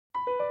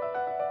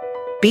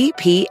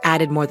BP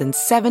added more than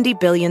 $70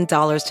 billion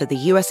to the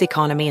U.S.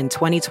 economy in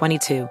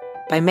 2022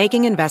 by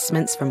making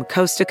investments from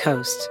coast to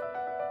coast.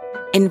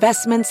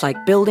 Investments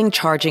like building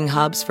charging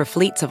hubs for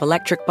fleets of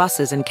electric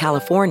buses in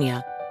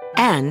California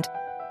and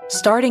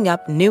starting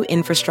up new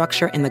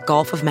infrastructure in the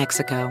Gulf of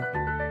Mexico.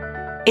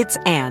 It's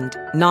and,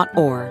 not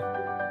or.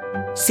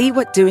 See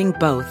what doing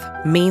both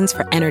means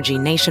for energy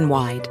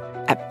nationwide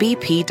at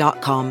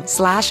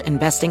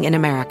bp.com/investing in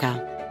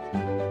America.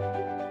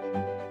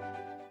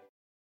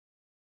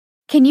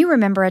 Can you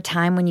remember a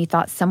time when you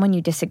thought someone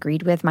you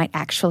disagreed with might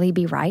actually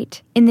be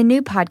right? In the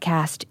new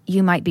podcast,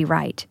 You Might Be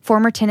Right,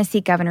 former Tennessee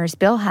Governors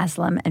Bill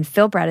Haslam and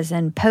Phil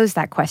Bredesen pose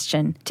that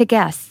question to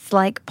guests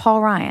like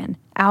Paul Ryan,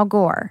 Al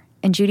Gore,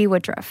 and Judy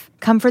Woodruff.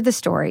 Come for the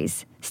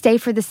stories, stay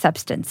for the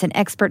substance and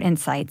expert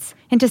insights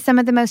into some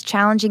of the most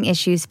challenging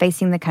issues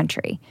facing the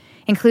country,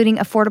 including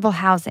affordable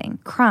housing,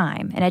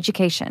 crime, and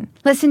education.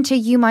 Listen to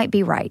You Might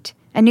Be Right,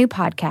 a new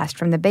podcast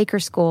from the Baker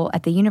School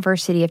at the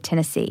University of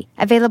Tennessee,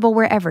 available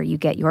wherever you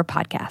get your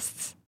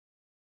podcasts.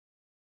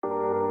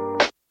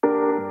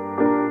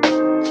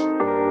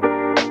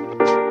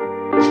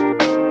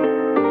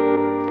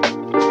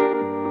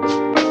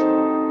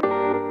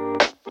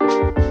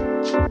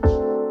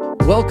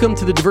 Welcome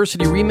to the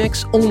Diversity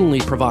Remix, only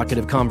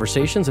provocative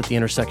conversations at the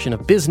intersection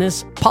of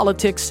business,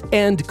 politics,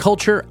 and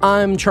culture.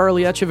 I'm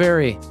Charlie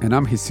Echeverry. And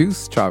I'm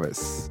Jesus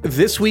Chavez.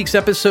 This week's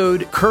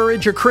episode,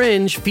 Courage or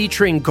Cringe,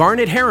 featuring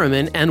Garnet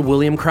Heraman and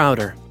William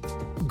Crowder.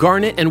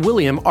 Garnet and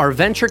William are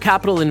venture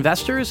capital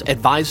investors,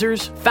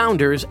 advisors,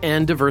 founders,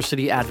 and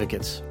diversity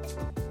advocates.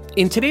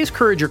 In today's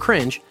Courage or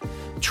Cringe,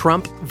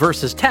 Trump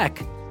versus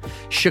tech,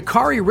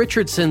 Sha'Carri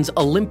Richardson's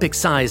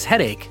Olympic-size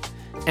headache,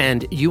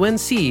 and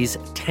UNC's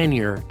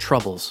tenure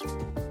troubles.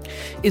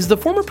 Is the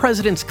former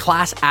president's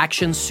class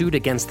action suit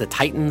against the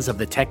titans of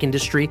the tech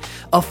industry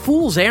a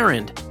fool's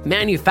errand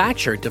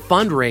manufactured to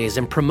fundraise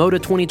and promote a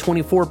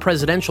 2024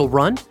 presidential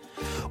run?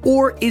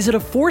 Or is it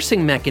a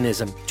forcing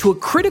mechanism to a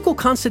critical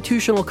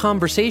constitutional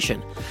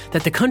conversation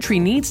that the country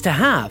needs to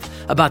have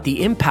about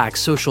the impact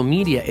social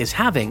media is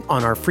having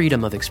on our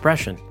freedom of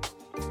expression?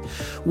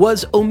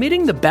 Was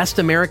omitting the best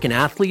American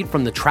athlete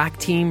from the track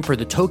team for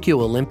the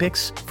Tokyo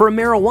Olympics for a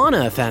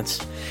marijuana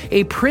offense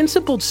a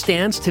principled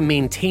stance to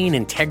maintain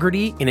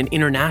integrity in an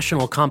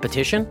international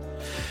competition?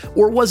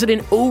 Or was it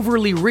an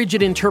overly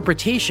rigid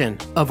interpretation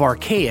of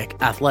archaic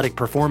athletic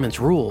performance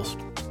rules?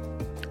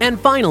 And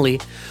finally,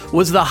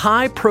 was the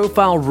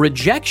high-profile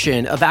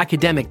rejection of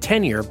academic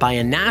tenure by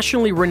a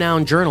nationally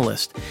renowned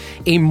journalist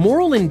a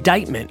moral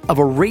indictment of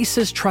a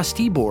racist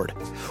trustee board?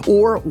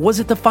 Or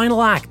was it the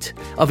final act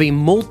of a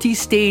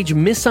multi-stage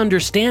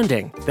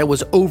misunderstanding that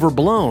was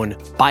overblown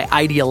by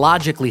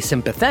ideologically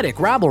sympathetic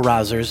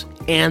rabble-rousers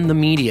and the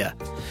media?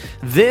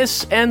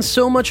 This and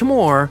so much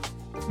more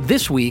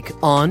this week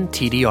on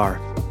TDR.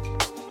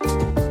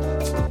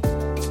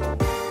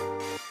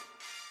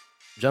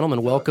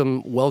 Gentlemen,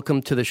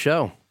 welcome to the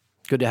show.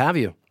 Good to have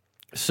you.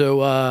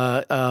 So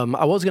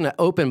I was going to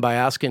open by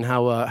asking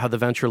how the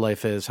venture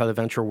life is, how the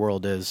venture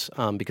world is,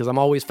 because I'm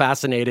always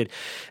fascinated,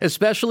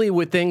 especially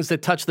with things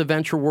that touch the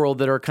venture world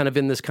that are kind of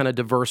in this kind of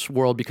diverse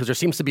world, because there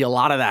seems to be a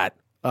lot of that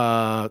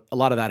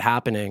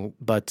happening.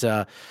 But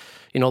a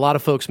lot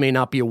of folks may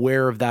not be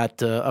aware of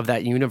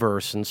that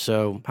universe. And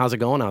so, how's it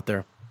going out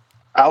there?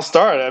 I'll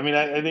start. I mean,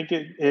 I think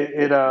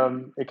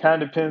it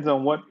kind of depends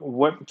on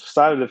what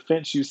side of the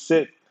fence you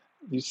sit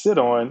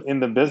on in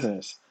the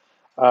business.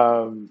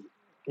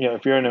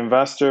 If you're an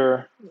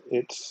investor,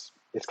 it's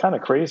kind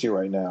of crazy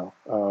right now.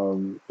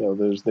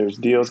 There's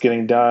deals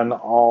getting done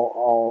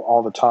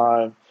all the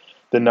time.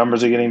 The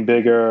numbers are getting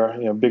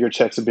bigger. Bigger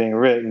checks are being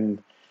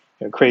written.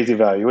 Crazy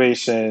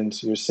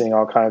valuations. You're seeing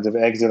all kinds of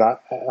exit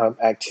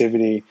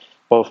activity.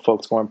 Both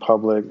folks going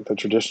public the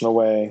traditional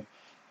way,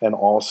 and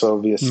also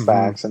via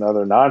SPACs and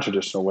other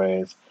non-traditional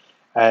ways.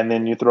 And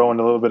then you throw in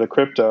a little bit of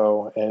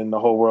crypto, and the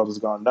whole world has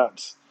gone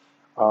nuts.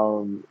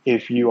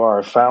 If you are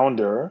a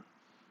founder,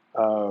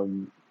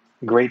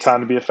 great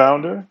time to be a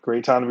founder,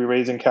 great time to be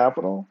raising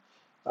capital,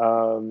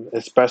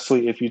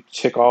 especially if you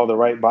tick all the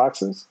right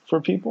boxes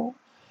for people.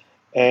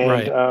 And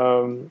right.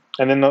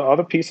 And then the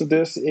other piece of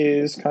this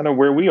is kind of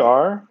where we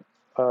are.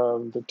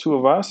 The two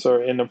of us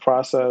are in the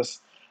process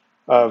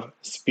of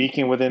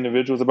speaking with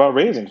individuals about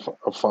raising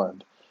a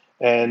fund.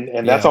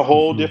 And that's a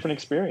whole different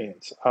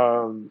experience.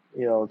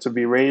 To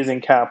be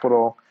raising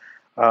capital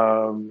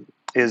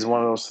is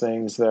one of those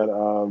things that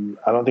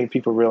I don't think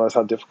people realize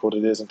how difficult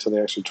it is until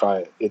they actually try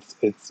it.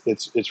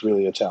 It's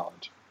really a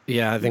challenge.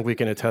 Yeah, I think we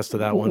can attest to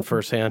that one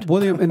firsthand.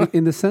 William,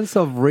 in the sense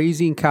of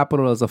raising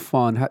capital as a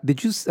fund,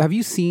 have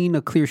you seen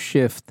a clear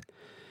shift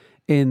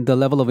in the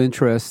level of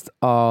interest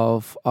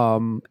of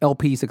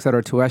LPs, et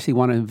cetera, to actually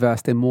want to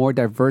invest in more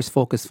diverse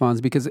focused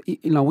funds? Because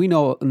we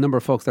know a number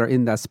of folks that are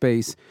in that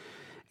space.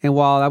 And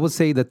while I would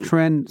say the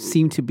trend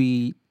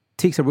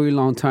takes a really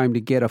long time to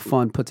get a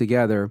fund put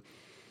together,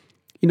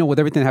 with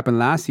everything that happened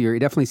last year, it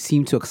definitely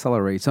seemed to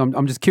accelerate. So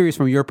I'm just curious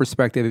from your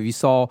perspective if you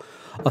saw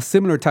a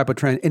similar type of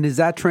trend. And is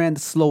that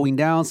trend slowing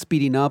down,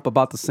 speeding up,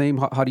 about the same?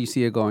 How do you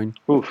see it going?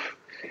 Oof.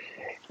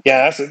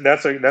 Yeah,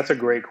 that's a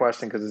great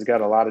question because it's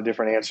got a lot of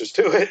different answers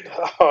to it,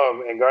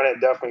 and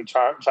Garnet definitely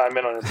chime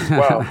in on this as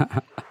well.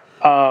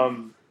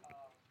 Um,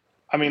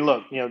 I mean,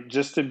 look,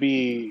 just to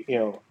be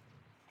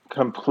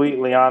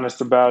completely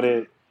honest about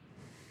it,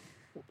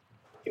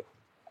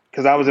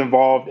 because I was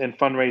involved in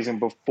fundraising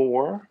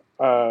before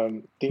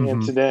the Hmm.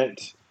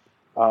 incident,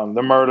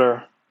 the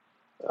murder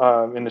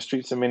in the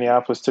streets of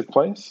Minneapolis took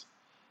place,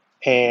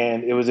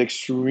 and it was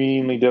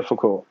extremely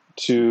difficult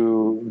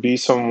to be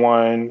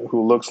someone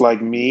who looks like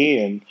me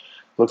and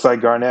looks like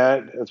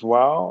Garnett as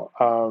well,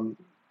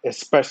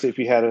 especially if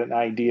you had an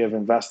idea of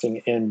investing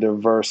in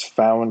diverse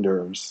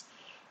founders.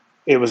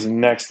 It was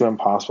next to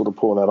impossible to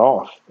pull that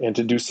off and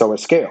to do so at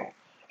scale,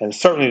 and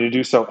certainly to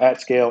do so at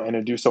scale and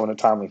to do so in a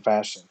timely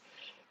fashion.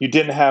 You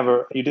didn't have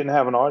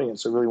an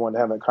audience that really wanted to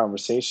have that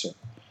conversation.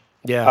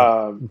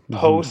 Yeah.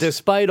 Post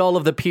Despite all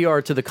of the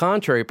PR to the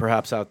contrary,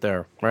 perhaps out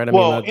there, right? I mean,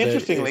 Well,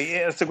 interestingly,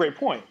 yeah, that's a great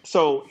point.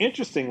 So,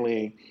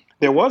 interestingly,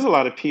 there was a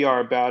lot of PR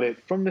about it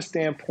from the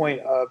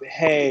standpoint of,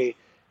 hey,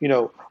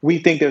 we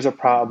think there's a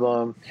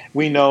problem.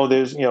 We know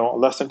there's,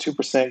 less than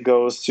 2%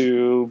 goes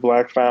to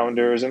black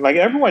founders. And like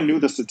everyone knew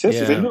the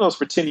statistics, they yeah, knew those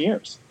for 10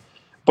 years.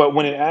 But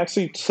when it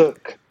actually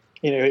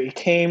it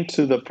came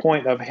to the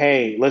point of,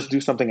 hey, let's do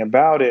something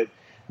about it,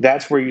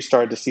 that's where you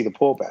started to see the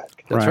pullback.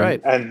 that's Right.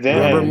 right. And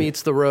Rubber then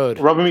meets the road.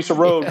 rubber meets the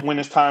road when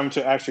it's time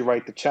to actually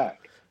write the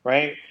check,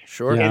 right?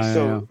 Sure. Yeah, And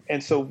yeah, yeah.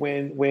 so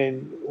when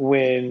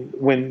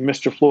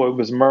Mr. Floyd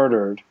was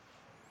murdered,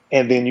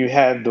 and then you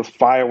had the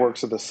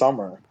fireworks of the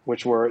summer,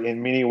 which were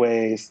in many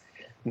ways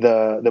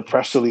the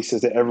press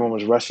releases that everyone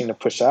was rushing to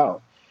push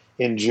out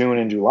in June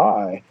and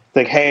July.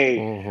 Like, hey,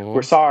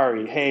 we're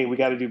sorry. Hey, we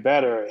got to do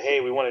better.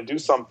 Hey, we want to do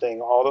something.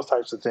 All those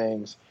types of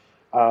things.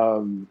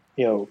 Um,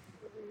 you know,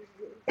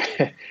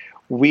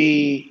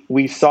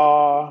 we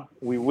saw,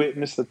 we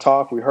witnessed the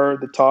talk, we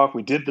heard the talk,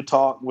 we did the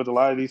talk with a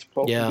lot of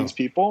Yeah. these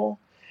people.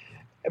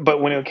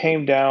 But when it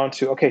came down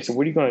to, okay, so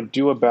what are you going to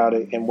do about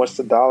it, and what's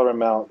the dollar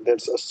amount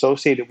that's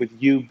associated with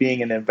you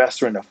being an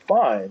investor in a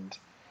fund?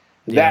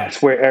 Yeah.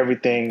 That's where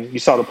everything, you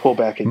saw the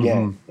pullback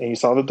again, and you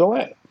saw the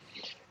delay.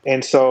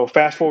 And so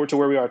fast forward to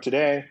where we are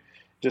today,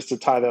 just to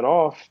tie that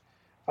off,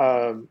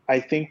 I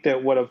think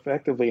that what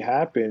effectively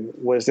happened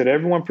was that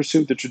everyone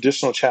pursued the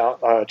traditional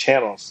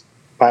channels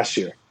last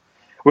year.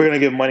 We're going to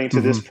give money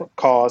to this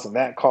cause and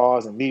that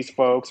cause and these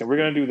folks, and we're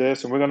going to do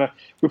this, and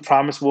we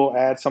promise we'll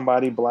add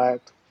somebody black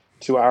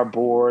to our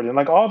board, and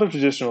like all the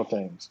traditional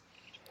things.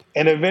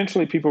 And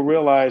eventually people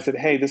realize that,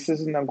 hey, this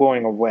isn't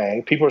going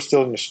away. People are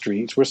still in the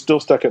streets. We're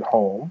still stuck at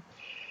home.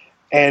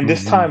 And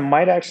this time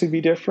might actually be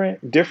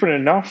different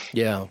enough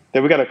Yeah.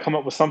 that we got to come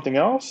up with something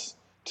else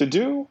to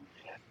do.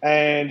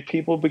 And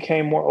people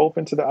became more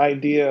open to the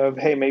idea of,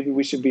 hey, maybe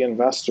we should be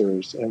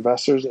investors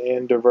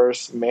in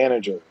diverse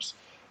managers.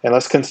 And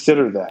let's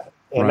consider that.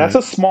 And that's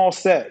Right. a small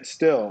set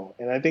still.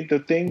 And I think the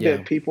thing Yeah.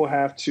 that people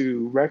have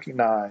to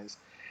recognize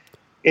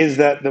is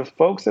that the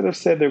folks that have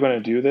said they're going to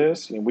do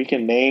this, and we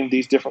can name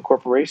these different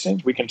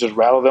corporations, we can just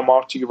rattle them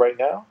off to you right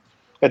now.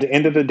 At the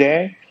end of the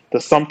day, the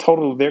sum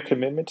total of their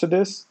commitment to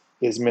this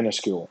is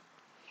minuscule.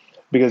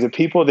 Because the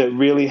people that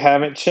really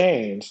haven't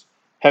changed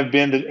have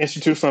been the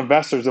institutional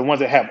investors, the ones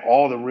that have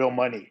all the real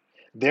money.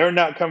 They're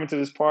not coming to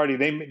this party.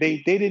 They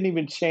didn't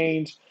even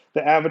change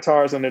the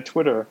avatars on their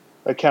Twitter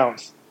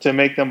accounts to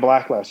make them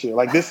black last year.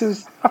 Like this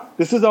is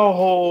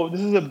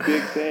a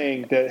big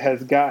thing that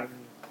has gotten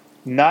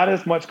not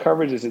as much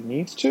coverage as it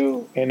needs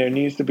to, and there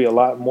needs to be a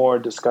lot more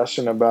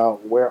discussion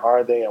about where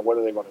are they and what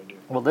are they going to do.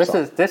 Well,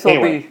 So, this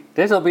anyway.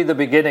 will be the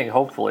beginning,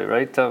 hopefully,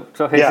 right? So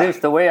Jesus, Yeah.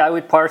 the way I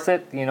would parse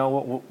it,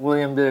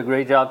 William did a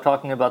great job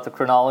talking about the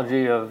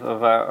chronology of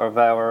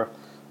our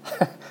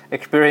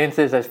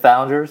experiences as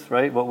founders,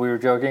 right? What we were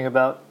joking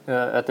about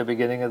at the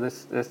beginning of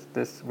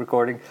this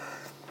recording.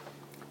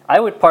 I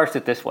would parse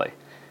it this way: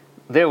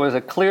 there was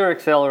a clear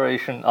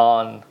acceleration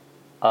on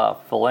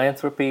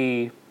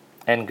philanthropy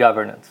and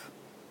governance,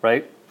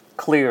 right?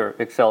 Clear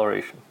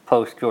acceleration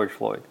post George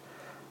Floyd.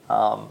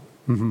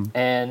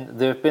 And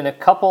there have been a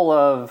couple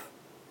of,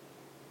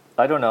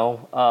 I don't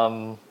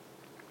know,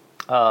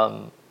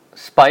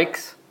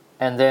 spikes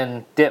and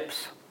then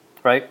dips,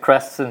 right?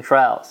 Crests and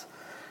troughs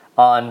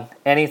on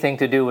anything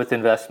to do with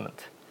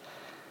investment.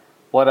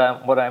 What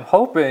I'm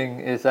hoping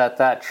is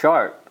that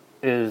chart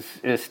is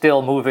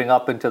still moving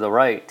up and to the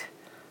right,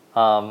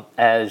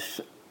 as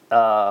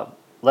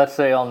let's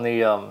say on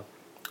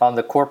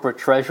the corporate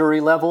treasury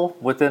level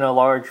within a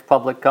large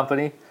public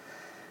company,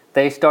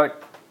 they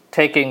start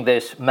taking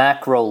this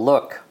macro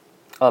look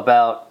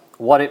about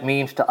what it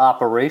means to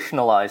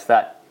operationalize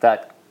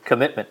that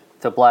commitment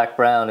to black,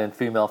 brown, and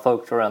female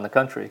folks around the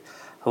country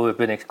who have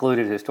been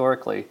excluded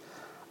historically.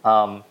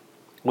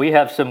 We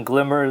have some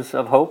glimmers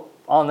of hope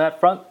on that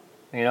front.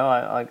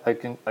 I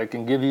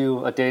can give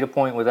you a data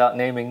point without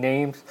naming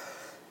names.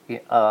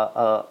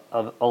 A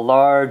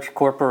large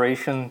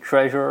corporation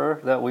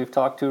treasurer that we've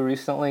talked to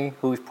recently,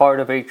 who's part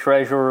of a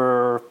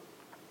treasurer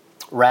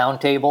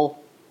roundtable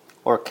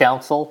or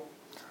council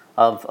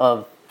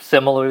of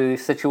similarly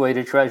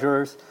situated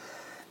treasurers,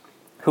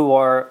 who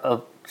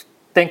are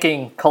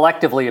thinking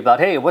collectively about,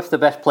 hey, what's the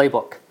best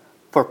playbook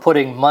for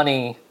putting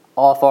money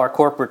off our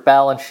corporate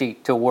balance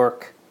sheet to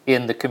work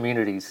in the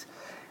communities.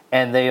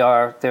 And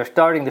they're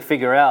starting to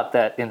figure out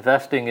that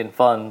investing in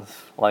funds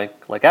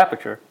like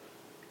Aperture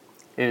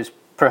is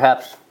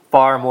perhaps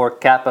far more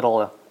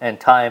capital and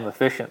time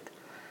efficient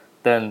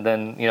than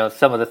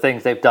some of the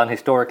things they've done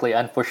historically,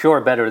 and for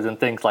sure better than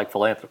things like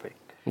philanthropy.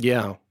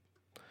 Yeah.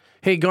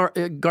 Hey,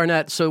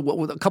 Garnet, so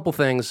a couple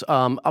things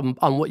on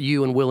what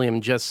you and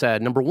William just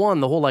said. Number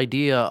one, the whole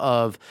idea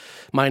of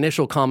my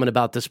initial comment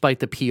about despite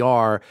the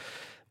PR,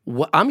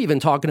 what I'm even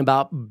talking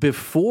about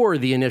before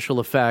the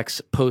initial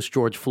effects post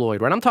George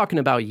Floyd, right? I'm talking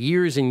about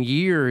years and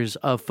years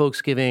of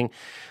folks giving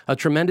a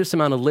tremendous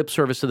amount of lip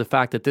service to the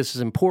fact that this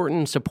is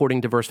important,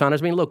 supporting diverse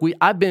founders. I mean, look,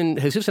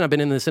 Jesus and I've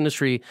been in this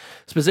industry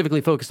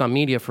specifically focused on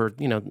media for,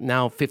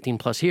 now 15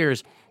 plus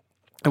years.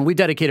 And we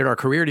dedicated our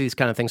career to these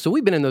kind of things. So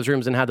we've been in those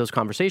rooms and had those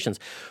conversations.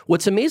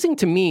 What's amazing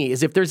to me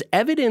is if there's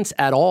evidence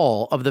at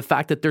all of the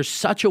fact that there's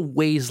such a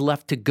ways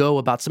left to go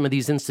about some of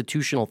these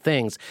institutional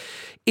things,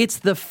 it's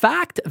the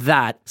fact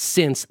that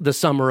since the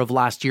summer of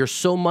last year,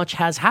 so much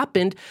has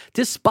happened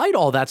despite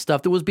all that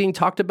stuff that was being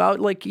talked about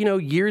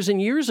years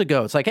and years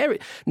ago. It's like, hey,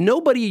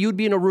 you'd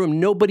be in a room,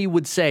 nobody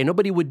would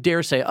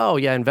dare say, oh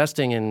yeah,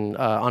 investing in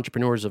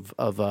entrepreneurs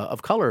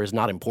of color is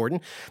not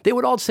important. They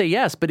would all say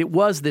yes, but it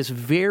was this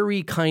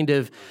very kind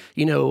of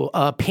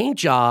paint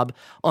job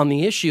on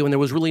the issue, and there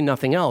was really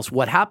nothing else.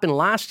 What happened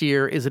last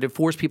year is that it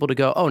forced people to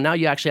go, oh, now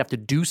you actually have to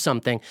do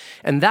something.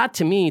 And that,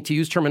 to me, to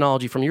use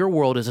terminology from your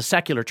world, is a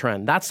secular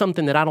trend. That's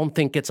something that I don't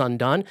think gets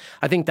undone.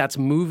 I think that's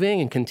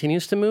moving and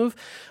continues to move.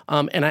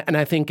 And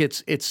I think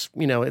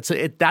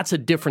that's a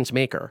difference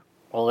maker.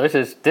 Well, this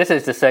is the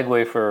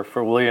segue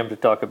for William to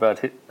talk about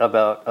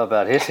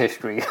his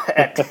history,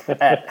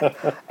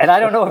 and I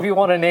don't know if you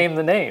want to name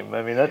the name.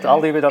 I mean, I'll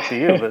leave it up to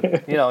you.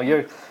 But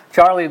you're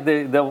Charlie,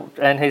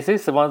 and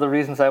Jesus. One of the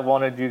reasons I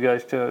wanted you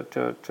guys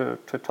to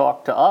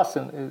talk to us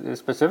and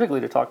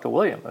specifically to talk to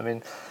William. I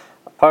mean,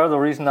 part of the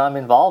reason I'm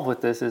involved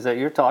with this is that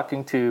you're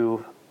talking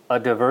to a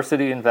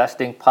diversity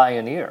investing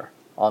pioneer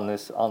on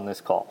this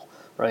call,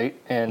 right?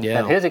 And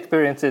his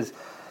experiences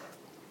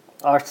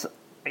are,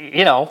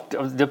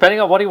 depending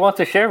on what he wants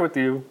to share with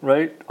you,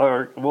 right?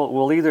 Or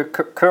will either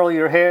curl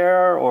your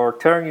hair or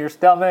turn your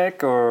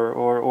stomach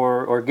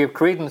or give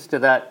credence to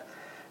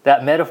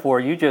that metaphor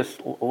you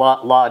just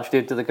lodged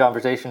into the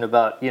conversation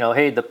about,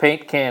 hey, the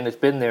paint can has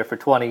been there for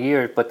 20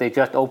 years, but they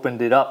just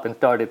opened it up and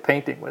started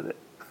painting with it.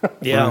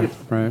 Yeah.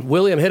 Right.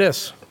 William, hit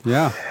us.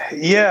 Yeah.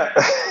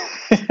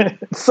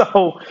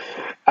 So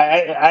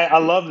I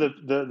love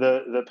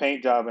the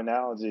paint job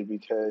analogy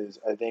because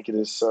I think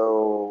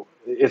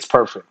it's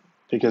perfect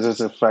because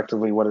it's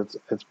effectively what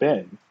it's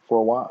been for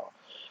a while.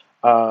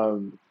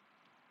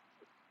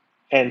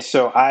 And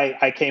so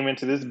I came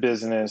into this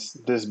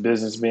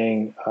business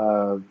being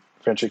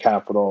venture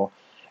capital,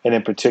 and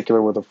in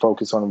particular with a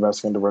focus on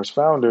investing in diverse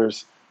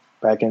founders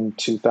back in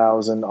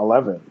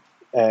 2011.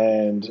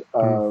 And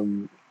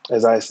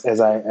as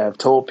I have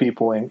told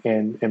people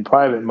in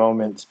private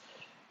moments,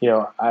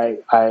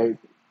 I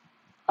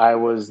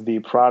was the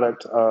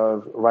product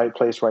of right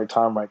place, right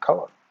time, right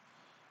color.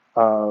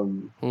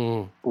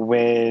 When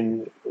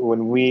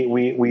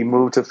we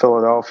moved to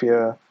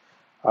Philadelphia,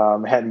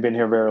 hadn't been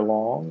here very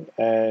long,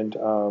 and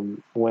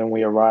when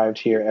we arrived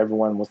here,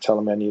 everyone was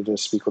telling me I needed to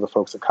speak with the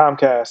folks at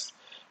Comcast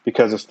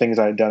because of things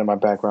I had done in my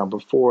background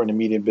before in the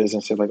media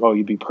business. They're like, "Oh,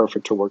 you'd be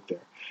perfect to work there."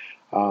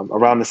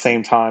 Around the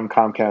same time,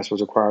 Comcast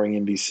was acquiring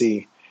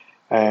NBC,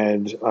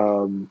 and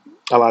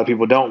a lot of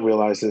people don't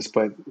realize this,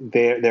 but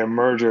their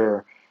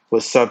merger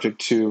was subject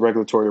to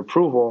regulatory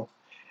approval,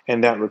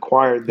 and that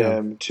required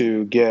them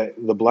to get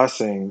the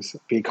blessings,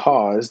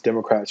 because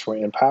Democrats were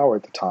in power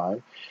at the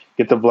time,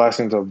 get the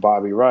blessings of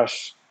Bobby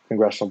Rush,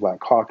 Congressional Black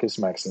Caucus,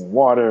 Maxine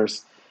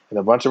Waters, and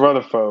a bunch of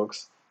other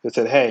folks that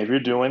said, hey, if you're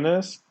doing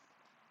this,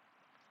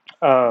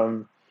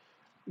 then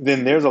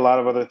there's a lot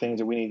of other things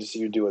that we need to see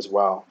you do as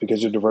well,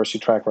 because your diversity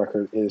track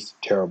record is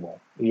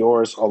terrible.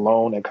 Yours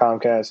alone at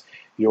Comcast,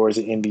 yours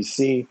at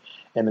NBC,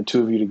 and the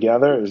two of you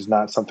together is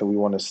not something we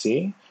want to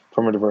see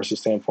from a diversity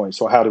standpoint.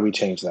 So how do we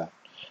change that?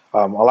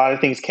 A lot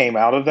of things came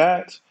out of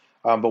that,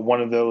 but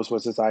one of those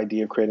was this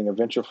idea of creating a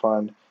venture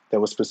fund that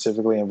would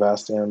specifically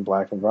invest in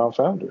Black and brown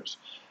founders.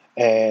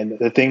 And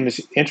the thing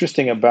that's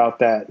interesting about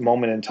that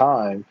moment in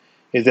time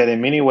is that in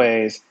many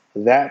ways,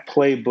 that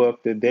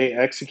playbook that they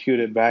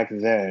executed back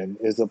then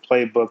is the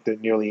playbook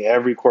that nearly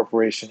every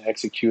corporation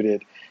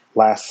executed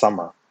last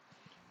summer,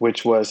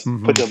 which was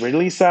put the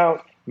release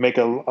out, make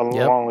a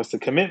long list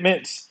of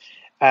commitments,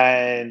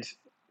 and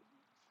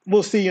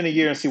we'll see you in a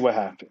year and see what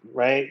happened,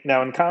 right?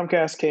 Now, in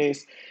Comcast's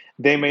case,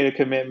 they made a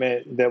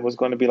commitment that was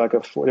going to be they were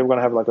going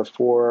to have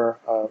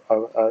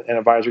an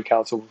advisory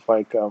council with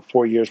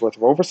 4 years worth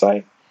of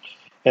oversight.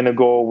 And the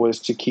goal was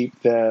to keep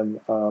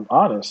them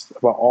honest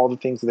about all the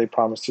things that they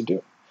promised to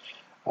do.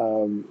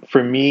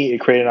 For me, it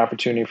created an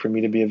opportunity for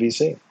me to be a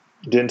VC.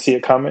 Didn't see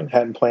it coming,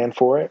 hadn't planned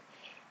for it.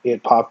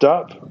 It popped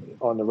up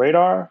on the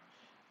radar,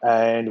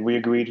 and we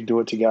agreed to do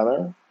it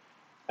together.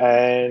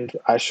 And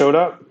I showed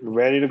up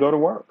ready to go to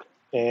work.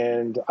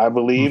 And I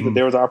believe that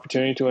there was an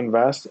opportunity to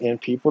invest in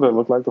people that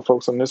look like the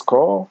folks on this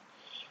call.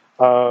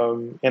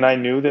 And I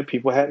knew that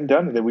people hadn't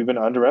done it, that we've been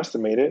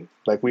underestimated,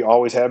 like we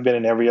always have been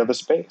in every other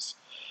space.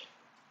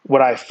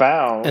 What I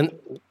found,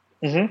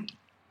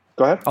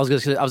 Go ahead. I was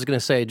going to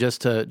say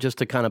just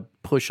to kind of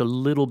push a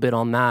little bit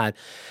on that.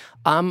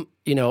 And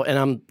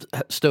I'm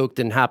stoked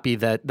and happy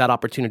that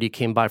opportunity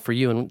came by for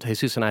you. And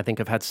Jesus and I think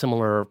have had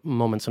similar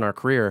moments in our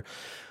career.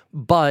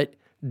 But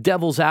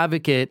devil's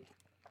advocate,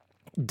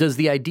 does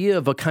the idea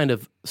of a kind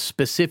of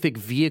specific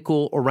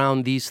vehicle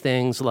around these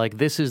things, like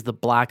this is the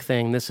black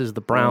thing, this is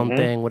the brown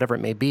thing, whatever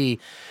it may be,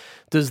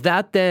 does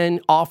that then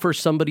offer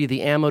somebody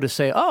the ammo to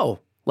say, oh,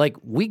 like,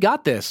 we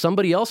got this,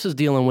 somebody else is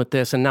dealing with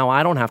this, and now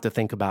I don't have to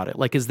think about it?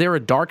 Like, is there a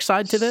dark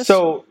side to this?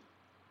 So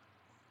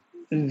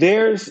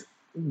it's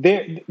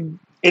a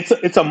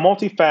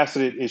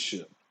multifaceted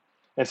issue.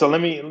 And so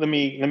let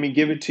me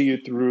give it to you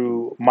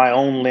through my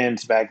own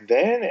lens back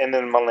then and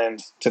then my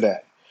lens today.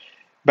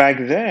 Back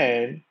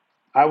then,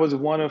 I was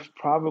one of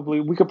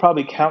we could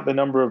probably count the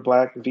number of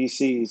black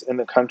VCs in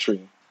the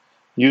country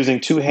using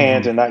two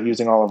hands and not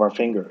using all of our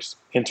fingers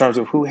in terms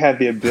of who had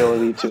the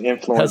ability to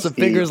influence. Has some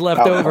fingers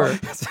left over.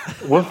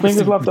 What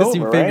fingers left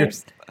over, right?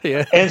 Fingers.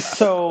 Yeah. And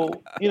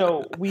so,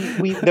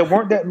 we there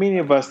weren't that many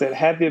of us that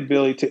had the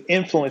ability to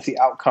influence the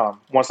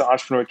outcome once the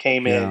entrepreneur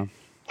came in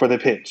for the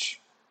pitch,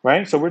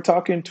 right? So we're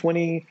talking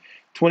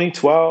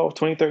 2012,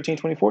 2013,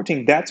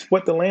 2014. That's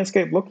what the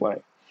landscape looked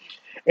like.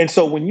 And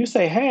so when you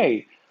say,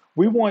 hey,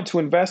 we want to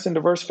invest in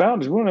diverse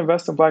founders, we want to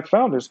invest in black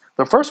founders,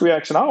 the first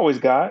reaction I always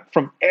got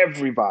from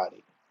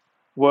everybody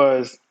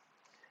was,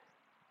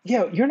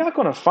 you're not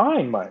going to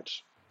find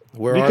much.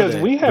 Because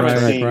we haven't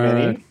seen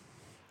many. Right.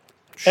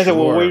 And so,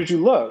 well, where did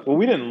you look? Well,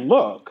 we didn't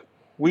look.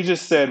 We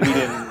just said we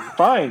didn't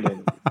find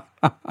any.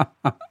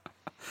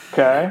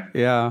 Okay?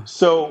 Yeah.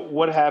 So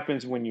what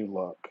happens when you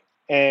look?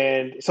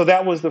 And so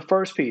that was the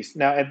first piece.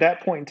 Now, at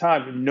that point in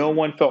time, no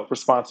one felt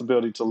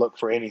responsibility to look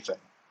for anything.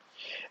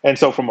 And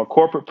so from a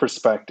corporate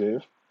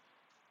perspective,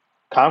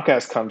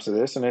 Comcast comes to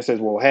this and it says,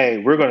 well, hey,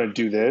 we're going to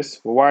do this.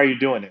 Well, why are you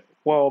doing it?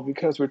 Well,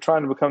 because we're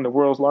trying to become the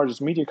world's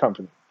largest media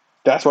company.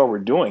 That's why we're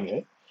doing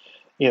it.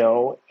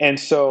 And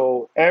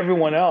so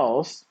everyone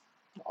else,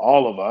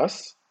 all of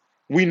us,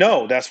 we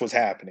know that's what's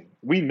happening.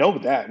 We know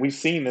that. We've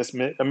seen this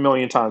a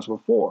million times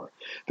before.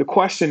 The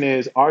question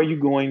is, are you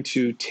going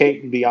to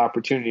take the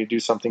opportunity to do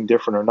something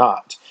different or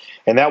not?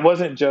 And that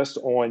wasn't just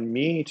on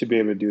me to be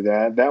able to do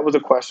that. That was a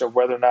question of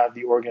whether or not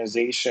the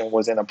organization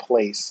was in a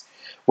place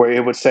where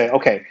it would say,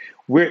 okay,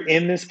 we're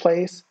in this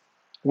place,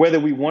 whether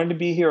we wanted to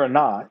be here or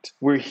not,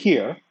 we're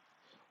here.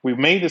 We've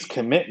made this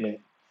commitment.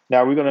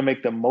 Now, are we going to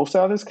make the most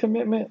out of this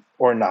commitment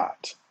or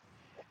not?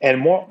 And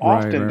more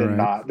often than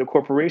not, the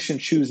corporation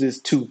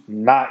chooses to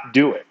not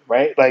do it,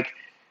 right? Like,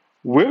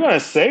 we're going to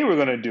say we're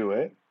going to do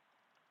it.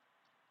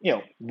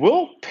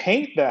 We'll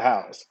paint the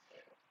house,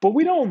 but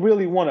we don't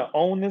really want to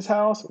own this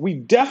house. We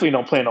definitely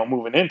don't plan on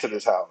moving into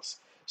this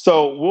house.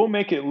 So we'll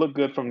make it look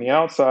good from the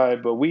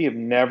outside, but we have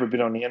never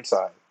been on the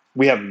inside.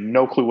 We have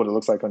no clue what it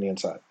looks like on the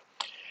inside.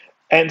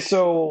 And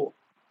so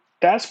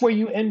that's where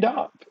you end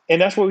up.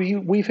 And that's where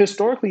we've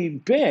historically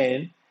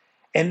been.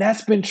 And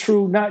that's been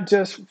true not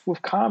just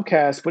with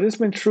Comcast, but it's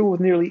been true with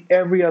nearly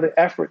every other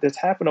effort that's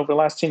happened over the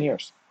last 10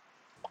 years.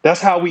 That's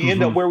how we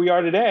end up where we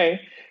are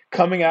today,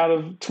 coming out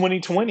of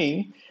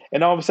 2020.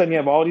 And all of a sudden you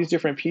have all these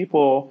different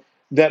people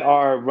that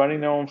are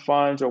running their own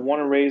funds or want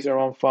to raise their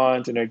own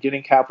funds, and they're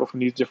getting capital from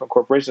these different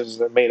corporations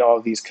that made all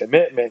of these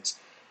commitments.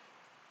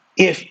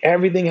 If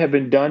everything had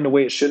been done the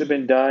way it should have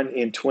been done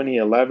in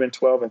 2011,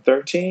 12, and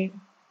 13,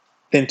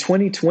 then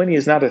 2020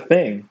 is not a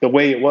thing the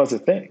way it was a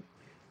thing.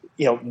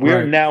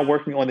 We're now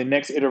working on the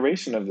next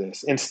iteration of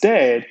this.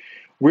 Instead,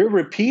 we're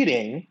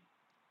repeating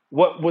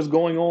what was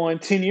going on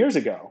 10 years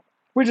ago.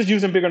 We're just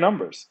using bigger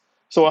numbers.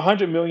 So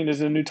 100 million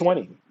is a new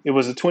 20. It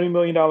was a $20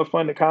 million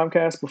fund at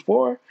Comcast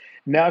before.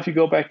 Now, if you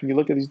go back and you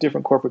look at these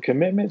different corporate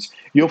commitments,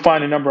 you'll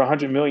find a number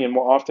 100 million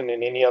more often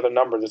than any other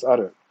number that's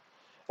uttered.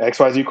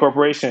 XYZ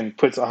Corporation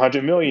puts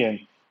 100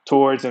 million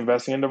towards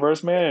investing in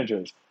diverse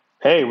managers.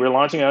 Hey, we're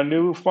launching a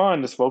new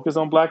fund that's focused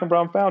on black and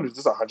brown founders.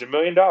 It's $100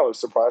 million.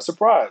 Surprise,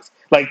 surprise.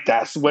 Like,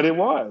 that's what it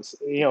was,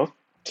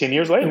 10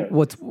 years later.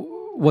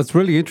 What's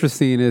really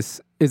interesting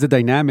is the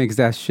dynamics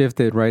that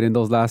shifted, right, in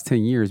those last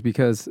 10 years.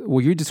 Because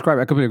what you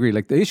described, I completely agree.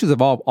 Like, the issues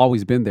have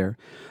always been there.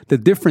 The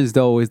difference,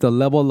 though, is the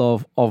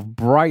level of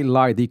bright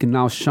light that you can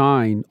now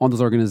shine on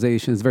those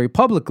organizations very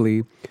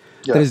publicly.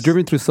 Yes. That is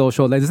driven through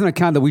social. Like, there's an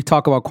account that we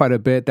talk about quite a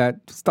bit that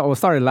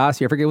started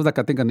last year. I forget, it was I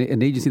think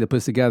an agency that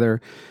puts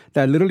together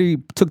that literally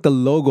took the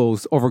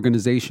logos of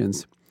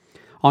organizations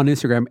on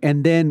Instagram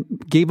and then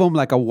gave them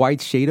like a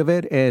white shade of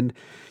it. And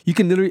you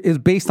can literally, it's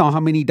based on how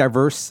many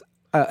diverse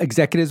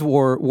executives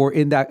were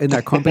in that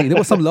company. There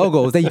were some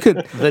logos that you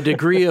could, the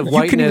degree of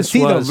whiteness,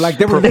 you couldn't even see them. Like,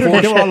 they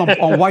were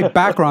all on white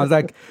backgrounds.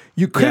 Like,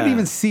 you couldn't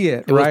even see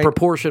it. It was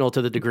proportional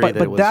to the degree that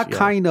it was. But that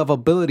kind of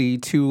ability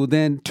to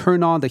then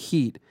turn on the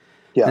heat.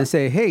 Yeah. And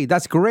say, hey,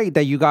 that's great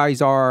that you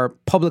guys are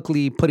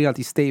publicly putting out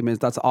these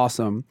statements. That's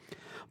awesome.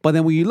 But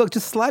then when you look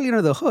just slightly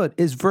under the hood,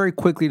 it's very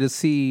quickly to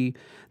see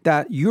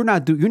that you're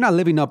not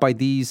living up by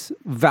these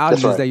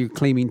values that you're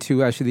claiming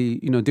to actually,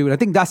 do. And I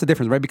think that's the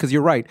difference, right? Because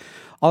you're right.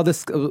 All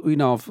this,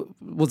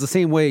 was the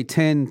same way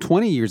 10,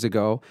 20 years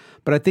ago.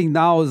 But I think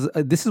now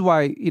this is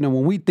why,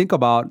 when we think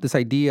about this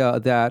idea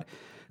that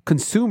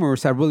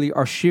consumers are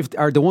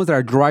the ones that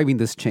are driving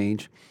this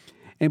change.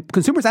 And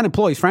consumers and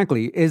employees,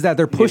 frankly, is that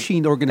they're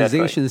pushing the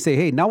organization to say,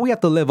 hey, now we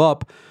have to live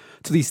up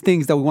to these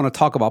things that we want to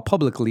talk about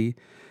publicly,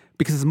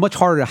 because it's much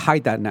harder to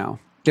hide that now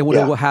than what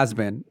it has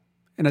been.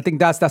 And I think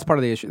that's part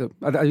of the issue.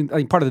 I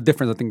think part of the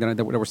difference, I think,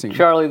 that we're seeing.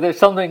 Charlie, there's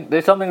something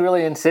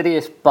really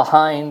insidious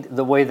behind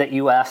the way that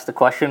you asked the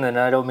question, and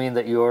I don't mean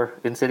that you're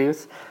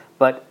insidious,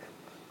 but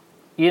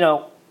it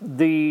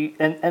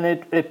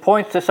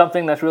points to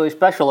something that's really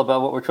special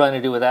about what we're trying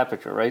to do with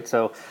Aperture, right?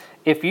 So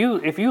if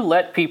you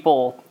let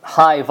people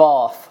hive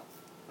off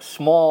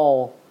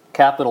small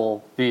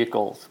capital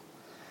vehicles,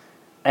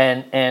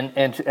 and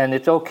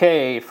it's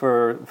okay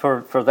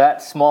for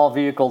that small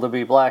vehicle to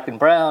be black and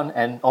brown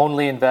and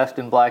only invest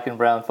in black and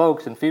brown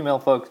folks and female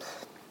folks,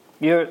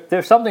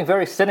 there's something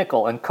very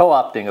cynical and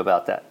co-opting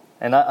about that.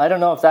 And I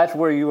don't know if that's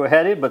where you were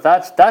headed, but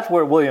that's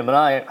where William and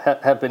I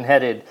have been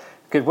headed,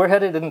 because we're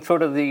headed in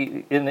sort of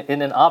in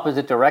an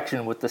opposite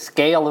direction with the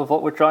scale of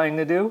what we're trying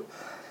to do.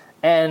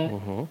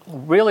 And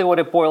really what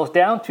it boils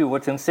down to,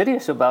 what's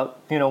insidious about,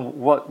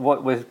 what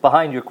was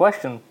behind your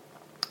question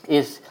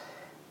is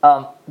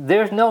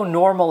there's no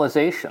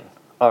normalization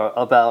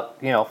about,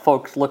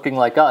 folks looking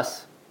like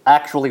us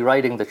actually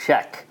writing the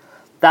check.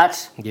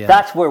 That's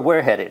where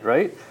we're headed,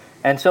 right?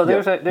 And so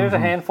there's a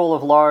handful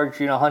of large,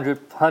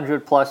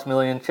 100 plus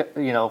million,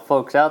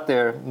 folks out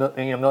there,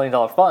 $1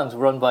 million funds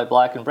run by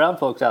black and brown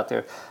folks out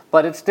there,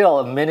 but it's still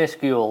a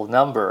minuscule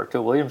number,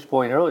 to William's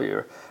point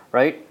earlier,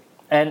 right?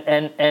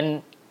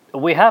 And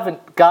we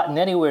haven't gotten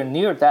anywhere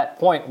near that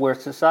point where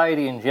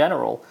society in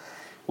general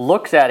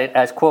looks at it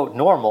as, quote,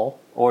 normal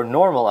or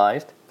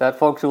normalized, that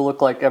folks who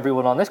look like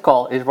everyone on this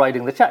call is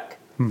writing the check,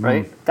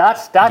 right?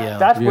 That's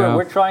where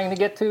we're trying to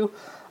get to.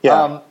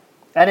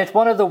 And it's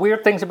one of the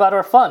weird things about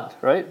our fund,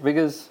 right?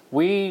 Because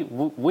we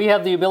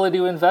have the ability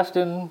to invest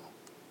in,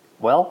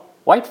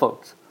 white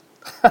folks.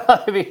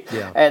 I mean,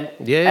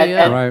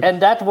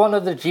 and that's one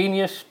of the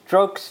genius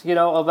strokes,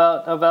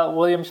 about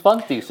William's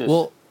fund thesis.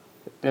 Well,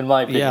 in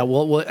my opinion. Yeah,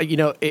 well,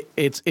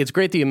 it's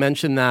great that you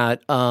mentioned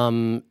that.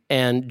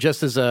 And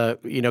just as a,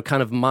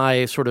 kind of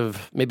my sort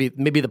of maybe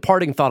the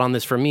parting thought on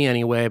this for me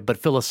anyway, but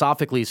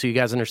philosophically, so you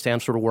guys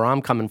understand sort of where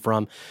I'm coming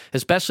from,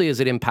 especially as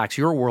it impacts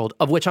your world,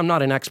 of which I'm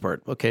not an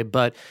expert, okay?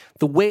 But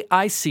the way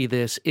I see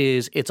this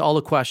is it's all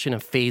a question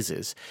of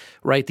phases,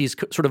 right? These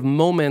sort of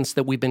moments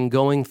that we've been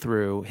going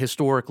through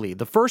historically.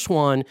 The first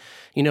one,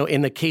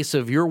 in the case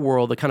of your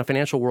world, the kind of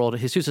financial world,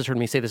 Jesus has heard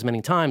me say this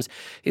many times,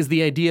 is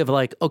the idea of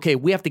like, okay,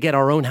 we have to get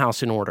our own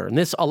house in order.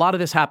 And a lot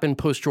of this happened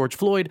post George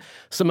Floyd.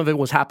 Some of it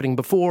was happening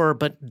before,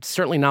 but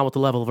certainly not with the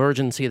level of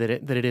urgency that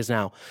it is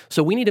now.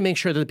 So we need to make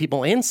sure that the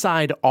people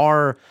inside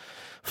our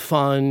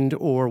fund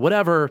or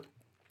whatever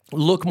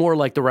look more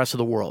like the rest of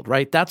the world,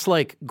 right? That's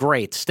like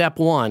great. Step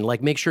one,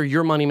 like make sure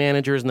your money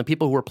managers and the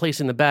people who are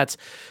placing the bets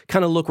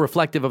kind of look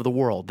reflective of the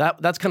world.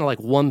 That's kind of like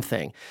one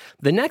thing.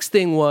 The next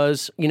thing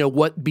was,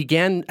 what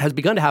has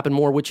begun to happen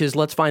more, which is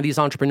let's find these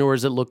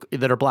entrepreneurs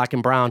that are black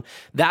and brown.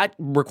 That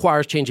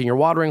requires changing your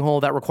watering hole.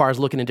 That requires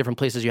looking in different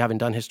places you haven't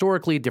done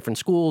historically, different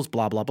schools,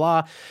 blah, blah,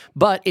 blah.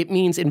 But it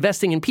means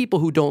investing in people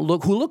who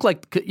look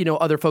like,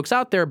 other folks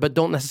out there, but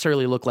don't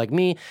necessarily look like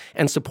me,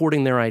 and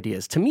supporting their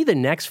ideas. To me, the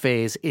next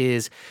phase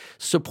is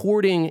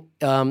supporting,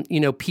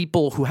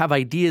 people who have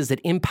ideas that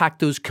impact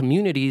those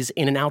communities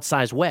in an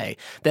outsized way,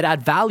 that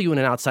add value in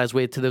an outsized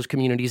way to those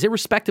communities,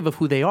 irrespective of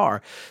who they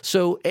are.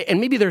 So, and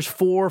maybe there's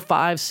 4,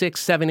 5, 6,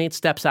 7, 8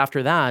 steps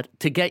after that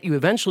to get you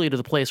eventually to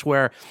the place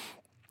where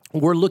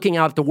we're looking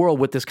out at the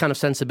world with this kind of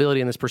sensibility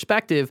and this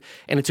perspective,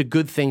 and it's a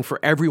good thing for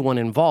everyone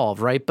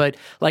involved, right? But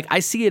like I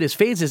see it as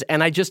phases,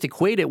 and I just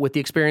equate it with the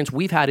experience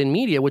we've had in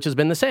media, which has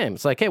been the same.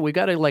 It's like, hey, we've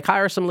got to like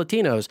hire some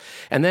Latinos,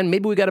 and then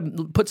maybe we got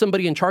to put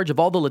somebody in charge of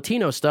all the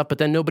Latino stuff, but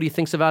then nobody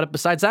thinks about it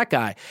besides that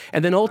guy.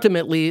 And then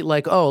ultimately,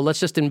 like, oh, let's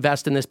just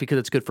invest in this because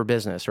it's good for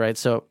business, right?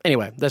 So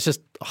anyway, that's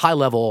just high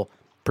level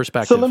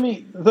perspective. So let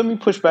me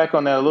push back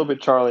on that a little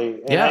bit,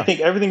 Charlie. And I think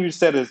everything you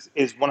said is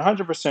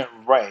 100%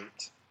 right.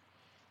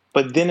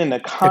 But then in the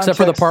context... Except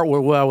for the part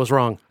where I was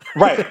wrong.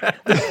 Right.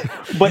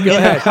 But Go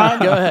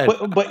ahead.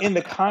 But in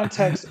the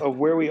context of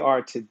where we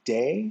are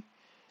today,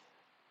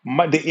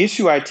 the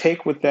issue I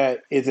take with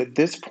that is at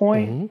this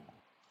point,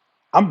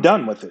 I'm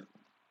done with it.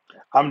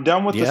 I'm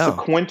done with the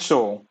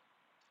sequential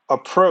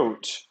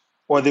approach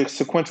or the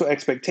sequential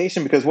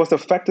expectation, because what's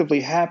effectively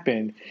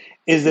happened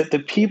is that the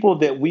people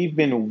that we've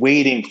been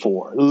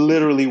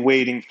literally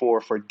waiting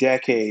for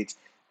decades,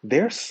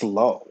 they're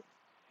slow.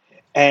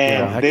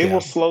 And they will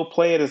slow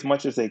play it as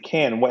much as they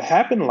can. What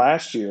happened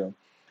last year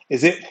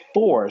is it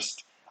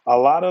forced a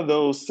lot of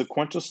those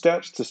sequential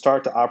steps to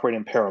start to operate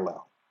in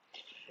parallel.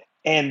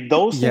 And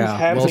those things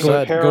happening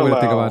in parallel, good way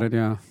to think about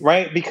it,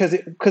 right?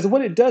 Because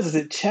what it does is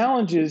it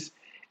challenges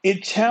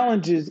it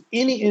challenges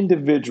any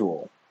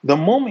individual. The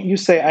moment you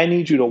say, I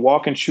need you to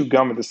walk and chew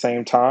gum at the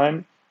same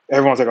time,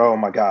 everyone's like, oh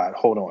my God,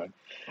 hold on.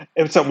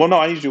 And so, well, no,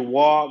 I need you to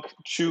walk,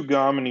 chew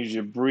gum, I need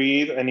you to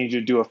breathe, I need you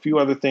to do a few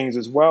other things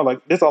as well.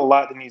 Like, there's a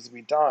lot that needs to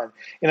be done.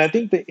 And I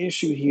think the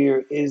issue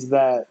here is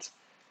that,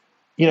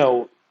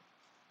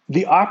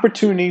 the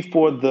opportunity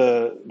for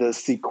the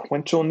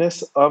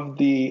sequentialness of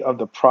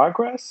the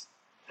progress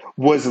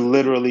was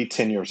literally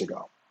 10 years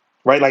ago,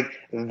 right? Like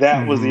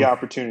that was the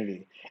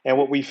opportunity. And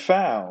what we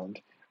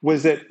found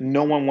was that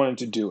no one wanted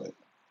to do it,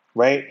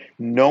 right?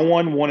 No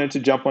one wanted to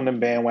jump on the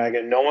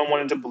bandwagon. No one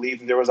wanted to believe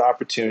that there was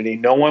opportunity.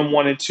 No one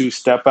wanted to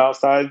step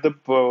outside the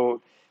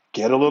boat,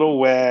 get a little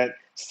wet,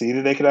 see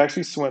that they could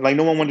actually swim. Like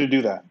no one wanted to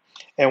do that.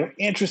 And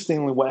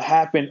interestingly, what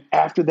happened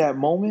after that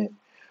moment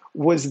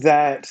was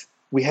that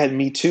we had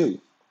Me Too.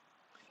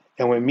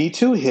 And when Me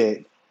Too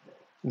hit,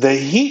 the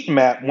heat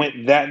map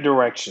went that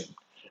direction.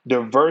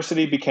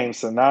 Diversity became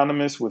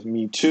synonymous with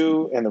Me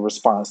Too and the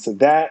response to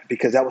that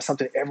because that was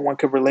something everyone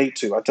could relate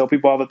to. I tell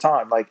people all the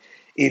time, like,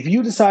 if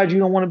you decide you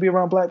don't want to be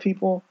around Black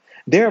people,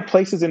 there are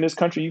places in this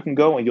country you can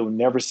go and you'll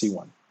never see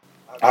one.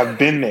 I've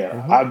been there.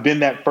 I've been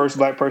that first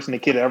Black person the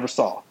kid ever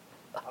saw.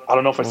 I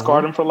don't know if it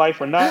scarred him for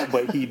life or not,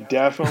 but he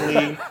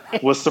definitely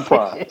was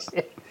surprised.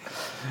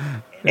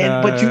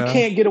 But you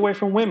can't get away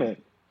from women.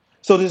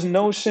 So this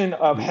notion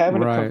of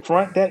having to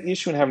confront that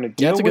issue and having to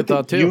deal with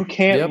it, you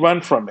can't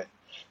run from it.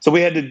 So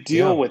we had to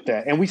deal with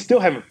that. And we still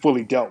haven't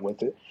fully dealt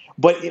with it.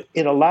 But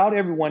it allowed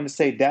everyone to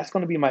say, that's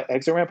going to be my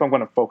exit ramp. I'm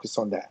going to focus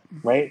on that,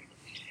 right?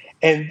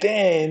 And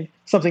then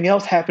something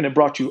else happened that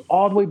brought you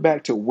all the way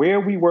back to where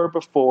we were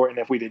before. And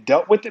if we'd have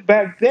dealt with it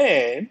back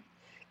then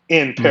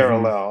in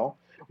parallel,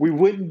 we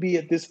wouldn't be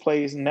at this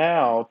place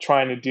now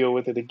trying to deal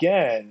with it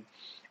again.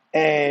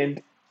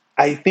 And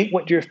I think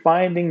what you're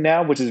finding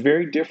now, which is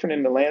very different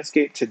in the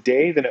landscape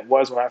today than it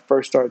was when I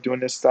first started doing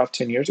this stuff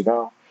 10 years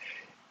ago,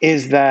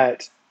 is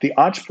that the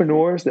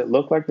entrepreneurs that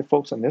look like the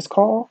folks on this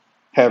call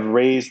have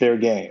raised their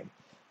game.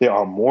 There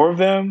are more of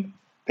them.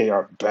 They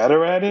are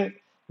better at it.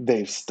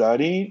 They've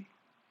studied.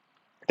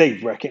 They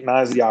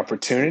recognize the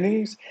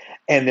opportunities,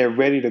 and they're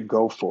ready to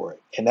go for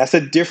it. And that's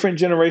a different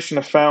generation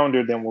of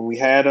founder than what we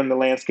had on the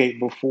landscape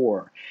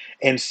before.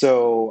 And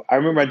so I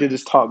remember I did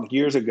this talk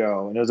years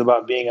ago, and it was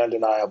about being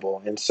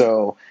undeniable. And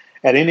so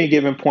at any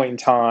given point in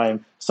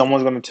time,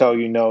 someone's going to tell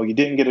you, no, you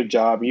didn't get a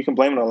job. And you can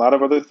blame it on a lot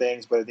of other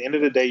things, but at the end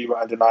of the day, you were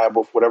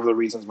undeniable for whatever the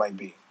reasons might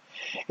be.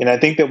 And I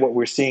think that what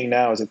we're seeing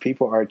now is that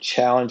people are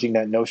challenging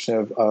that notion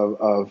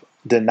of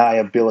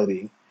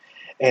deniability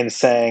and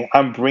saying,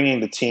 I'm bringing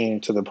the team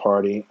to the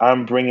party.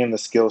 I'm bringing the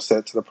skill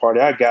set to the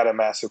party. I got a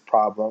massive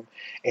problem,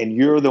 and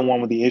you're the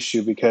one with the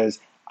issue because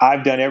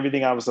I've done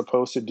everything I was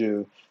supposed to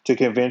do to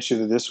convince you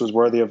that this was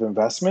worthy of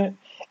investment.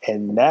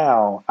 And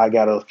now I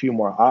got a few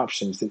more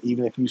options that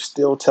even if you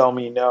still tell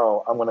me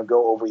no, I'm going to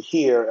go over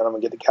here and I'm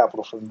going to get the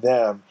capital from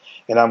them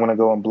and I'm going to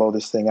go and blow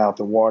this thing out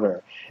the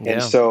water. Yeah,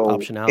 and so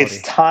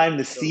it's time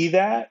to see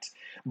that.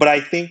 But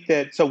I think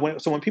that so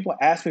when people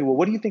ask me, well,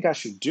 what do you think I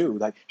should do?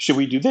 Like, should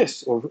we do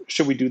this or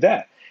should we do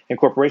that? And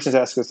corporations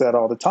ask us that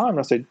all the time. And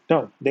I say,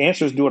 no, the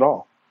answer is do it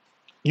all.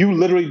 You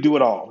literally do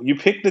it all. You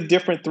pick the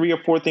different 3 or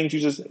 4 things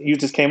you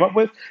just came up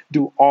with,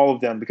 do all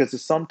of them because the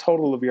sum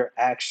total of your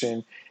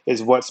action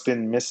is what's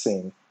been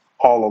missing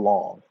all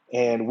along.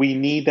 And we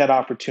need that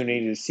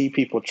opportunity to see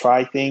people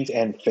try things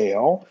and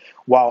fail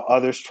while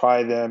others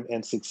try them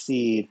and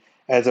succeed,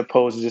 as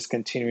opposed to just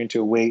continuing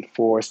to wait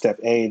for step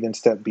A, then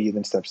step B,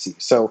 then step C.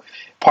 So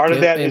part of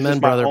that is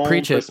just my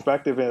own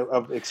perspective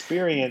of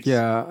experience.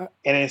 Yeah.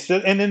 And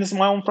then it's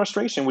my own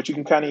frustration, which you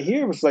can kind of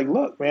hear. It's like,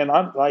 look, man,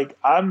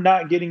 I'm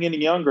not getting any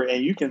younger,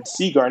 and you can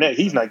see Garnet,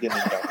 he's not getting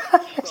any younger.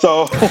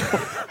 So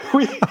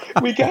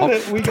we gotta.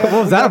 What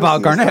was that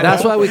about, Garnet?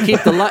 That's why we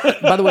keep the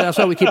light. By the way, that's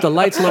why we keep the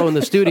lights low in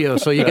the studio,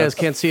 so you guys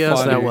can't see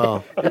us that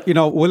well.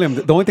 William,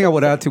 the only thing I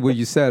would add to what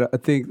you said, I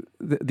think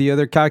the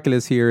other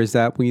calculus here is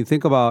that when you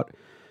think about,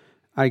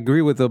 I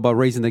agree with about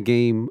raising the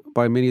game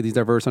by many of these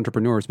diverse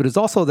entrepreneurs, but it's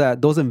also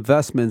that those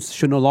investments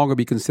should no longer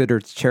be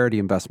considered charity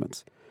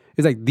investments.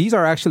 It's like these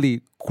are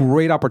actually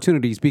great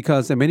opportunities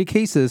because in many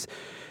cases,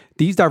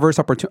 these diverse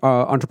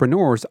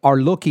entrepreneurs are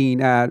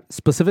looking at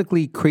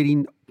specifically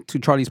creating, to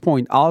Charlie's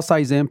point,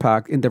 outsized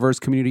impact in diverse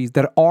communities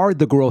that are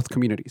the growth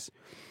communities.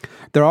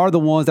 There are the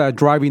ones that are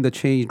driving the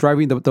change,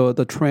 driving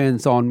the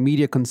trends on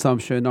media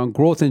consumption, on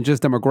growth in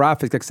just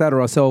demographics, et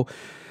cetera. So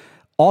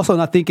also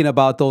not thinking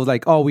about those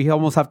like, oh, we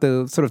almost have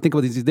to sort of think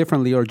about these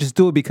differently or just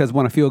do it because we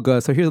want to feel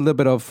good. So here's a little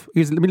bit of,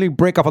 let me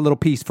break off a little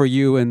piece for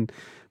you and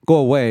go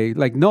away.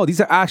 Like, no,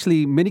 these are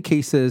actually, in many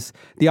cases,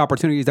 the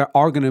opportunities that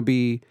are going to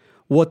be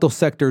what those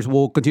sectors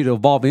will continue to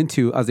evolve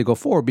into as they go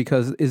forward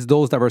because it's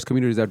those diverse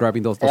communities that are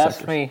driving those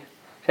sectors.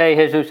 Hey,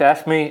 Jesus,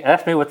 ask me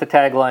what the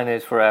tagline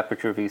is for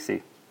Aperture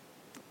VC.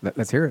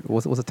 Let's hear it.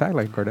 What's the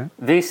tagline, Garnet?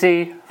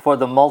 VC for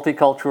the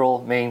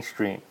multicultural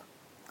mainstream.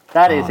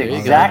 That is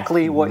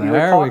exactly what you're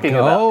talking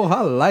about. Oh,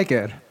 I like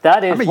it.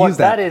 That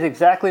is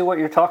exactly what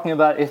you're talking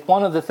about. It's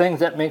one of the things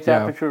that makes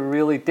Aperture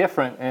really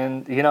different.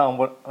 And,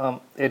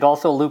 it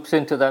also loops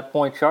into that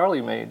point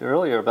Charlie made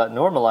earlier about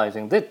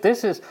normalizing.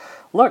 This is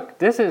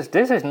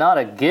not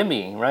a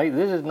gimme, right?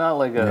 This is not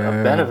like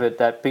a benefit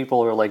that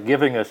people are like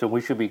giving us and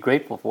we should be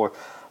grateful for.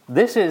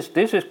 This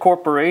is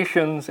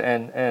corporations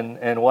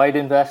and white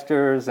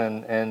investors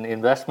and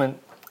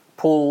investment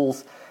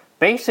pools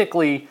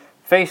basically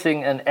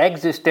facing an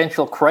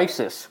existential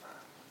crisis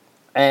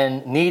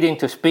and needing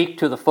to speak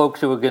to the folks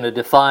who are going to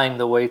define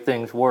the way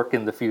things work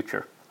in the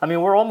future. I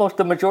mean, we're almost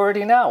the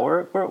majority now.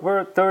 We're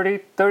at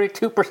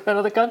 32%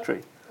 of the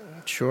country.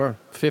 Sure.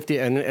 50,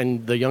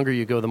 and the younger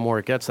you go, the more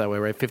it gets that way,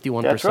 right?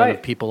 51%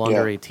 of people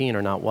under 18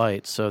 are not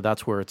white, so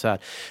that's where it's at.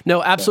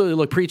 No, absolutely.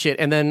 Look, preach it.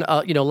 And then,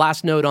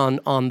 last note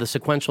on the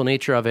sequential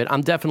nature of it,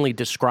 I'm definitely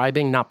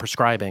describing, not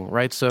prescribing,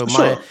 right? So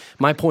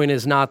my point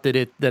is not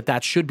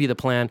that should be the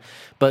plan,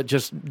 but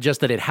just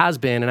that it has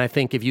been. And I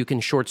think if you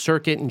can short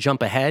circuit and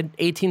jump ahead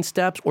 18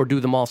 steps or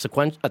do them all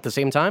at the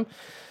same time,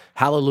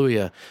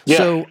 hallelujah. Yeah.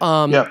 So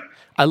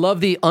I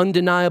love the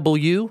undeniable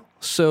you.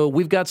 So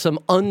we've got some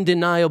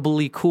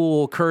undeniably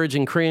cool Courage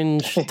and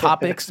Cringe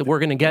topics that we're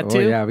going to get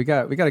to. Yeah, we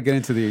got to get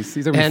into these.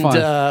 These are fun.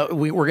 And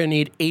we're going to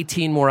need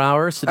 18 more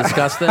hours to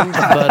discuss them.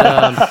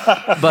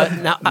 But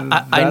now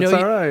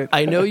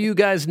I know you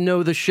guys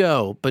know the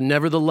show, but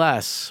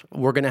nevertheless,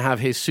 we're going to have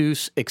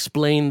Jesus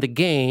explain the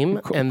game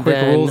and quick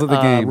then rules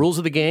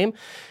of the game.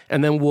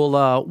 And then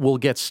we'll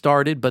get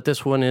started. But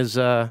this one's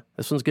going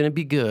to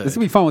be good. This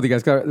will be fun with you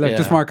guys.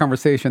 Just more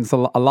conversation.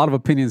 So a lot of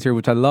opinions here,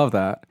 which I love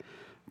that.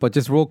 But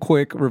just real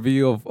quick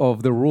review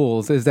of the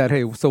rules is that,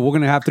 hey, so we're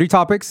going to have 3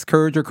 topics,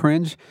 Courage or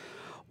Cringe.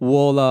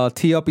 We'll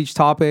tee up each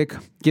topic,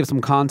 give some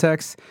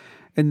context.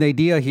 And the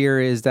idea here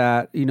is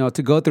that,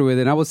 to go through it,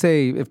 and I would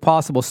say, if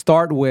possible,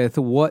 start with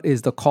what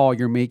is the call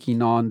you're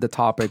making on the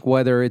topic,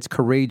 whether it's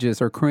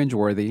courageous or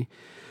cringeworthy,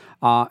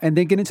 and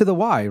then get into the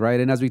why, right?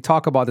 And as we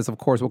talk about this, of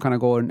course, we'll kind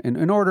of go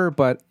in order,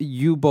 but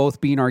you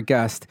both being our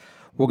guest,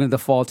 we're going to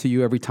default to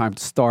you every time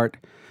to start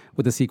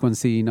with the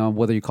sequencing,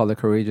 whether you call it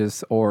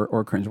courageous or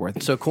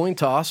cringeworthy. So coin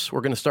toss, we're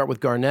going to start with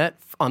Garnet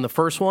on the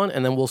first one,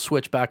 and then we'll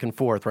switch back and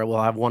forth, right?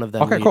 We'll have one of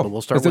them lead, cool. But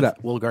we'll start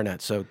with Will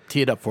Garnet. So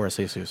tee it up for us,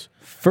 Jesus.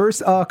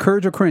 First,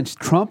 courage or cringe,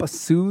 Trump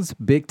sues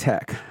big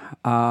tech.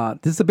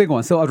 This is a big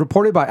one. So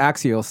reported by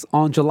Axios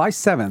on July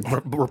 7th.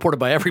 Reported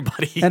by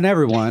everybody. And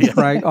everyone,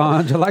 right?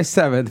 On July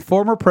 7th,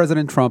 former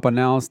President Trump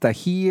announced that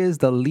he is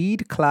the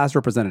lead class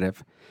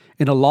representative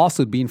in a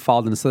lawsuit being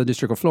filed in the Southern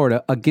District of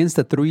Florida against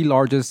the 3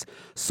 largest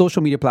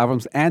social media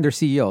platforms and their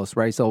CEOs,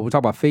 right? So we're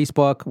talking about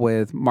Facebook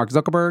with Mark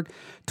Zuckerberg,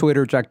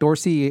 Twitter, Jack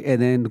Dorsey,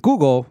 and then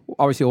Google,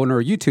 obviously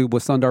owner of YouTube,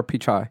 with Sundar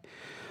Pichai.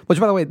 Which,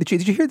 by the way,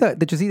 did you hear that?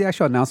 Did you see the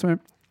actual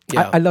announcement?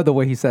 Yeah. I love the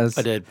way he says.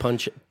 I did.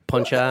 Punch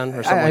on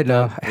or something like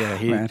that.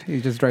 Yeah, he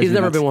just drives He's me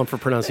never nuts. been one for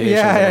pronunciation.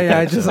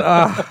 Yeah.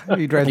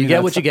 He drives me You get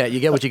nuts. what you get. You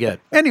get what you get.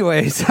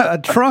 Anyways,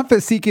 Trump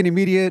is seeking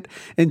immediate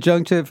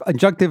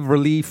injunctive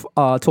relief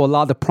to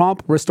allow the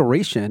prompt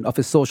restoration of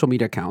his social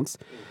media accounts,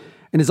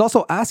 and is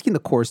also asking the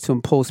courts to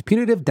impose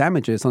punitive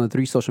damages on the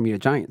 3 social media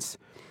giants.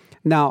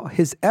 Now,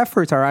 his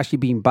efforts are actually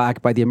being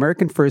backed by the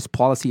American First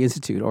Policy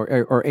Institute,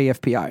 or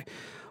AFPI,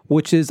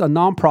 which is a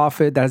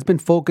nonprofit that has been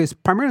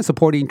focused primarily on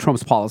supporting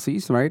Trump's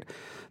policies, right,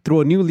 through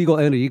a new legal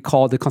entity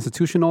called the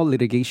Constitutional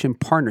Litigation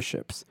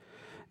Partnerships.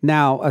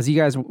 Now, as you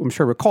guys, I'm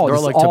sure, recall, they're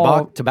like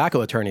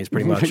tobacco attorneys,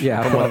 pretty much.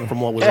 From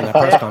what was in that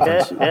press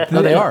conference.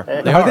 No, they are.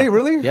 Are they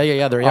really?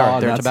 Yeah. They are.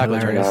 They're tobacco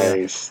hilarious.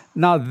 attorneys. Nice.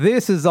 Now,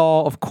 this is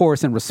all, of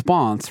course, in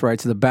response, right,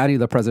 to the banning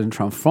of President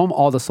Trump from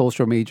all the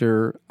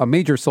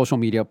major social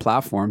media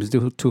platforms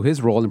due to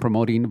his role in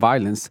promoting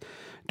violence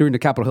during the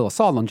Capitol Hill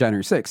assault on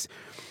January 6th.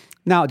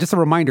 Now, just a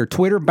reminder,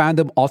 Twitter banned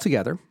them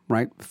altogether,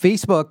 right?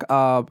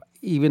 Facebook,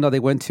 even though they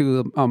went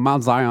to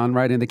Mount Zion,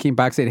 right, and they came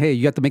back saying, hey,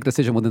 you have to make a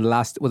decision within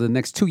the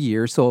next 2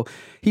 years. So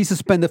he's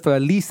suspended for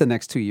at least the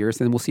next 2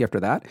 years, and we'll see after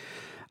that.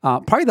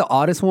 Probably the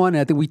oddest one,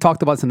 and I think we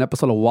talked about this in an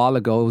episode a while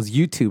ago, was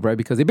YouTube, right?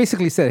 Because they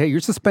basically said, hey,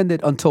 you're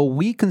suspended until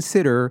we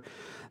consider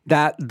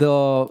that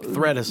the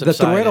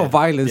threat of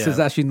violence is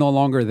actually no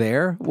longer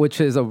there,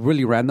 which is a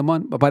really random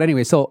one. But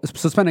anyway, so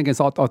suspended against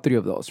all 3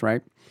 of those,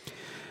 right?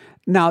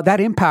 Now, that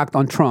impact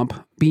on Trump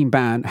being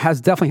banned has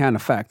definitely had an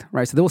effect,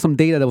 right? So there was some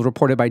data that was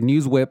reported by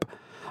Newswhip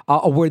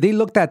where they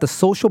looked at the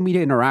social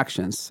media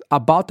interactions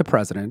about the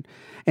president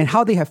and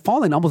how they have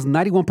fallen almost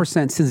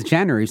 91% since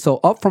January. So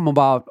up from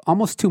about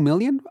almost 2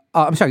 million,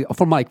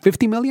 from like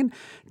 50 million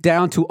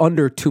down to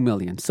under 2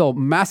 million. So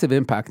massive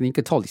impact, and you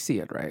can totally see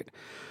it, right?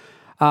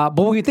 But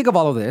when you think of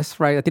all of this,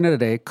 right, at the end of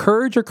the day,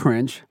 courage or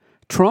cringe,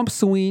 Trump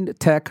suing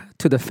tech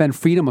to defend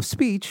freedom of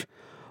speech,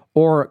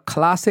 or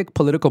classic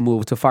political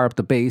move to fire up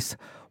the base,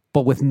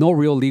 but with no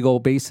real legal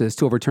basis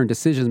to overturn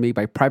decisions made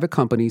by private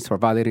companies for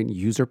violating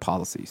user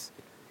policies.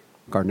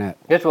 Garnet.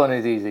 This one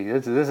is easy.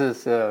 This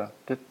is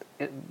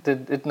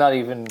it's not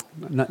even.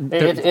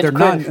 They're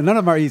not. None of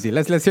them are easy.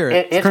 Let's hear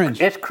it. It's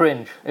cringe. It's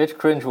cringe. It's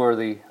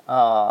cringeworthy.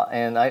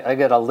 And I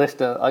got a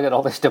list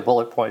of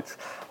bullet points.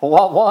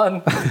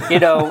 One,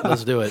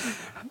 let's do it.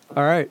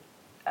 All right.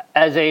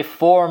 As a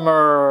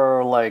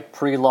former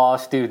pre-law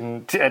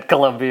student at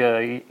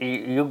Columbia,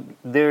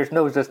 there's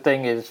no such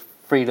thing as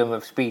freedom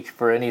of speech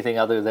for anything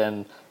other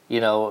than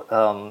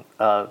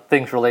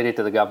things related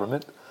to the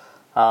government,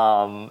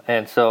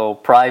 and so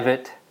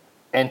private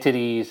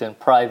entities and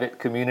private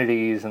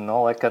communities and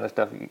all that kind of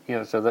stuff.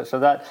 So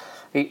that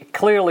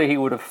clearly he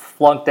would have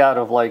flunked out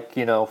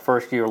of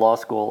first year law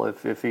school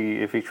if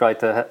he tried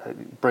to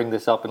bring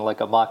this up in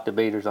a mock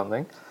debate or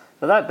something.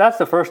 So that's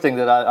the first thing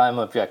that I'm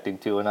objecting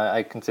to, and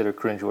I consider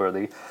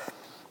cringeworthy.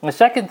 The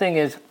second thing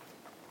is,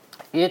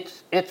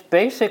 it's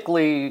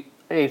basically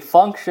a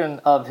function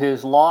of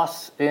his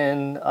loss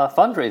in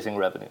fundraising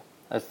revenue,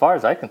 as far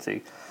as I can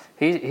see.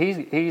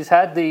 He's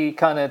had the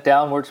kind of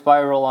downward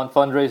spiral on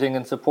fundraising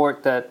and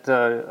support that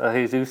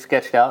Jesus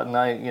sketched out, and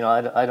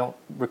I don't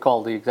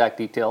recall the exact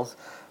details,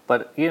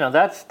 but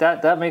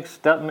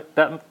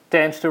that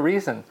stands to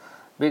reason.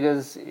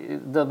 Because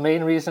the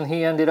main reason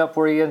he ended up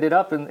where he ended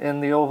up in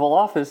the Oval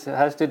Office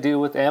has to do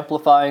with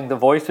amplifying the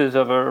voices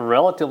of a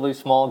relatively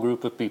small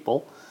group of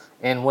people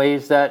in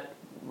ways that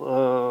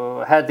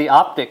had the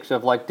optics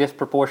of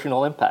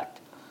disproportional impact.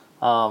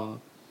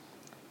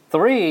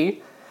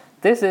 Three,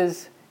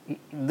 it's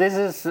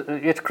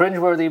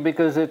cringeworthy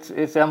because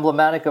it's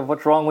emblematic of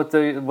what's wrong with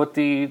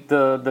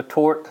the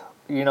tort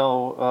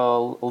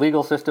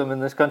legal system in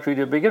this country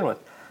to begin with.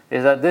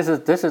 Is that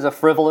this is a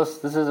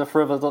frivolous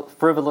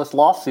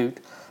lawsuit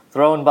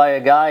thrown by a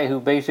guy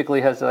who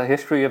basically has a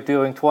history of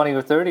doing 20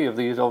 or 30 of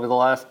these over the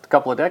last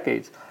couple of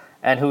decades,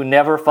 and who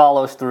never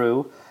follows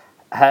through.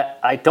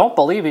 I don't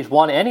believe he's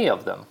won any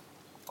of them.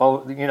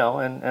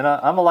 And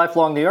I'm a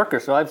lifelong New Yorker,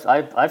 so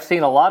I've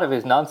seen a lot of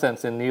his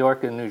nonsense in New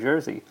York and New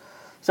Jersey.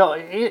 So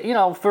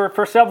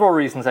for several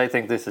reasons, I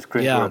think this is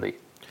cringeworthy. Yeah.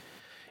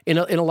 In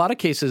a lot of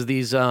cases,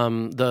 these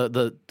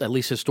the at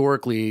least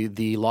historically,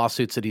 the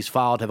lawsuits that he's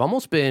filed have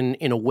almost been,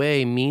 in a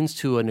way, means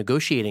to a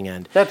negotiating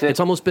end. That's it. It's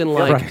almost been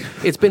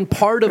it's been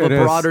part of a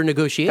broader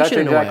negotiation. That's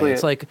exactly in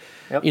a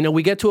way. It's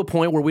we get to a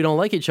point where we don't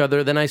like each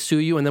other, then I sue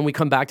you, and then we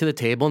come back to the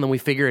table, and then we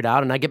figure it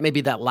out, and I get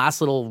maybe that last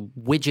little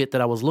widget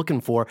that I was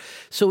looking for.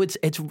 So it's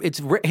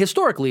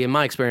historically, in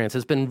my experience,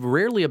 it's been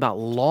rarely about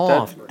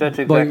law. That's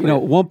exactly.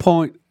 But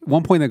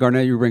one point that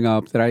Garnet you bring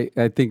up that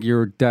I think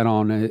you're dead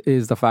on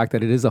is the fact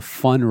that it is a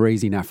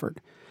fundraising effort,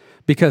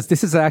 because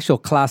this is an actual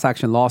class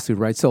action lawsuit,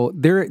 right? So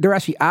they're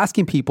actually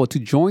asking people to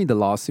join the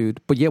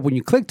lawsuit, but yet when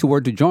you click to where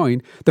to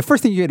join, the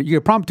first thing you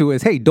get prompted to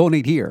is, hey,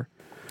 donate here.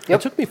 Yep.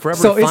 It took me forever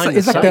so to find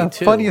it's the like site,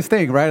 the funniest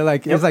thing,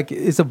 right?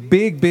 It's a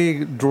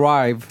big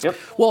drive. Yep.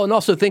 Well, and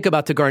also think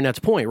about, to Garnet's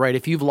point, right?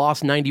 If you've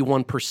lost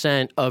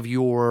 91% of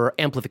your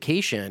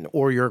amplification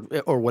or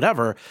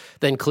whatever,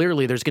 then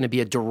clearly there's going to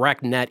be a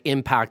direct net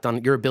impact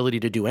on your ability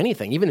to do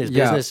anything, even his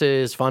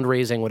businesses,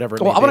 fundraising, whatever.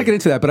 Well, I want to get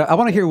into that, but I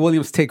want to hear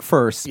William's take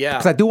first. Yeah,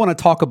 because I do want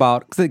to talk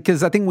about,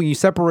 because I think when you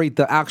separate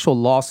the actual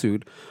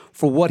lawsuit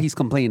for what he's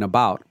complaining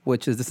about,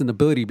 which is this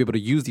inability to be able to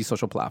use these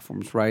social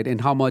platforms, right? And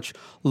how much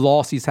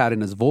loss he's had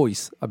in his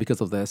voice because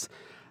of this.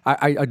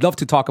 I'd love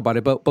to talk about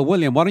it, but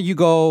William, why don't you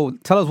go,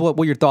 tell us what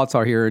your thoughts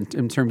are here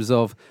in terms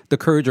of the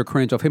courage or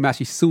cringe of him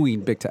actually suing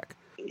big tech.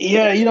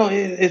 Yeah,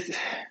 it's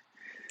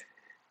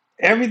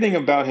everything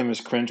about him is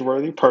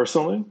cringeworthy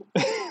personally.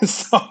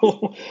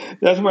 So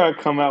that's where I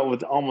come out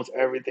with almost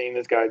everything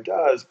this guy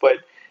does.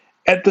 But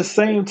at the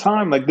same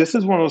time, this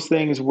is one of those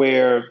things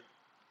where,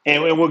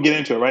 and we'll get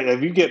into it, right?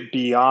 If you get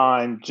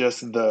beyond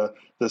just the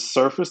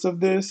surface of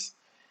this,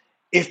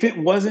 if it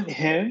wasn't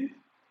him,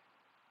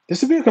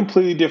 this would be a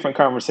completely different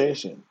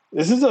conversation.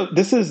 It's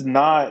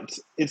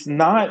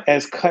not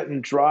as cut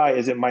and dry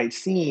as it might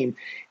seem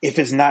if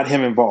it's not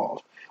him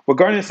involved. What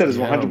Garnet said is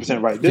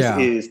 100% right.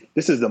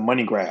 This is the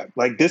money grab.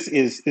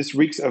 This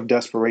reeks of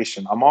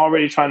desperation. I'm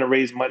already trying to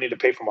raise money to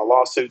pay for my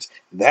lawsuits.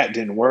 That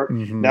didn't work.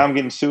 Mm-hmm. Now I'm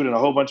getting sued in a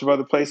whole bunch of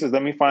other places.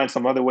 Let me find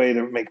some other way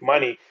to make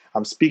money.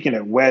 I'm speaking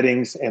at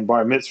weddings and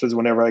bar mitzvahs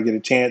whenever I get a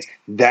chance.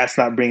 That's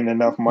not bringing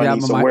enough money. Yeah,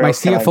 so my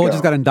CFO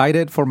just got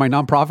indicted for my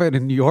nonprofit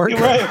in New York.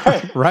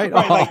 Right.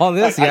 All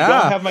this. I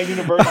don't have my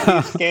university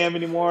scam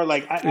anymore.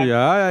 Walls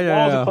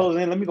are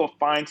closing in. Let me go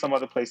find some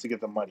other place to get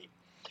the money.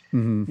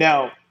 Mm-hmm.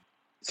 Now,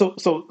 so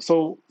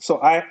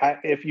I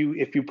if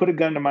you put a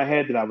gun to my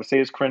head, then I would say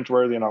it's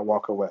cringeworthy and I'll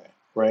walk away.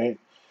 Right.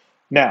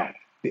 Now,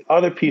 the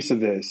other piece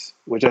of this,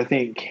 which I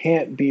think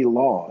can't be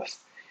lost,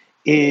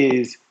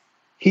 is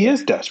he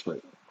is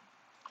desperate.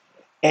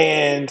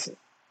 And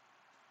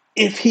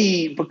if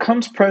he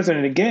becomes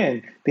president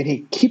again, then he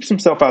keeps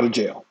himself out of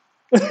jail.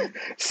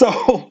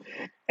 So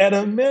at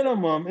a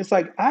minimum, it's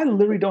I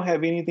literally don't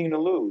have anything to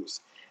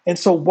lose. And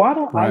so why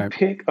don't I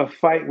pick a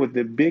fight with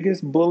the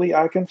biggest bully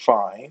I can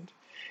find,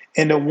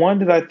 and the one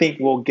that I think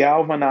will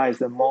galvanize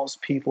the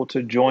most people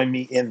to join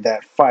me in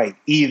that fight,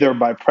 either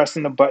by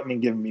pressing the button and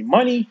giving me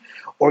money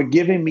or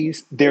giving me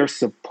their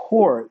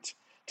support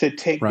to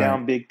take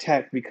down big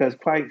tech, because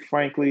quite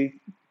frankly,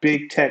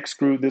 big tech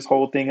screwed this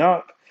whole thing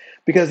up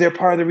because they're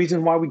part of the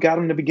reason why we got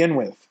them to begin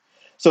with.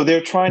 So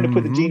they're trying to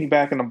put the genie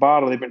back in the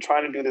bottle. They've been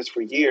trying to do this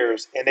for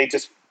years, and they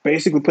just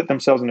basically put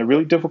themselves in a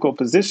really difficult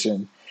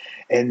position.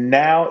 And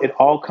now it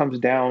all comes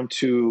down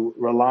to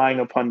relying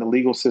upon the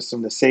legal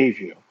system to save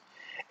you.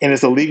 And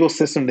it's a legal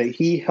system that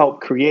he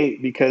helped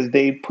create because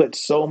they put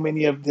so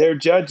many of their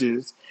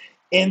judges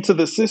into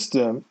the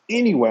system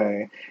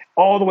anyway,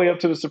 all the way up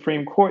to the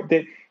Supreme Court,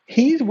 that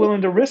he's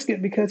willing to risk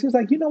it because he's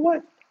like, you know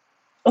what?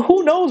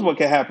 Who knows what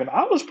could happen?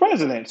 I was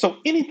president, so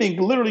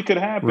anything literally could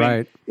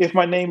happen if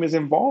my name is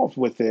involved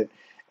with it.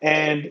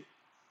 And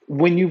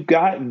when you've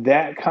got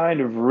that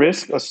kind of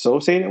risk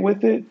associated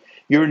with it,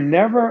 you're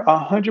never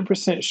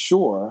 100%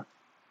 sure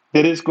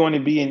that it's going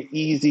to be an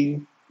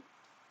easy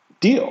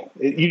deal.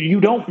 You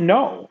don't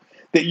know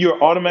that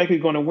you're automatically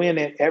going to win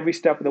at every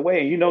step of the way.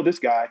 And you know this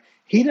guy,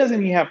 he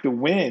doesn't even have to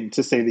win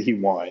to say that he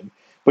won.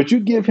 But you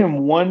give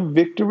him one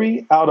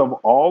victory out of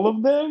all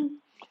of them,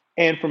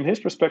 and from his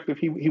perspective,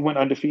 he went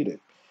undefeated.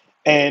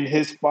 And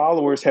his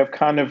followers have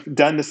kind of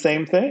done the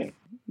same thing.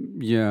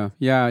 Yeah.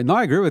 No,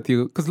 I agree with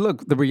you. Because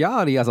look, the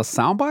reality as a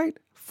soundbite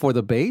for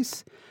the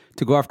base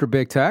to go after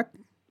big tech,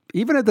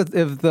 even if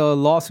the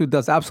lawsuit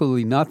does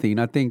absolutely nothing,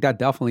 I think that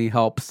definitely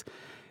helps.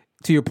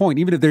 To your point,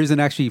 even if there isn't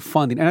actually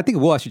funding, and I think it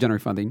will actually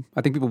generate funding.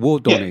 I think people will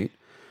donate.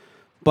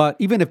 But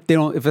even if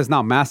if it's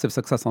not massive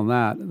success on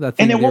that,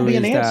 and there won't be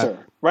an answer,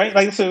 right?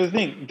 Like, so the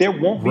thing, there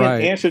won't be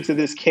an answer to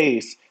this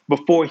case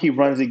before he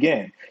runs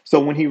again.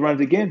 So when he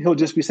runs again, he'll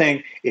just be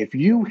saying, if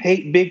you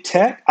hate big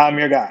tech, I'm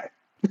your guy.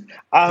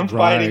 I'm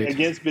fighting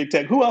against big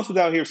tech. Who else is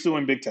out here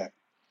suing big tech?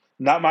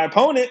 Not my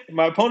opponent.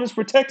 My opponent's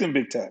protecting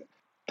big tech.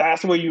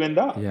 That's where you end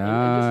up.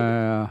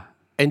 Yeah.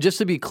 And just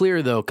to be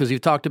clear, though, because you've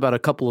talked about a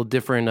couple of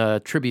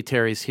different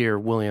tributaries here,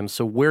 William.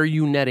 So where are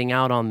you netting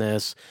out on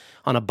this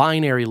on a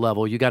binary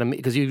level? You got to,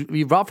 because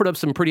you've offered up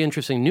some pretty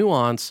interesting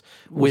nuance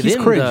within.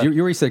 He's Cringe. You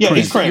already said Cringe.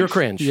 He's Cringe. You're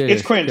Cringe.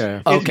 It's Cringe.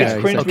 Yeah. It's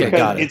Cringe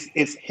because it.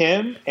 it's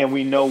him, and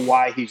we know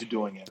why he's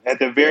doing it. At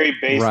the very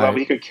base level,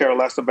 he could care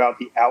less about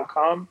the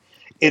outcome.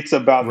 It's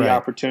about the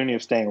opportunity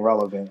of staying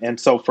relevant. And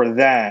so for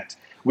that,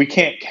 we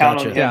can't count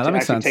on him to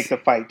actually take the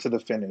fight to the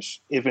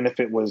finish, even if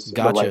it was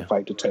the right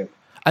fight to take.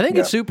 I think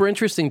it's super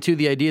interesting, too,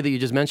 the idea that you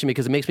just mentioned,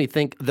 because it makes me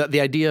think that the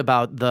idea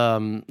about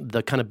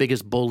the kind of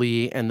biggest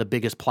bully and the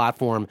biggest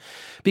platform,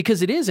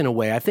 because it is, in a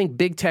way. I think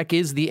big tech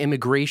is the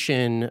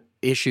immigration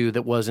issue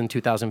that was in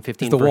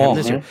 2015 it's the for wall. him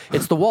this year.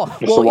 It's the wall.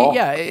 It's the wall.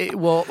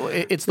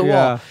 It's the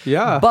wall.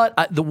 Yeah.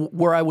 But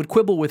where I would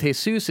quibble with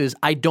Jesus is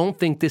I don't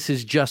think this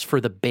is just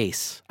for the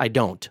base. I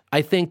don't.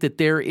 I think that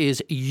there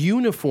is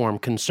uniform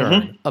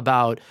concern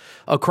about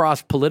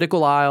across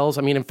political aisles.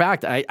 I mean, in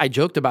fact, I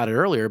joked about it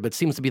earlier, but it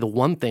seems to be the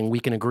one thing we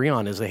can agree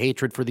on is the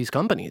hatred for these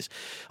companies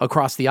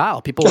across the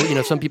aisle. People,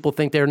 some people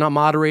think they're not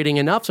moderating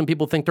enough. Some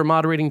people think they're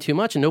moderating too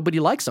much, and nobody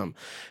likes them.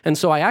 And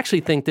so I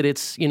actually think that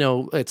it's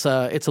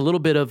a little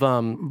bit of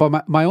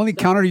But my only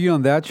counter to you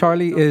on that,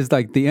 Charlie, is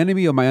like the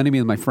enemy of my enemy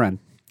is my friend.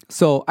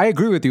 So I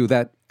agree with you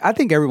that I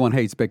think everyone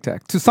hates big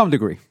tech to some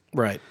degree.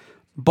 Right.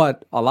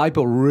 But a lot of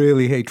people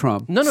really hate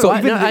Trump. So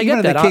even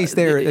in the case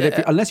there,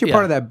 unless you're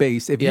part of yeah. that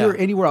base, if you're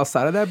anywhere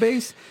outside of that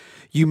base,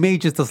 you may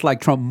just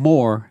dislike Trump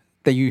more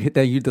than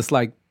you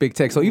dislike big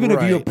tech. So even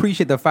if you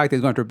appreciate the fact that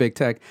he's going after big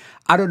tech,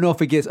 I don't know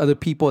if it gets other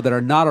people that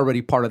are not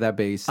already part of that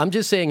base. I'm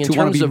just saying in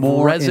terms of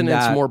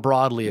resonance more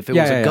broadly, if it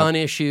was a gun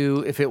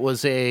issue, if it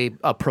was a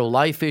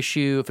pro-life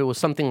issue, if it was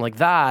something like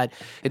that,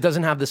 it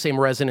doesn't have the same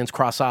resonance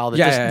cross-aisle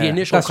that the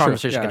initial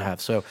conversation can have.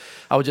 So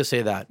I would just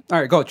say that. All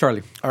right, go,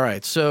 Charlie. All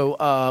right. So,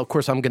 of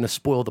course, I'm going to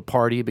spoil the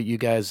party, but you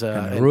guys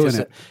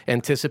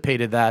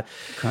anticipated that.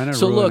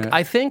 So, look,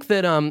 I think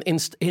that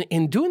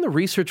in doing the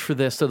research for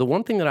this, so the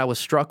one thing that I was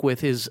struck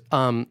with is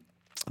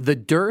the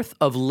dearth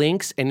of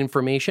links and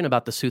information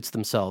about the suits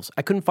themselves.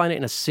 I couldn't find it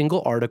in a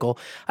single article.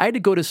 I had to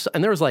go to,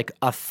 and there was like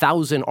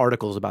 1,000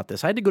 articles about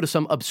this. I had to go to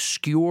some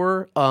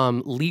obscure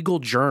legal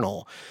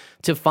journal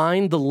to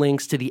find the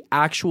links to the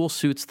actual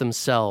suits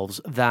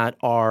themselves that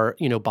are,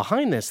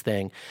 behind this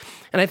thing.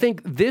 And I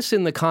think this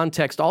in the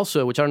context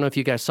also, which I don't know if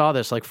you guys saw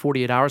this, like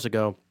 48 hours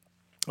ago,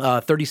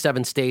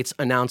 37 states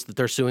announced that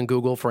they're suing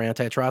Google for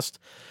antitrust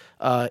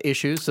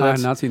issues. So I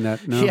have not seen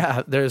that. No.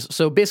 Yeah,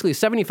 so basically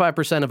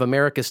 75% of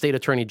America's state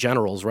attorney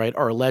generals, right,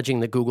 are alleging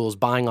that Google is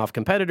buying off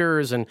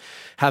competitors and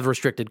have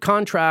restricted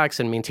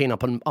contracts and maintain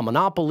a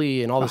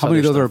monopoly and all this. How many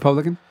of those are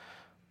Republican?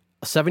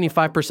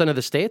 75% of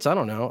the states? I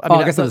don't know.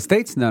 I guess of the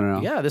states?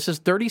 No. Yeah, this is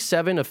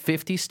 37 of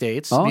 50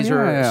 states. Oh,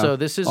 So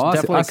this is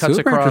definitely cuts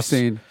super across.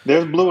 Interesting.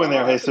 There's blue in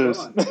there, Jesus.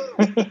 Okay.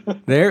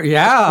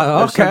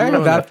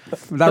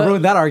 That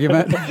ruined that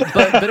argument.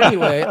 But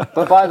anyway.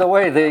 But by the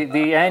way,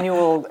 the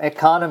annual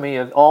economy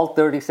of all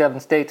 37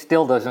 states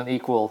still doesn't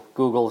equal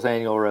Google's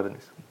annual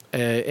revenues.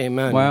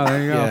 Amen. Wow,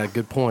 there you go. Yeah,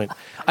 good point.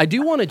 I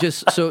do want to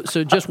just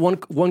just one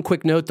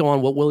quick note though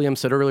on what William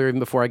said earlier, even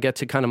before I get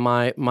to kind of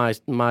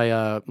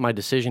my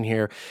decision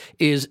here,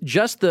 is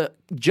just the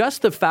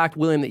just the fact,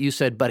 William, that you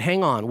said, but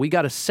hang on, we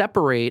got to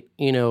separate,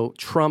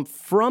 Trump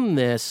from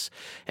this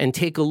and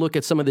take a look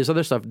at some of this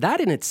other stuff. That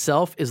in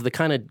itself is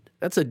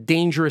that's a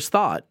dangerous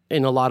thought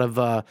in a lot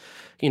of,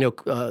 in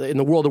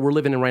the world that we're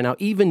living in right now.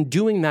 Even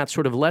doing that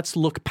sort of, let's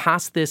look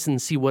past this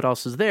and see what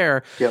else is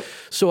there. Yep.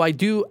 So I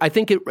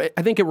think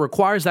it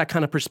requires that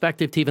kind of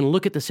perspective to even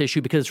look at this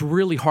issue, because it's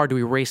really hard to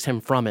erase him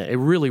from it. It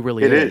really,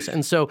 really is.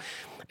 And so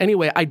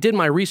anyway, I did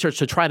my research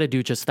to try to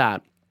do just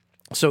that.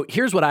 So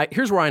here's where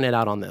I net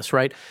out on this,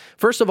 right?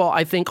 First of all,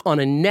 I think on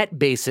a net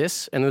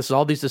basis, and this is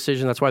all these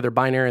decisions, that's why they're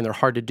binary and they're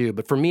hard to do.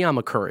 But for me, I'm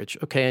a Courage,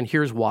 okay? And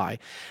here's why.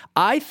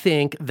 I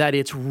think that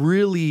it's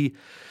really,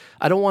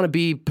 I don't want to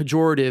be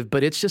pejorative,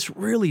 but it's just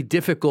really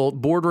difficult,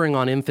 bordering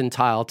on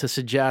infantile, to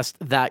suggest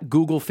that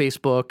Google,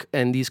 Facebook,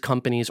 and these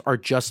companies are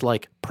just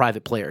like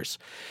private players.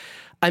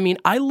 I mean,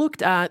 I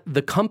looked at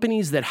the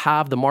companies that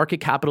have the market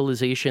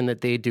capitalization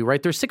that they do,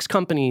 right? There's 6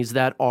 companies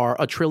that are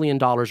 $1 trillion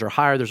or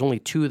higher. There's only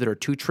 2 that are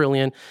 $2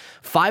 trillion.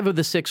 5 of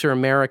the 6 are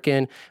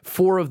American.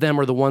 4 of them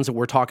are the ones that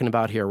we're talking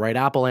about here, right?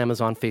 Apple,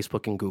 Amazon,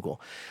 Facebook, and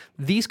Google.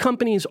 These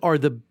companies are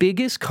the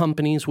biggest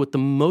companies with the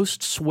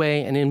most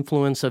sway and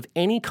influence of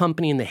any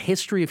company in the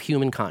history of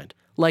humankind.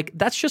 Like,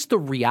 that's just the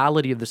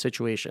reality of the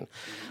situation.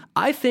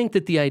 I think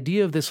that the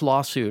idea of this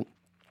lawsuit,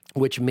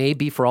 which may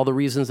be for all the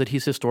reasons that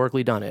he's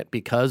historically done it,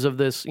 because of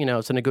this,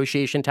 it's a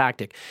negotiation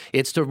tactic.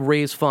 It's to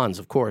raise funds,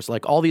 of course,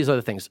 like all these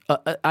other things.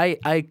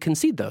 I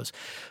concede those.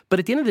 But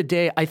at the end of the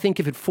day, I think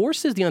if it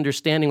forces the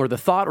understanding or the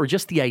thought or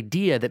just the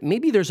idea that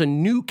maybe there's a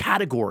new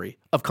category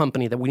of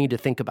company that we need to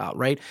think about,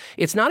 right?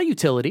 It's not a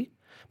utility.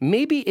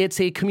 Maybe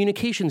it's a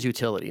communications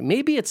utility.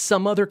 Maybe it's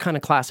some other kind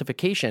of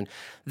classification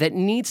that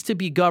needs to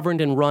be governed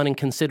and run and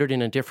considered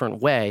in a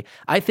different way.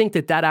 I think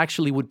that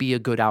actually would be a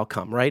good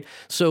outcome, right?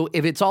 So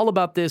if it's all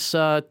about this,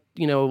 this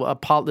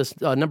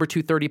number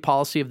 230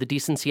 policy of the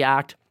Decency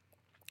Act,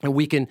 and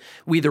we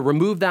either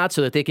remove that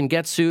so that they can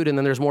get sued and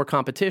then there's more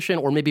competition,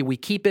 or maybe we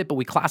keep it, but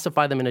we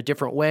classify them in a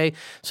different way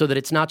so that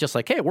it's not just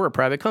like, hey, we're a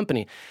private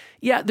company.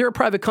 Yeah, they're a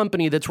private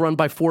company that's run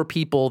by 4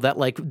 people that,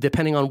 like,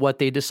 depending on what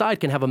they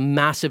decide, can have a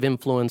massive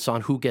influence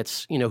on who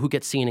gets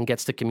seen and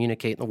gets to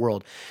communicate in the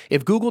world.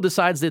 If Google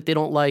decides that they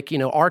don't like,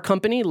 our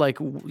company, like,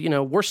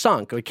 we're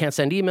sunk. We can't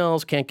send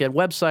emails, can't get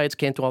websites,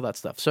 can't do all that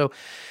stuff.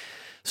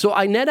 So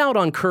I net out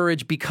on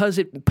Courage because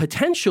it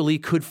potentially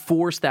could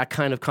force that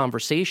kind of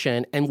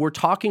conversation, and we're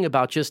talking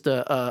about just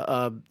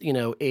a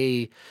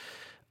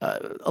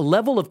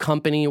level of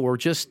company or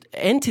just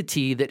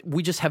entity that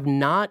we just have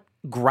not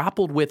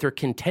grappled with or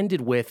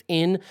contended with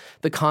in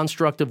the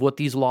construct of what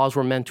these laws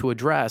were meant to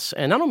address.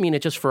 And I don't mean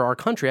it just for our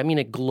country, I mean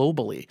it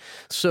globally.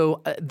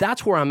 So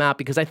that's where I'm at,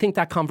 because I think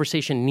that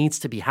conversation needs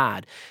to be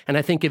had. And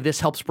I think if this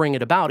helps bring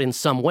it about in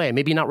some way,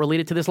 maybe not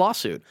related to this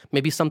lawsuit,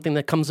 maybe something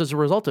that comes as a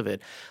result of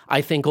it,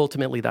 I think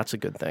ultimately that's a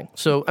good thing.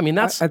 So, I mean,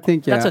 that's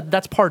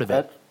part of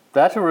it.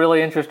 That's a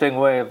really interesting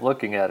way of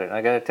looking at it.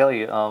 I got to tell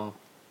you,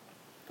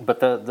 but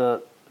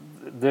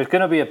there's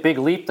going to be a big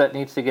leap that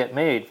needs to get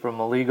made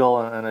from a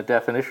legal and a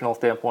definitional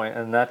standpoint,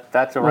 and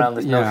that's around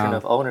this notion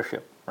of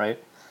ownership,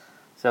 right?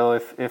 So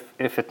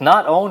if it's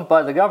not owned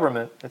by the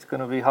government, it's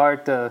going to be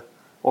hard to,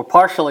 or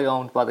partially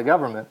owned by the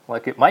government,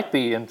 like it might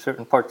be in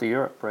certain parts of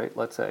Europe, right?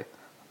 Let's say,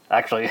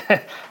 actually,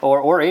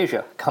 or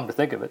Asia. Come to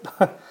think of it,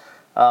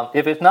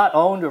 if it's not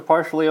owned or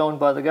partially owned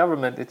by the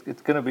government,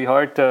 it's going to be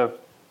hard to.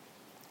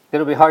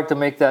 It'll be hard to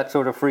make that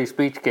sort of free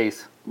speech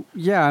case.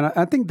 Yeah, and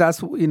I think that's,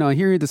 hearing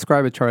you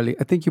describe it, Charlie,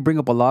 I think you bring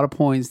up a lot of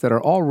points that are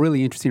all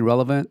really interesting,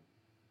 relevant.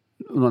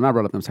 No, not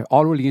relevant, I'm sorry.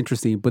 All really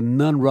interesting, but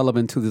none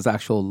relevant to this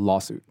actual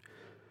lawsuit,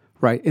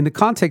 right? In the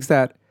context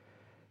that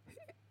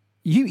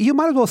you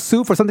might as well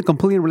sue for something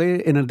completely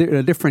related in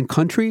a different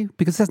country,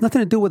 because it has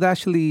nothing to do with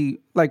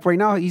actually, like right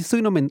now, he's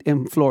suing them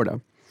in Florida,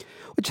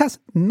 which has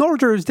no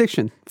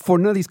jurisdiction for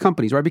none of these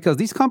companies, right? Because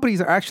these companies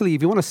are actually,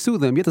 if you want to sue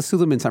them, you have to sue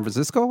them in San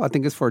Francisco. I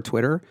think it's for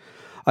Twitter.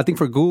 I think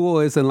for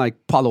Google is in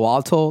like Palo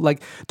Alto.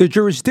 Like the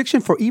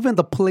jurisdiction for even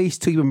the place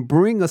to even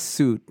bring a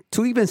suit,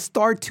 to even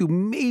start to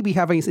maybe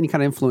have any kind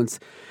of influence,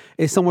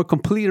 is somewhere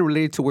completely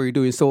related to what you're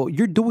doing. So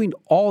you're doing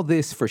all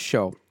this for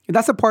show. And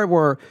that's the part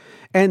where,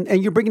 and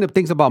you're bringing up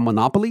things about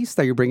monopolies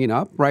that you're bringing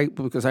up, right?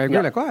 Because I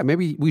agree,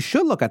 maybe we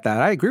should look at that.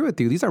 I agree with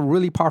you. These are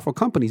really powerful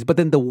companies. But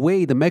then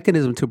the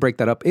mechanism to break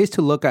that up is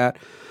to look at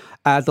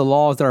the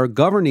laws that are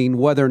governing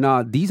whether or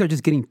not these are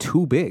just getting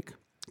too big,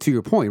 to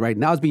your point, right?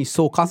 Now it's being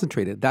so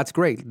concentrated. That's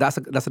great. That's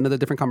another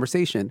different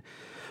conversation.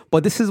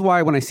 But this is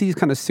why when I see these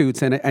kind of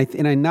suits, and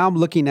I now I'm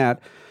looking at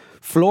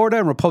Florida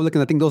and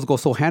Republicans, I think those go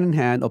so hand in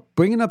hand of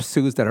bringing up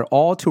suits that are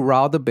all to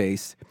rile the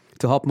base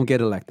to help them get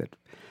elected,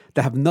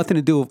 that have nothing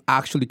to do with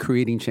actually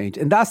creating change.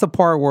 And that's the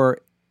part where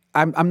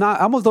I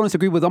almost don't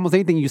disagree with almost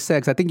anything you said,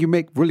 because I think you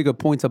make really good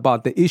points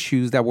about the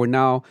issues that we're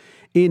now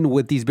in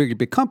with these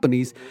big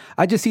companies.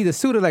 I just see the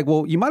suit of like,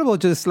 well, you might as well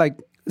just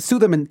like sue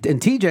them in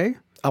TJ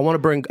I want to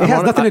bring. It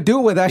has nothing to do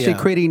with actually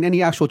creating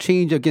any actual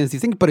change against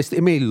these things, but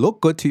it may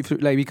look good to you,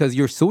 like, because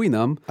you're suing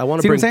them. I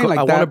want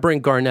to bring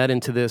Garnet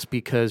into this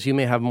because you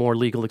may have more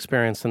legal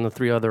experience than the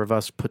three other of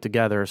us put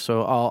together.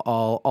 So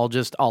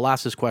I'll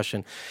ask this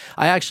question.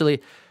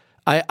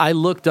 I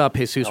looked up,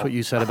 Jesus, what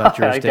you said about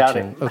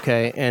jurisdiction.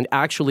 Okay, and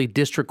actually,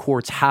 district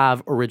courts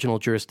have original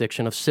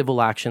jurisdiction of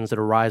civil actions that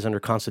arise under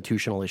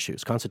constitutional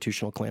issues,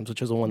 constitutional claims,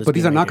 which is the one that's. But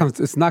these are not.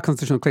 It's not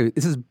constitutional claims.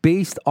 This is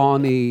based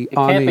on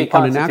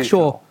an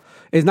actual.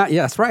 It's not.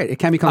 Yes, right. It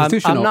can be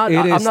constitutional.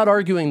 I'm not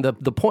arguing the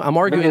point. I'm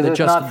arguing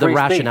the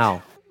rationale.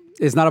 Speech.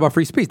 It's not about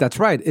free speech. That's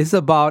right. It's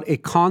about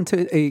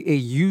a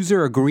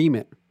user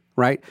agreement.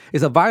 Right,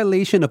 it's a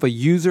violation of a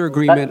user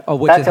agreement of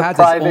which that's it has a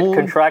private its own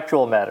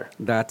contractual matter.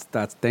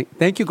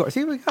 Thank you, Garnet.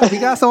 See, we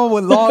got someone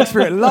with long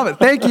experience. Love it.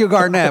 Thank you,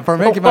 Garnet, for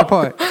making my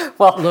point.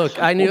 Well,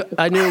 look, I knew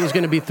it was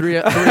going to be three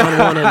on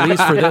one at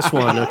least for this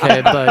one.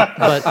 Okay, but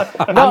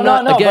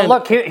no. Again,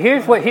 but look,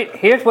 here's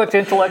what's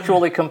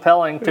intellectually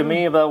compelling to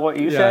me about what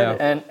you said,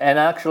 and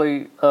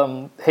actually,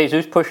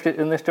 Jesus pushed it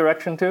in this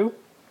direction too,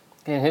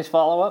 in his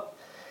follow up.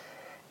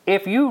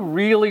 If you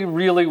really,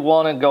 really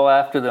want to go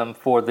after them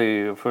for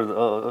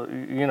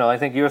I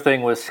think your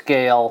thing was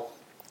scale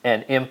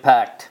and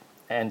impact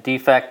and de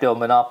facto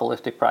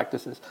monopolistic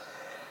practices.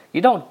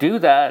 You don't do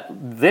that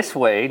this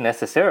way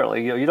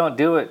necessarily. You don't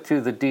do it to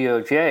the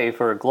DOJ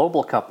for a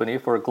global company.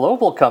 For a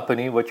global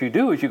company, what you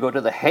do is you go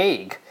to The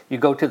Hague. You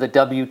go to the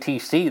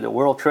WTC, the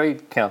World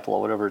Trade Council, or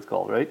whatever it's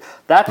called, right?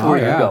 That's where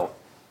you go,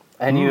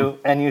 and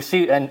you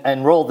see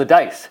and roll the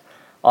dice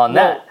on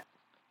that.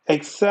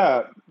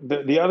 Except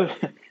the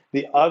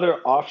other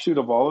offshoot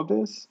of all of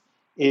this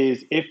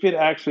is if it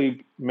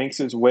actually makes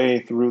its way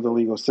through the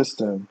legal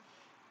system,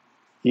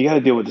 you got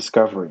to deal with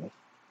discovery.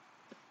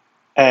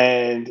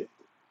 And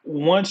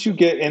once you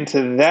get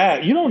into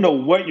that, you don't know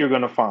what you're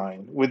going to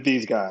find with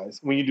these guys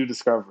when you do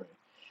discovery.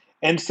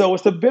 And so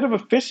it's a bit of a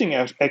fishing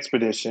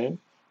expedition.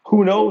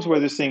 Who knows where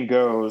this thing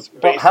goes?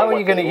 Well, how are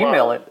you going to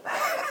email it?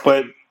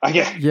 But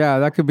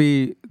that could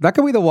be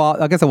the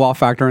wow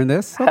factor in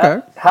this. Okay.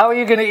 How are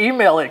you going to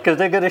email it? Because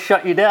they're going to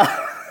shut you down.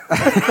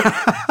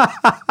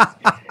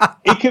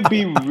 It could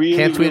be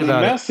really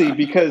messy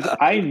because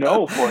I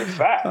know for a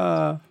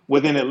fact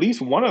within at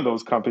least one of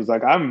those companies,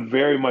 like I'm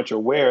very much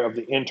aware of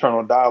the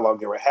internal dialogue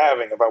they were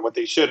having about what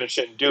they should and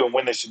shouldn't do and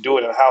when they should do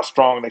it and how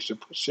strong they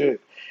should push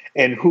it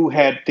and who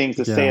had things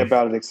to say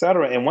about it, et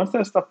cetera. And once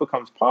that stuff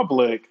becomes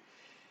public,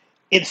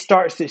 it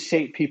starts to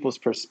shape people's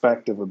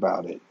perspective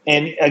about it.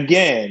 And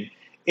again,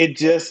 it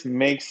just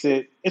makes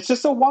it's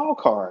just a wild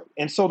card.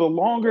 And so the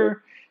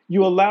longer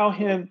you allow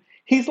him,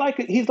 he's like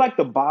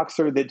the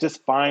boxer that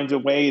just finds a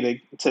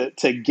way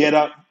to get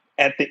up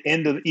at the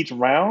end of each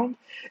round.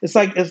 It's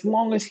like as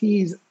long as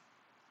he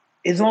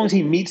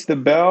meets the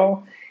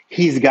bell,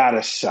 he's got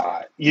a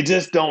shot. You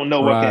just don't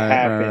know what can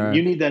happen. Right.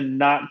 You need to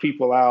knock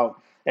people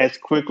out as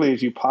quickly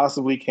as you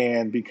possibly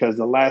can because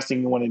the last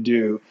thing you want to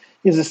do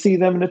is to see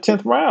them in the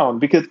 10th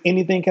round because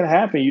anything can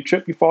happen. You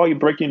trip, you fall, you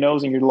break your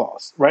nose, and you're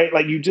lost, right?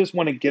 Like you just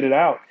want to get it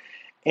out.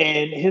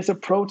 And his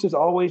approach is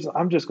always,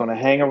 I'm just going to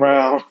hang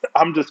around.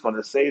 I'm just going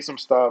to say some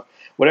stuff,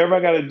 whatever I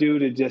got to do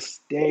to just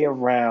stay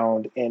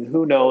around. And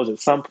who knows, at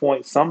some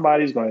point,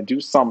 somebody's going to do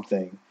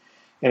something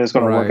and it's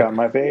going to work out in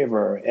my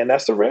favor. And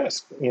that's the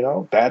risk.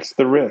 That's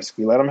the risk.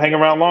 You let him hang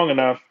around long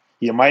enough,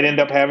 you might end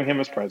up having him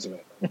as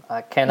president.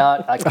 I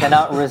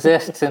cannot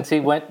resist since he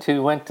went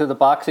to the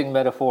boxing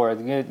metaphor.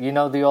 You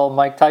know the old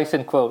Mike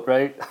Tyson quote,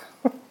 right?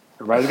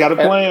 Everybody's got a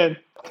plan.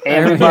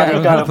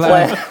 Everybody's got a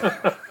plan.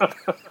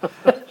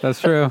 That's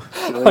true.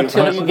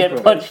 Until you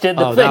get punched in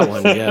the face. That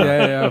one,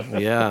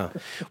 yeah.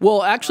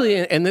 Well,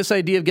 actually, and this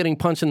idea of getting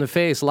punched in the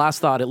face, last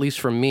thought, at least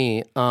from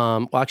me,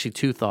 actually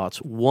two thoughts.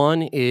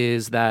 One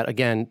is that,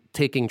 again,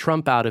 taking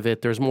Trump out of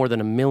it, there's more than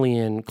 1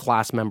 million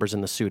class members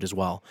in the suit as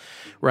well,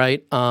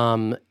 right?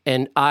 And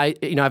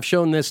I've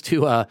shown this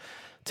to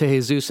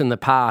Jesus in the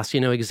past,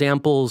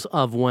 examples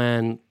of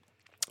when,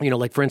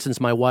 like for instance,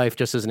 my wife,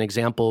 just as an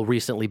example,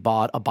 recently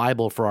bought a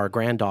Bible for our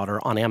granddaughter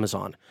on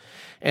Amazon.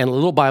 And a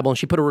little Bible, and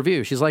she put a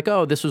review. She's like,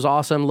 oh, this was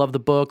awesome. Love the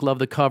book. Love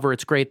the cover.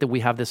 It's great that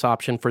we have this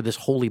option for this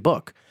holy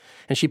book.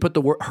 And she put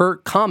her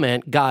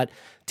comment got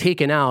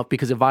taken out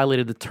because it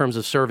violated the terms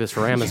of service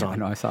for Amazon. I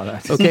know, I saw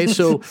that. Okay,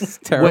 so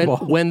terrible.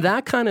 When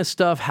that kind of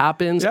stuff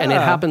happens, and it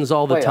happens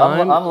all the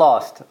time. I'm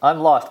lost.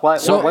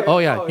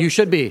 Why? You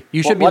should be.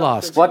 You should be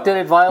lost. What did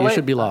it violate? You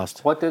should be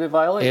lost. What did it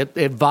violate?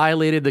 It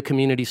violated the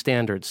community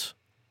standards.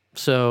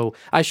 So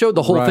I showed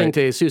the whole thing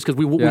to Jesus because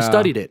we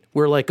studied it.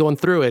 We're like going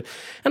through it.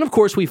 And of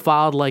course we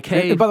filed like,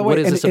 hey, and by the way, what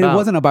is this about? It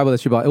wasn't a Bible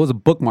that she bought. It was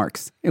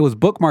bookmarks. It was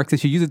bookmarks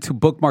and she used it to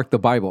bookmark the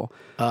Bible.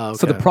 Okay.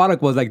 So the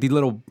product was like these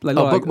little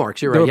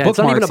bookmarks. You're right. Yeah, it's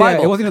not even a Bible.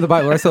 Yeah, it wasn't even the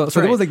Bible. Right? So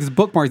there was like these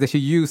bookmarks that she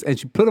used and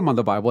she put them on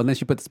the Bible and then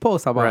she put this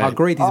post about how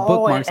great these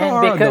bookmarks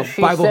are. The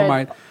Bible of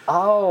mine.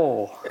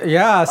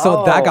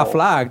 That got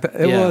flagged.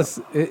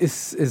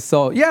 It's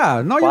so, no,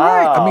 you're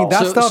right. I mean,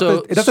 that stuff,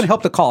 it doesn't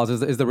help the cause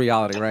is the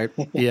reality, right?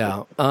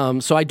 Yeah.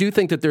 So I do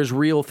think that there's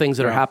real things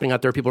that are happening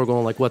out there. People are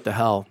going like, "What the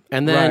hell?"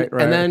 And then,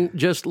 and then,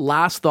 just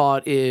last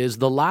thought is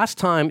the last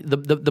time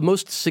the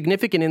most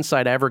significant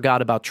insight I ever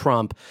got about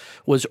Trump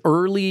was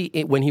early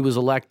when he was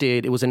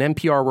elected. It was an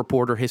NPR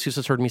reporter. Jesus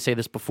has heard me say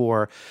this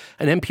before.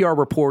 An NPR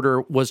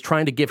reporter was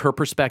trying to give her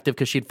perspective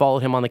because she'd followed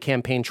him on the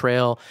campaign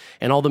trail,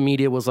 and all the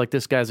media was like,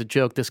 "This guy's a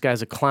joke. This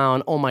guy's a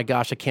clown. Oh my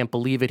gosh, I can't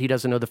believe it. He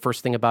doesn't know the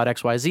first thing about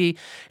XYZ."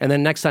 And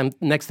then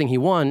next thing he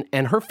won,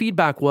 and her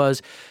feedback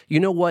was, you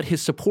know what,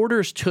 his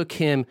supporters took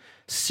him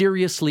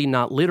seriously,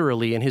 not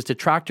literally, and his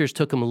detractors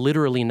took him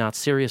literally, not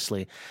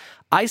seriously.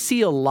 I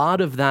see a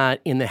lot of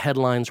that in the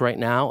headlines right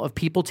now of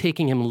people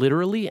taking him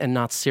literally and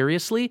not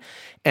seriously.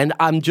 And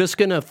I'm just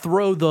going to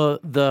throw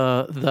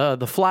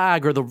the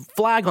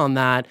flag on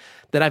that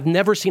I've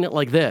never seen it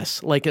like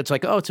this. Like, it's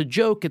like, oh, it's a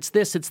joke. It's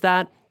this, it's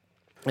that.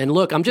 And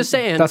look, I'm just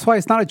saying. That's why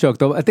it's not a joke,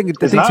 though. I think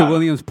to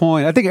William's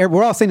point, I think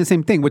we're all saying the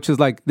same thing, which is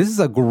like, this is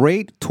a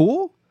great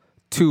tool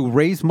to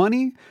raise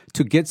money,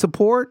 to get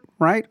support,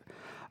 right?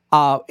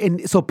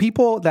 And so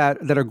people that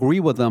agree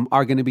with them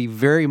are going to be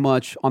very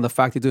much on the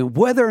fact of doing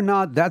whether or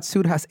not that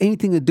suit has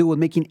anything to do with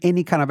making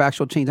any kind of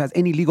actual change, has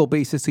any legal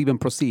basis to even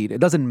proceed. It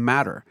doesn't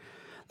matter.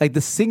 Like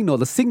the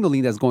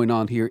signaling that's going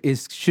on here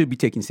should be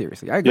taken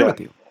seriously. I agree with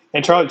you.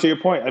 And Charlie, to your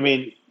point, I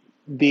mean,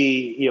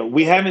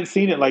 we haven't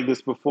seen it like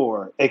this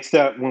before,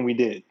 except when we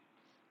did,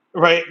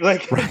 right?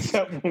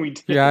 Except when we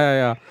did.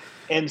 Yeah.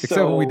 And except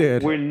so when we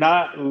did. We're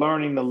not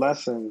learning the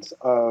lessons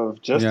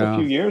of just a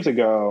few years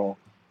ago.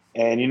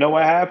 And you know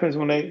what happens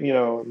when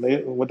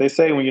what they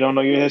say when you don't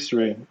know your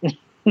history.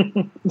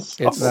 That's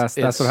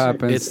what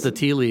happens. It's the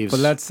tea leaves.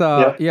 But let's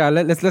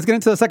get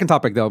into the second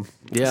topic though.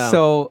 Yeah.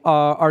 So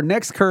our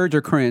next Courage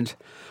or Cringe,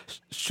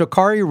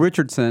 Sha'Carri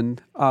Richardson,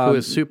 who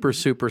is super,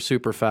 super,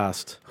 super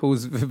fast,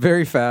 who's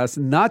very fast,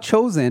 not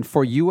chosen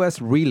for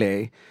U.S.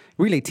 relay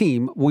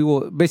team.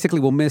 We'll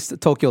miss the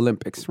Tokyo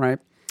Olympics, right?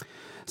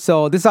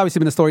 So this has obviously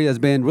been a story that's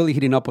been really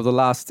heating up over the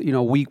last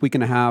week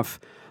and a half,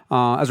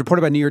 as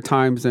reported by New York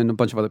Times and a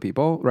bunch of other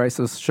people, right?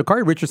 So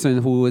Sha'Carri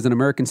Richardson, who is an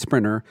American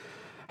sprinter,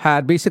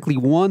 had basically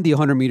won the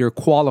 100-meter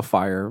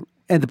qualifier,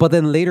 but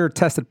then later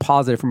tested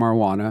positive for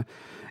marijuana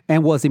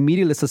and was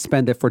immediately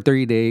suspended for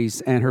 30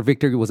 days, and her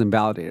victory was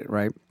invalidated,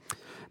 right?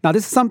 Now,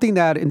 this is something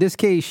that, in this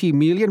case, she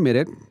immediately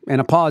admitted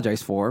and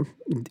apologized for.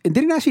 It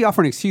didn't actually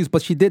offer an excuse,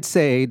 but she did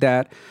say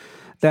that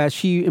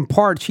she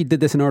did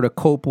this in order to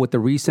cope with the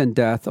recent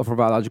death of her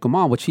biological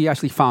mom, which she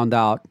actually found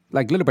out,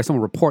 literally by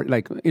someone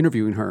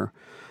interviewing her.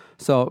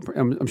 So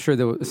I'm sure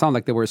it sounded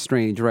like they were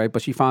estranged, right?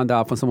 But she found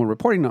out from someone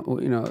reporting,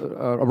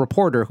 a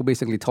reporter who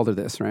basically told her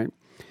this, right?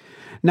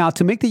 Now,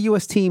 to make the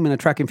U.S. team in a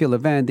track and field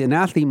event, an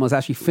athlete must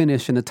actually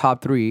finish in the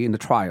top 3 in the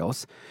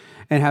trials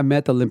and have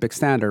met the Olympic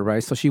standard,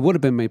 right? So she would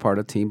have been made part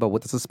of the team, but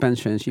with the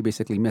suspension, she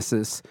basically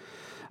misses.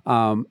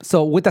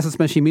 So with that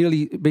suspension, she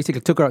immediately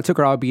basically took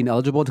her out being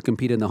eligible to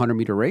compete in the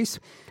 100-meter race.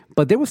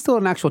 But there was still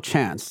an actual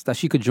chance that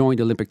she could join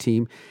the Olympic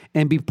team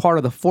and be part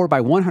of the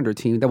 4x100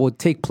 team that will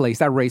take place.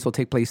 That race will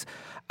take place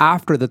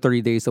after the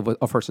 30 days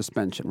of her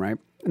suspension, right?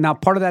 Now,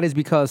 part of that is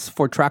because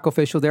for track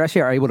officials, they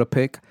actually are able to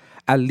pick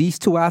at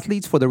least 2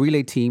 athletes for the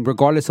relay team,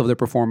 regardless of their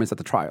performance at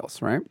the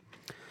trials, right?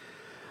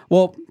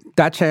 Well,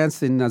 that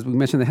chance, and as we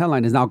mentioned in the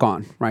headline, is now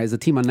gone, right? As the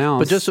team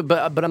announced.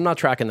 But I'm not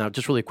tracking that.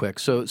 Just really quick.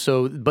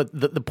 But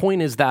the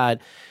point is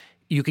that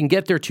you can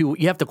get there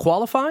you have to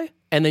qualify,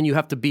 and then you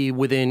have to be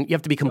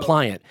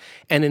compliant.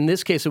 And in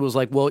this case, it was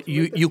like, well,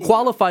 you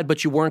qualified,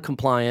 but you weren't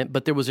compliant.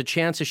 But there was a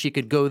chance that she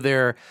could go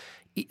there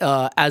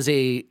as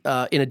in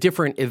a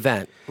different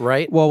event,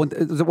 right? Well,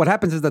 what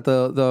happens is that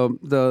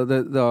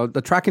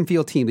the track and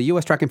field team, the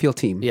U.S. track and field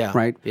team,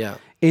 right? Yeah.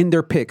 In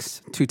their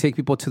picks to take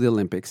people to the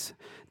Olympics,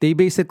 they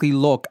basically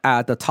look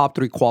at the top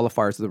 3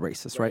 qualifiers of the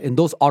races, right? And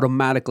those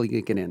automatically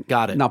get in.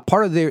 Got it. Now,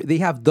 part of they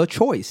have the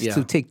choice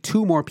to take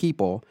 2 more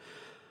people,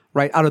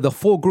 right, out of the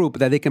full group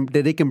that they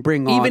can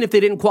bring on, even if they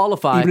didn't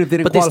qualify,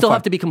 they still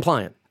have to be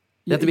compliant.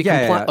 They have to be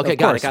compliant. Okay,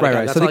 got it.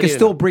 Right. So they can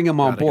still bring them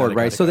on board,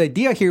 right? So the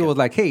idea here was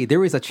like, hey,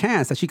 there is a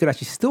chance that she could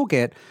actually still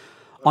get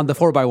on the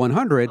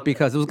 4x100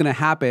 because it was going to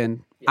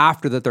happen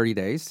after the 30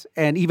 days.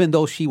 And even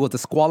though she was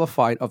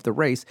disqualified of the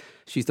race,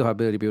 she still had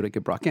the ability to be able to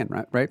get brought in,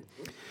 right?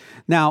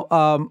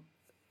 Now,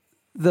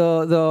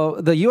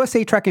 the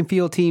USA track and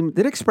field team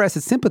did express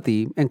its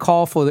sympathy and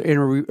call for the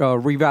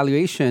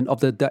reevaluation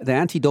of the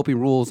anti-doping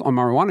rules on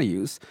marijuana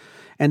use.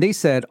 And they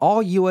said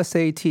all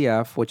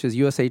USATF, which is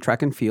USA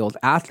Track and Field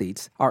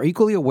athletes, are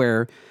equally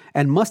aware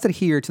and must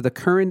adhere to the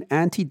current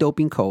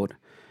anti-doping code.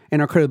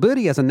 And our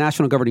credibility as a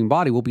national governing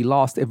body will be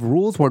lost if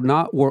rules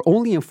were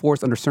only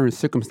enforced under certain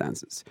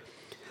circumstances.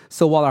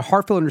 So while our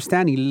heartfelt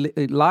understanding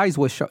lies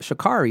with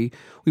Sha'Carri,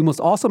 we must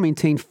also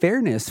maintain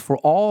fairness for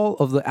all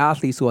of the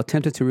athletes who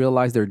attempted to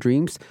realize their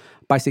dreams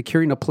by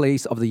securing a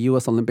place of the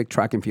U.S. Olympic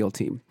track and field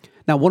team.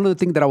 Now, one of the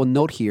things that I will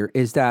note here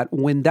is that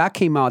when that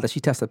came out that she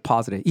tested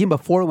positive, even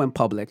before it went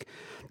public,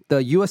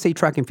 the USA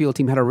track and field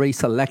team had already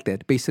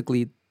selected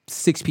basically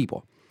 6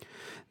 people.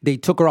 they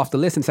took her off the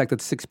list and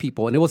selected 6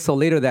 people. And it was so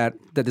later that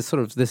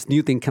this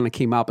new thing kind of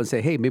came up and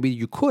say, hey, maybe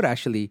you could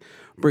actually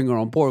bring her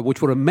on board,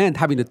 which would have meant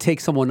having to take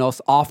someone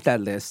else off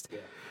that list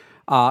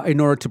in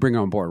order to bring her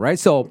on board, right?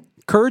 So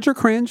courage or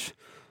cringe,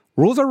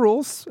 rules are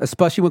rules,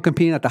 especially when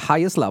competing at the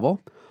highest level,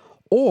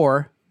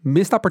 or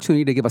missed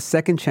opportunity to give a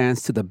second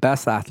chance to the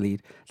best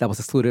athlete that was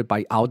excluded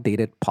by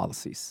outdated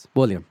policies.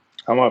 William.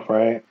 I'm up,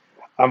 right?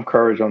 I'm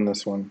courage on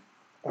this one.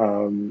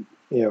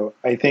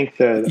 I think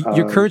that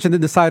Your courage and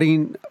then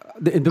deciding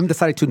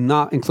to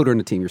not include her in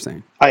the team, you're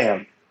saying? I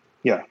am.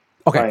 Yeah.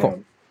 Okay,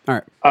 cool.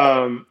 Am. All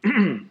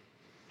right.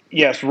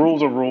 Yes,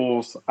 rules are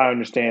rules. I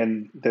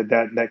understand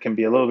that can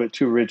be a little bit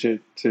too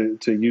rigid to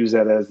use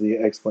that as the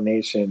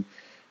explanation.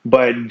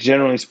 But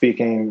generally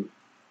speaking,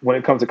 when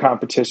it comes to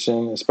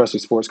competition, especially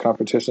sports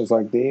competitions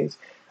like these,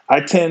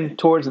 I tend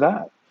towards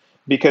that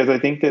because I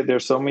think that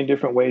there's so many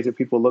different ways that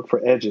people look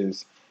for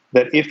edges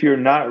that if you're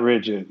not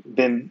rigid,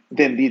 then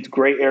these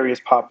gray areas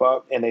pop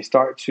up and they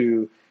start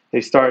to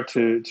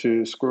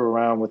screw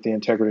around with the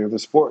integrity of the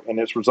sport and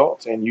its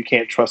results, and you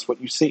can't trust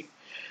what you see.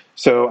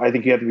 So I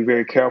think you have to be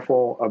very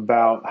careful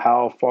about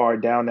how far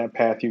down that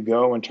path you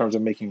go in terms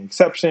of making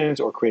exceptions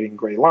or creating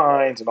gray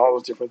lines and all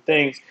those different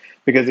things,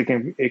 because it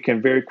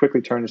can very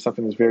quickly turn into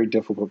something that's very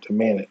difficult to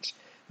manage.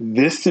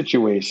 This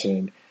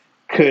situation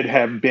could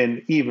have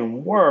been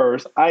even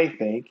worse, I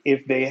think,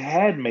 if they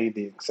had made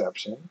the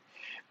exception,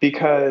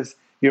 because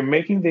you're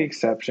making the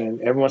exception.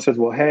 Everyone says,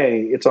 well,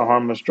 hey, it's a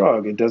harmless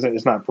drug.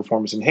 It's not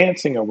performance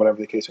enhancing or whatever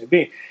the case may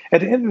be.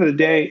 At the end of the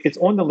day, it's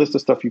on the list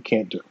of stuff you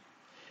can't do.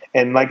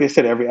 And like I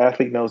said, every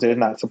athlete knows they're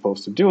not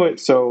supposed to do it.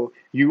 So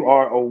you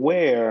are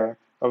aware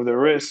of the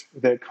risks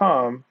that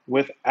come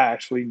with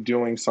actually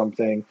doing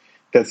something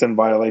that's in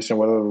violation of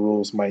whatever the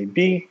rules might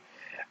be.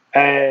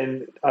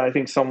 And I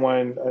think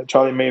someone,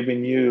 Charlie, may have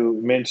been you,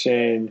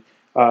 mentioned,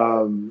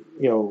 I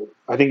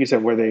think you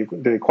said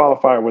did they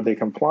qualify or were they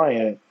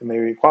compliant? And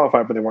they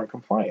qualified, but they weren't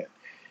compliant.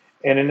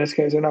 And in this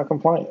case, they're not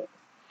compliant.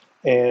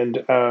 And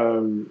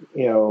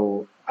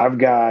I've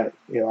got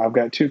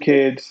 2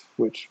 kids,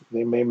 which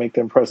they may make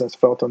their presence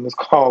felt on this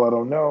call. I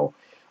don't know.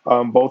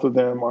 Both of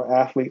them are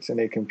athletes and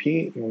they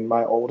compete. And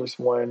my oldest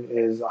one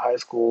is a high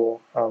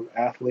school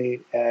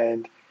athlete.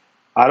 And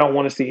I don't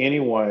want to see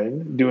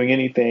anyone doing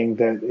anything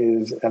that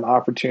is an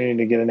opportunity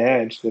to get an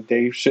edge that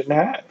they shouldn't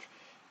have,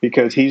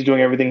 because he's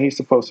doing everything he's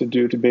supposed to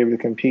do to be able to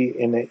compete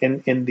in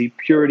the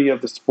purity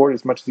of the sport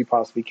as much as he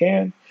possibly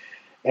can.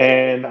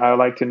 And I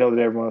like to know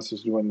that everyone else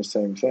is doing the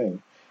same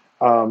thing.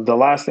 The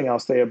last thing I'll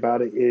say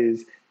about it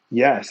is,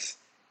 yes,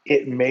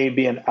 it may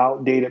be an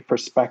outdated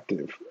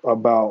perspective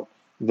about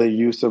the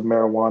use of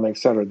marijuana, et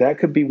cetera. That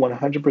could be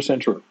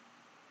 100% true.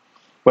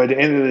 But at the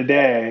end of the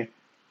day,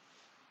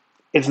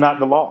 it's not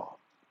the law.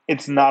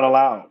 It's not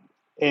allowed.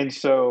 And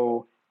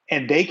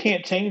they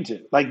can't change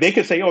it. Like they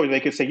could say,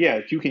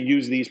 yeah, you can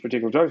use these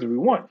particular drugs if we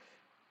want.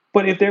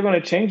 But if they're going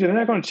to change it, they're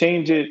not going to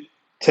change it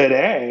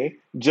today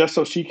just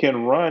so she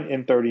can run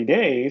in 30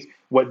 days.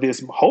 What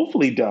this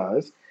hopefully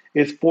does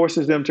is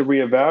forces them to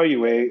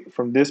reevaluate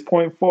from this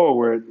point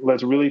forward.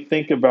 Let's really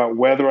think about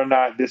whether or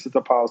not this is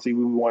the policy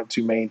we want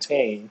to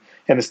maintain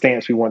and the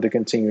stance we want to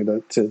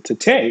continue to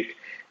take.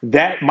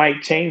 That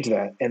might change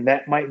that, and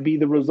that might be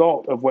the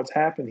result of what's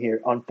happened here.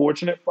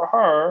 Unfortunate for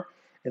her,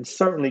 and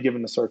certainly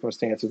given the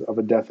circumstances of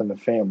a death in the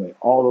family.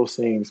 All those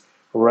things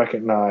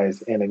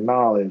recognized and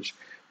acknowledged,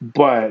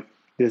 but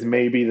this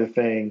may be the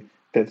thing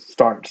that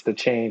starts the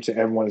change that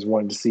everyone is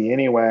wanting to see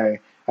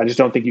anyway. I just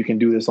don't think you can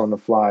do this on the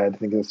fly. I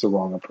think that's the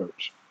wrong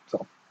approach.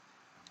 So,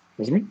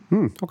 that's me.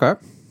 Okay.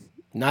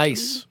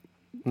 Nice.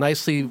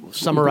 Nicely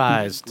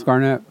summarized.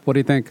 Garnet, what do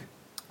you think?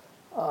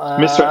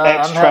 Mr.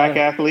 X-track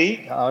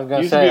athlete. I was going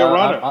to used say, to be a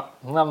runner.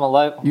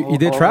 You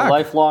did track. A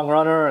lifelong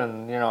runner,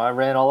 and I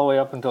ran all the way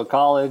up until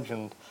college.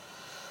 And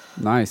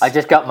nice. I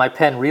just got my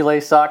Penn relay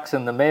socks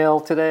in the mail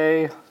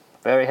today.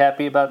 Very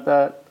happy about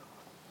that.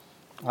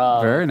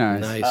 Very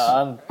nice.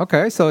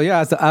 Okay, so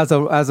yeah, as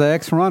an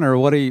ex-runner,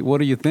 what do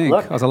you think?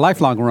 Look, as a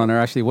lifelong runner,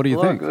 actually, what do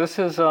you think? This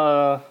is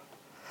I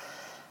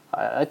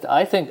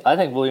think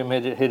William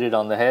hit it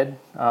on the head.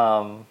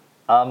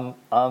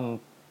 I'm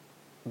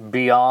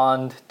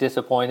beyond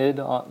disappointed,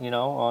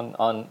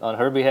 on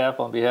her behalf,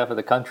 on behalf of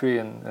the country,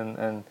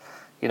 and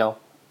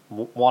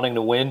wanting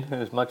to win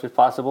as much as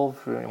possible,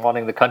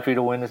 wanting the country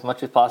to win as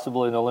much as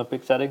possible in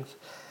Olympic settings.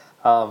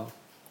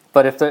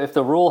 But if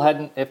the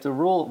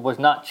rule was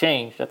not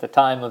changed at the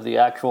time of the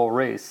actual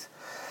race,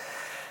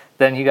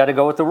 then you got to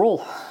go with the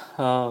rule.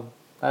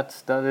 That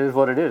is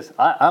what it is.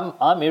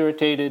 I'm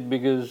irritated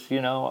because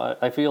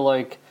I feel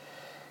like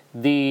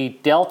the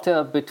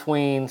delta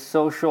between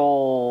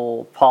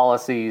social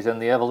policies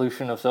and the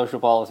evolution of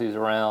social policies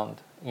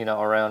around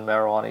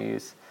marijuana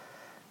use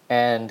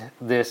and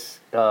this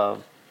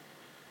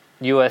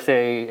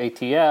USA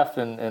ATF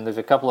and there's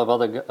a couple of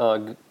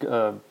other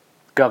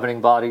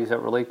governing bodies that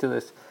relate to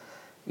this.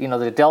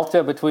 The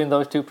delta between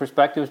those two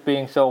perspectives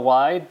being so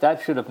wide,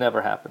 that should have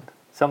never happened.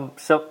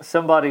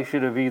 Somebody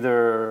should have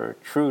either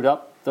trued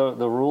up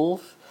the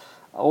rules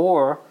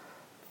or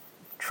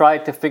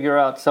tried to figure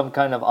out some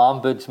kind of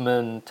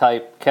ombudsman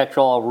type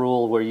catch-all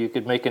rule where you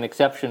could make an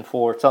exception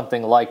for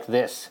something like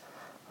this.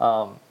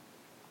 Track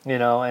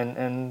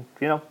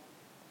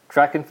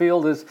and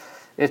field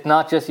it's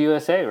not just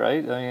USA,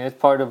 right? I mean, it's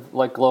part of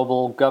like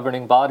global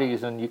governing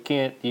bodies, and you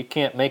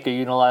can't make a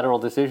unilateral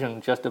decision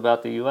just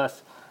about the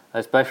US,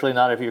 especially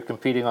not if you're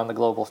competing on the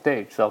global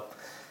stage. So,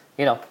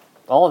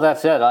 all of that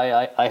said,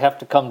 I have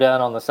to come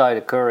down on the side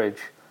of courage,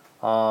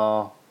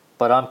 but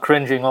I'm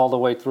cringing all the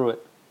way through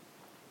it.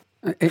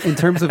 In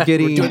terms of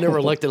getting... We're doing it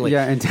reluctantly.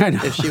 Yeah,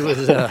 if she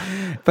was...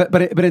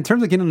 But in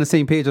terms of getting on the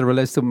same page as it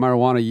relates to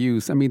marijuana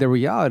use, I mean, the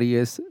reality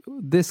is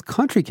this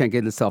country can't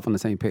get itself on the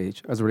same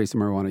page as it relates to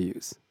marijuana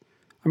use.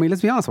 I mean,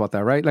 let's be honest about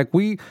that, right? Like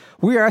we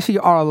actually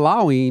are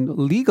allowing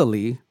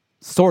legally,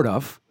 sort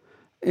of,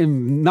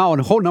 now in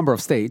a whole number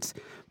of states,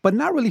 but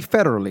not really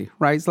federally,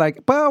 right? It's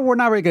like, but we're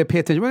not really going to pay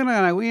attention. We're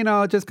going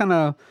to, just kind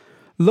of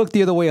look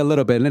the other way a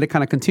little bit and let it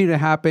kind of continue to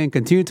happen,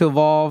 continue to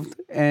evolve.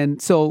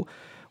 And so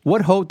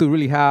what hope do we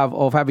really have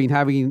of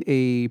having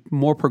a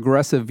more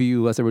progressive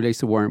view as it relates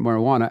to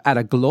marijuana at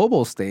a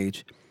global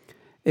stage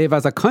if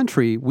as a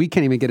country we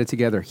can't even get it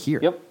together here?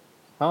 Yep.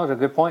 No, that's a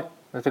good point.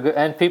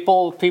 And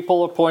people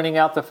are pointing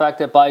out the fact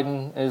that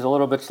Biden is a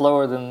little bit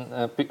slower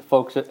than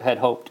folks had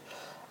hoped.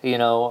 He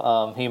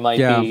might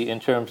be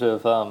in terms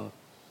of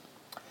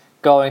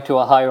going to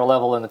a higher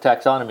level in the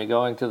taxonomy,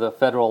 going to the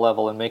federal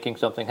level and making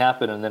something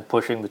happen, and then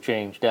pushing the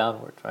change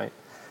downwards. Right?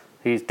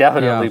 He's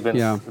definitely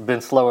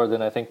been slower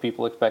than I think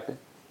people expected.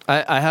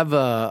 I have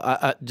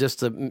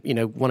just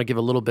want to give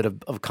a little bit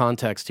of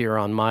context here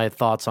on my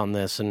thoughts on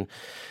this, and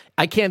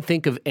I can't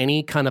think of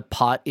any kind of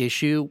pot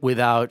issue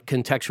without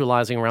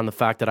contextualizing around the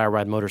fact that I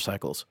ride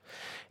motorcycles.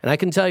 And I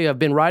can tell you, I've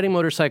been riding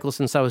motorcycles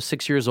since I was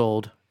 6 years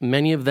old,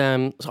 many of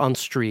them on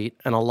street,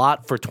 and a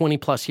lot for 20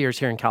 plus years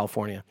here in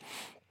California.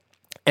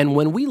 And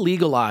when we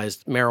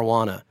legalized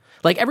marijuana,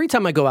 like every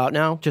time I go out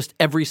now, just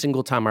every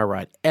single time I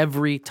ride,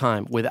 every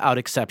time, without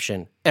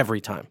exception,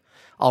 every time,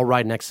 I'll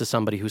ride next to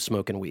somebody who's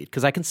smoking weed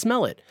because I can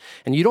smell it.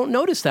 And you don't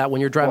notice that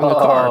when you're driving a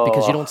car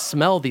because you don't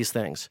smell these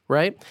things,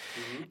 right?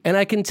 Mm-hmm. And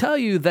I can tell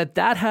you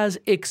that has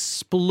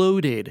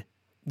exploded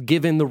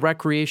given the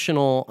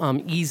recreational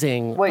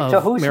easing of marijuana. Wait, so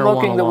who's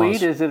smoking the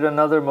weed? Is it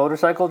another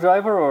motorcycle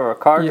driver or a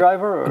car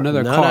driver? Or?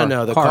 Another car.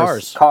 No, the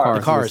cars.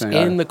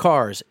 In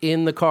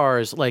the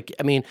cars. Like,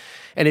 I mean,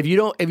 and if you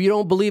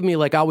don't believe me,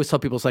 like I always tell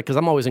people, it's like, because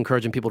I'm always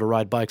encouraging people to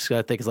ride bikes.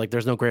 I think it's like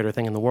there's no greater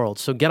thing in the world.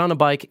 So get on a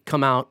bike,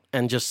 come out,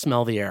 and just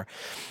smell the air.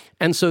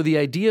 And so the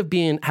idea of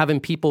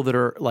having people that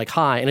are like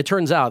high, and it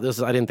turns out,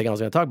 I didn't think I was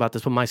going to talk about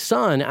this, but my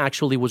son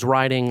actually was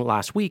riding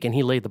last week and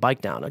he laid the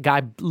bike down. A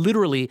guy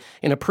literally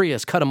in a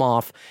Prius cut him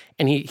off,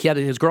 and he had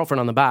his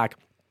girlfriend on the back,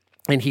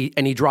 and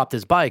he dropped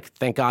his bike.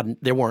 Thank God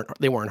they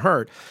weren't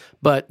hurt,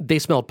 but they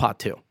smelled pot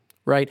too.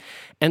 Right.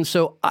 And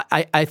so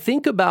I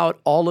think about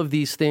all of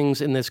these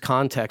things in this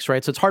context,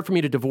 right? So it's hard for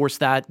me to divorce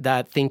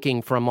that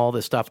thinking from all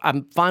this stuff.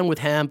 I'm fine with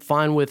hemp,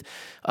 fine with,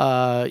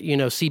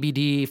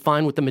 CBD,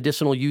 fine with the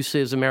medicinal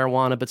uses of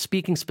marijuana, but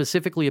speaking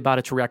specifically about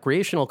its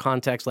recreational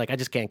context, like I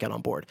just can't get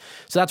on board.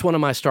 So that's one of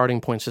my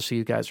starting points, just so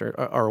you guys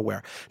are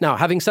aware. Now,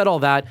 having said all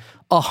that,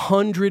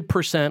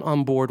 100%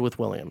 on board with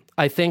William.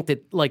 I think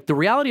that like the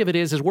reality of it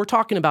is we're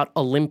talking about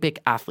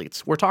Olympic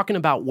athletes. We're talking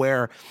about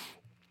where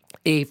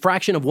a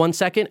fraction of 1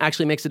 second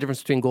actually makes the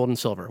difference between gold and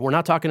silver. We're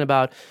not talking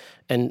about,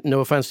 and no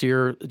offense to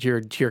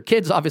your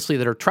kids, obviously,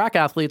 that are track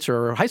athletes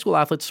or high school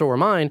athletes, so are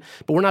mine,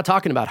 but we're not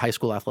talking about high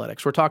school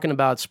athletics. We're talking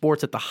about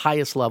sports at the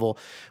highest level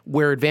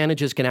where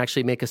advantages can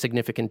actually make a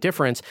significant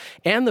difference.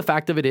 And the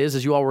fact of it is,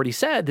 as you already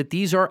said, that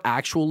these are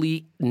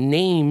actually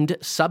named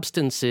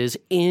substances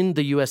in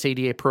the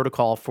USADA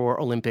protocol for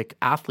Olympic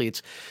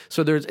athletes.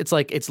 So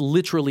it's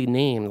literally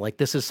named, like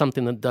this is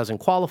something that doesn't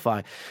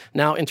qualify.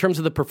 Now, in terms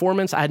of the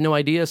performance, I had no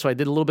idea, so I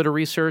did a little bit of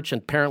research,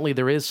 and apparently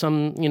there is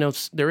some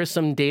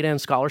data and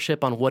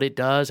scholarship on what it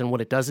does and what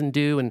it doesn't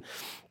do, and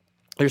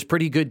there's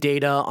pretty good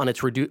data on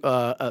its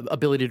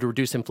ability to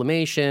reduce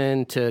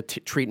inflammation, to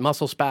treat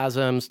muscle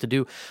spasms, to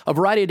do a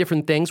variety of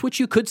different things, which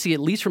you could see, at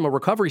least from a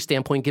recovery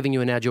standpoint, giving you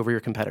an edge over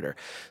your competitor.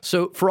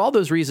 So for all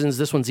those reasons,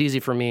 this one's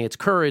easy for me. It's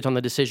courage on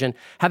the decision.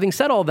 Having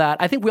said all that,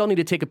 I think we all need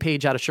to take a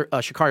page out of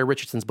Sha'Carri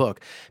Richardson's book,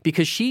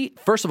 because she,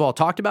 first of all,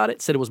 talked about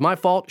it, said it was my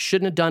fault,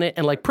 shouldn't have done it,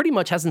 and like pretty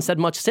much hasn't said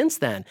much since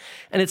then.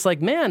 And it's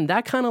like, man,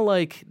 that kind of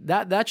like,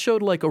 that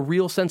showed like a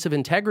real sense of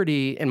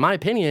integrity, in my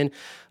opinion,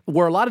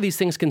 where a lot of these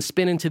things can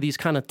spin into these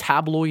kind of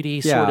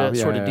tabloidy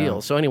sort of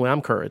deals. So anyway, I'm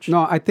encouraged.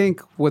 No, I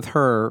think with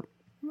her,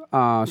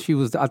 I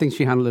think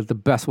she handled it the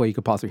best way you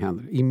could possibly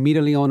handle it.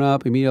 Immediately own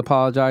up, immediately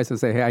apologize, and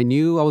say, hey, I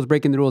knew I was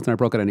breaking the rules and I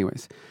broke it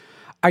anyways.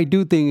 I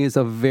do think it's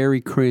a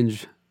very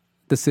cringe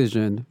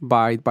decision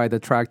by the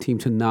track team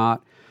to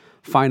not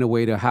find a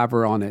way to have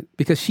her on it,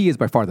 because she is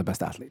by far the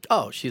best athlete.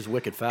 Oh, she's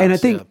wicked fast. And I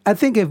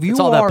think if you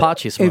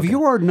if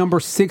you are number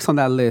 6 on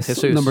that list,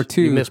 Jesus, number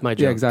 2, you missed my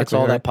joke. Yeah, exactly. It's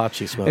all that pot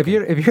she's smoking.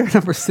 If you're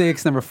number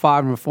 6, number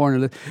 5, number 4 on the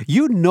list,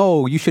 you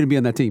know you shouldn't be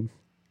on that team.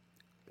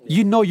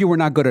 You know you were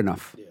not good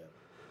enough. Yeah.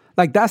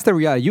 Like that's the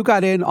reality. You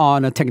got in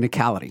on a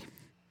technicality.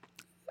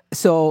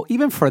 So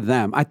even for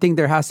them, I think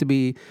there has to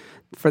be,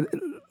 for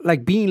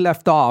like being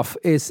left off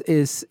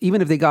is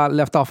even if they got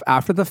left off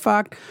after the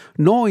fact,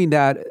 knowing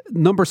that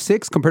number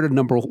 6 compared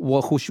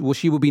to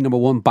she will be number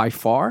 1 by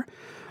far.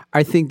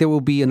 I think there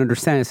will be an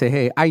understanding. Say,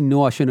 hey, I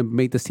know I shouldn't have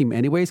made this team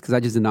anyways because I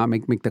just did not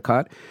make the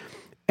cut.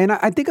 And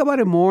I think about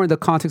it more in the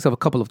context of a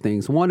couple of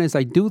things. One is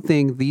I do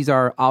think these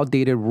are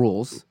outdated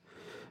rules.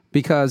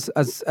 Because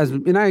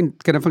and I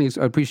can definitely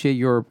appreciate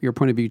your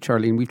point of view,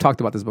 Charlie, and we've talked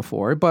about this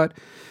before. But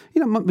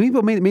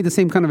people made the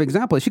same kind of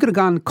example. She could have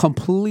gone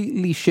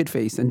completely shit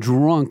faced and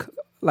drunk,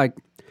 like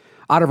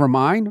out of her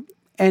mind,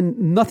 and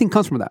nothing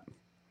comes from that,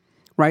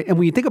 right? And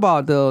when you think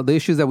about the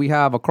issues that we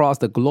have across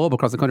the globe,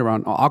 across the country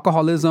around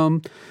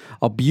alcoholism,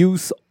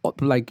 abuse,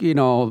 like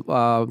people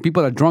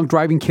that are drunk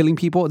driving, killing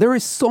people, there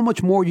is so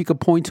much more you could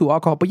point to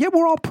alcohol. But yet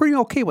we're all pretty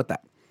okay with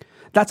that.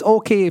 That's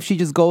okay if she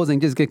just goes and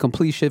just get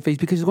complete shit-faced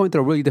because she's going through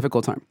a really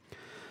difficult time.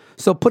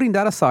 So putting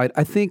that aside,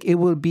 I think it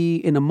will be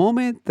in a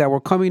moment that we're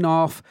coming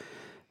off,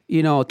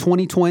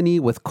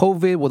 2020 with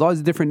COVID, with all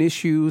these different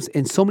issues,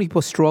 and so many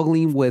people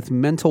struggling with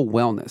mental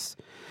wellness,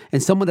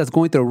 and someone that's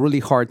going through a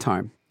really hard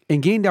time,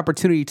 and getting the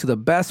opportunity to the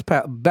best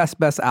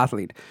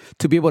athlete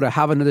to be able to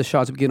have another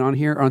shot to get on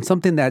here on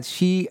something that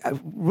she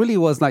really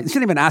was like, she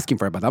didn't even asking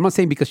for it, but I'm not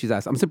saying because she's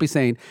asked. I'm simply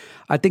saying,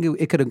 I think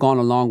it could have gone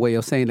a long way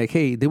of saying like,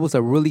 hey, there was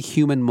a really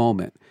human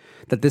moment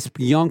that this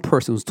young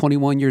person who's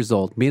 21 years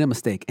old made a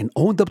mistake and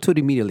owned up to it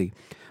immediately,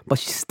 but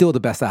she's still the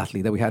best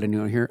athlete that we had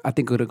in here. I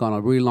think it would have gone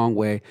a really long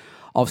way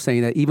of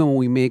saying that even when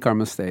we make our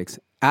mistakes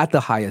at the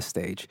highest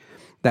stage,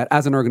 that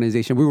as an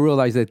organization, we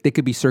realize that there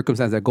could be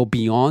circumstances that go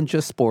beyond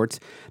just sports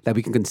that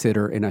we can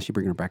consider and actually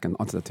bring her back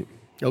onto the team.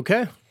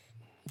 Okay.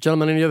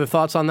 Gentlemen, any other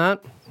thoughts on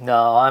that?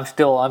 No, I'm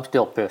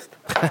still pissed.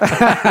 But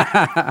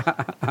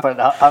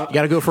you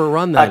got to go for a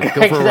run then.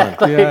 Go for a run.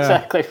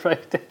 Exactly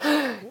right.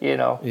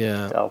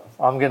 Yeah. So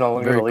I'm gonna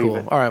leave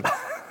it. All right.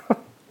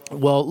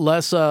 Well,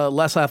 less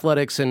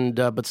athletics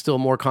but still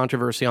more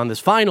controversy on this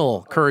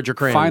final Courage or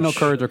Cringe. Final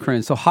Courage or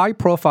Cringe. So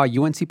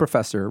high-profile UNC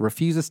professor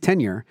refuses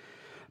tenure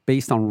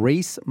based on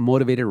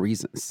race-motivated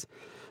reasons.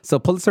 So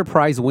Pulitzer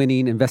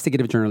Prize-winning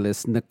investigative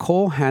journalist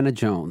Nicole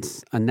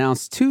Hannah-Jones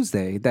announced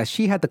Tuesday that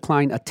she had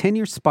declined a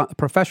 10-year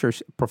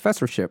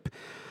professorship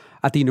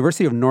at the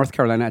University of North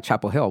Carolina at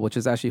Chapel Hill, which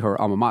is actually her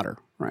alma mater,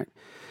 right?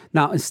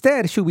 Now,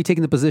 instead, she will be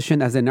taking the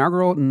position as the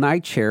inaugural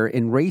night chair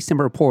in race and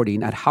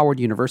reporting at Howard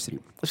University.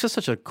 It's just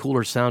such a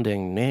cooler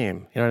sounding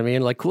name. You know what I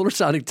mean? Like cooler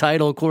sounding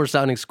title, cooler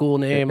sounding school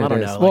name. I don't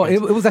know. Well,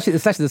 it's actually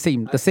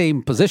the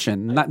same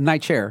position,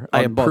 night chair.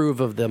 I approve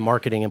of the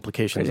marketing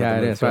implications. Yeah,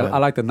 it is. Right? I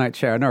like the night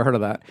chair. I never heard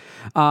of that.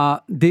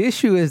 The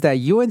issue is that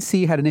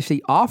UNC had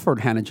initially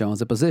offered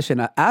Hannah-Jones a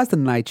position as the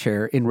night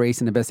chair in race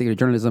and investigative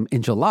journalism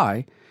in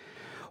July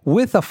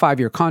with a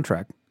 5-year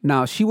contract.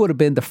 Now, she would have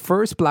been the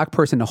first black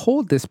person to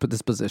hold this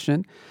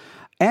position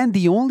and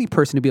the only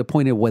person to be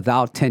appointed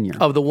without tenure.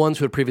 Of the ones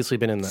who had previously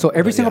been in that. So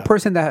every single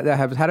person that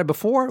have had it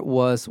before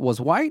was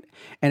white,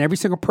 and every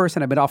single person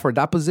that had been offered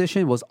that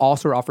position was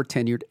also offered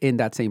tenured in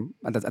that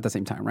at the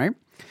same time, right?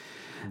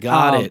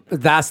 Got it.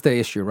 That's the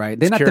issue, right?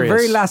 Then at the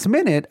very last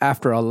minute,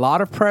 after a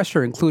lot of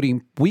pressure,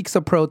 including weeks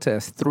of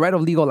protest, threat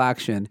of legal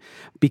action,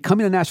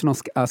 becoming a national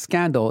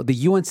scandal,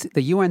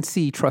 the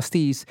UNC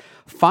trustees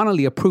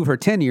finally approved her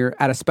tenure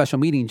at a special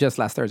meeting just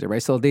last Thursday,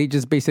 right? So they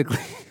just basically,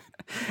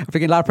 after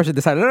getting a lot of pressure,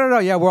 decided, no,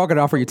 yeah, we're all going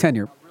to offer you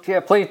tenure. Yeah,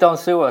 please don't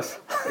sue us.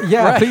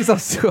 Yeah, right. Please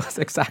don't sue us.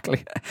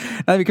 Exactly.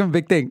 That became a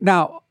big thing.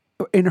 Now,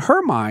 in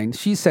her mind,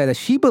 she said that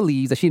she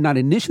believes that she did not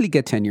initially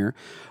get tenure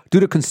due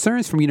to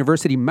concerns from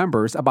university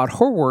members about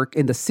her work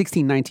in the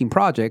 1619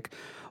 Project,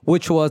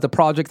 which was the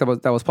project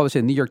that was published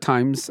in the New York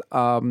Times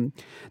that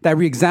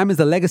reexamines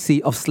the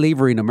legacy of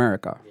slavery in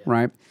America,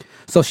 right?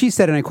 So she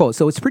said, and I quote,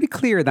 "So it's pretty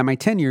clear that my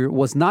tenure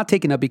was not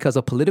taken up because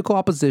of political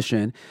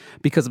opposition,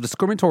 because of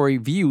discriminatory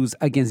views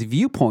against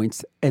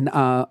viewpoints, and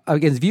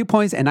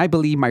I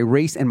believe my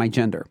race and my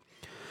gender."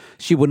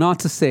 She went on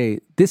to say,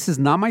 "This is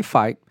not my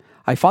fight.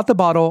 I fought the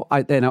battle.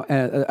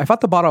 I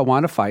fought the battle I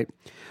wanted to fight,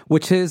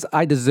 which is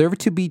I deserve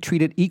to be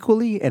treated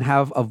equally and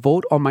have a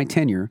vote on my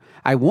tenure.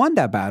 I won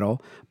that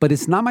battle, but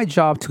it's not my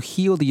job to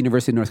heal the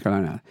University of North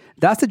Carolina.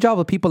 That's the job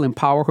of people in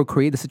power who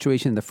create the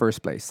situation in the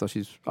first place." So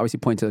she's obviously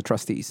pointing to the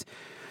trustees.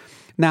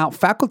 Now,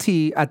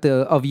 faculty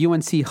of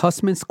UNC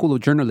Hussman School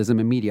of Journalism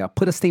and Media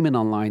put a statement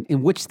online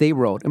in which they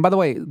wrote, and by the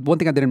way, one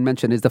thing I didn't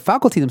mention is the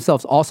faculty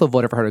themselves also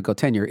voted for her to go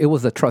tenure. It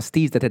was the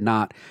trustees that did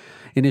not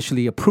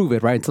initially approve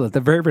it, right, until at the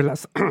very, very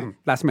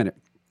last minute.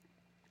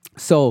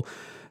 So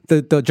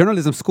the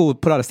journalism school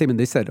put out a statement.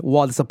 They said,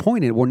 "While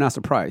disappointed, we're not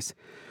surprised.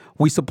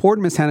 We support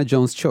Ms.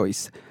 Hannah-Jones'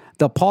 choice.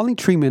 The appalling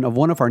treatment of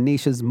one of our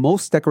nation's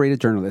most decorated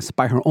journalists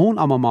by her own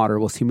alma mater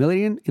was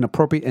humiliating,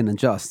 inappropriate, and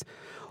unjust.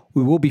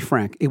 We will be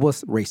frank, it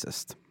was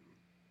racist."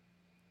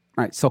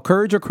 All right, so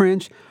Courage or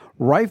Cringe,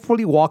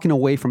 rightfully walking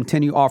away from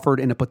tenure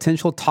offered in a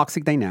potential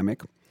toxic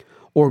dynamic,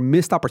 or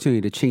missed opportunity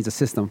to change the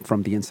system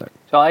from the inside.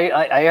 So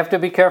I have to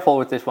be careful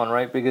with this one,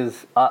 right?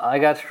 Because I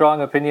got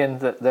strong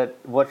opinions that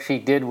what she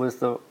did was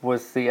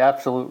the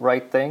absolute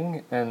right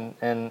thing, and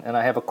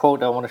I have a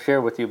quote I want to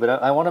share with you, but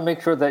I want to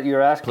make sure that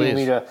you're asking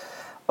me to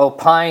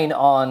opine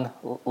on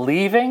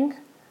leaving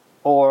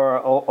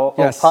or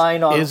Yes.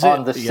 opine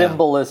on the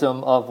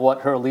symbolism of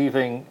what her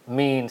leaving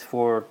means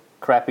for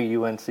crappy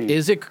UNC.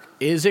 Is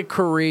it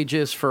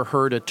courageous for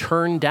her to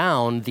turn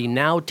down the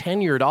now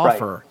tenured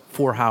offer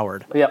for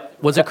Howard? Yep.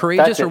 Was it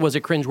courageous or was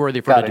it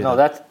cringeworthy for her to do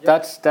that? No,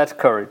 that's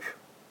courage.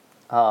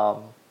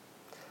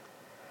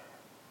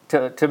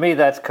 To me,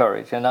 that's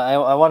courage. And I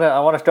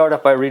want to start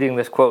off by reading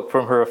this quote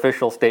from her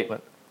official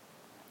statement.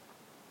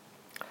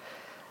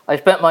 I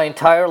spent my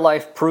entire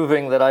life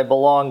proving that I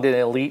belonged in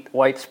elite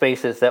white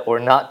spaces that were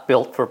not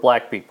built for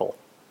black people.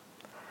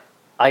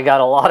 I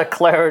got a lot of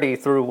clarity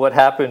through what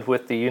happened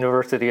with the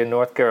University of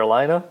North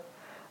Carolina.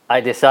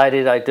 I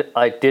decided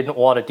I didn't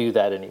want to do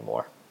that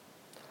anymore.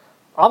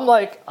 I'm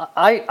like,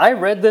 I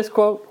read this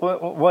quote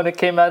when it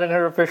came out in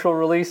her official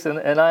release,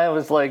 and I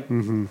was like,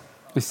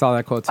 I saw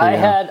that quote too. I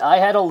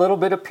had a little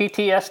bit of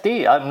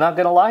PTSD. I'm not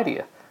going to lie to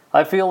you.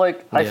 I feel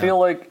like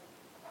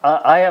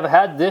I have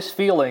had this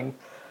feeling,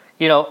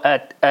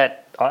 at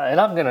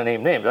and I'm going to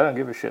name names. I don't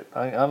give a shit.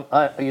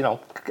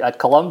 At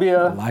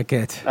Columbia, I like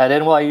it. At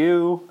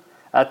NYU,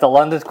 at the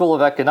London School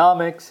of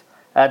Economics,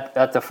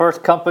 at the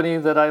first company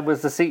that I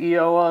was the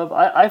CEO of.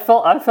 I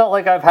felt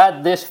like I've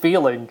had this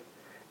feeling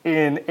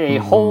in a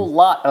whole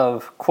lot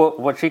of, quote,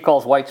 what she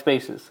calls white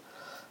spaces,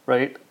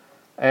 right?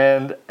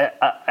 And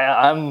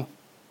I'm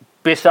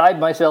beside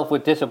myself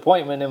with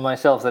disappointment in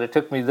myself that it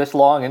took me this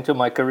long into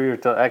my career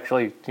to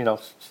actually,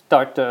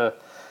 start to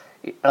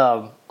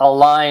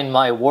align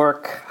my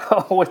work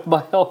with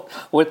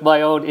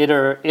my own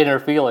inner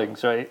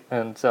feelings, right?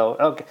 And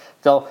so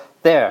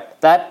there,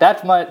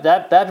 that's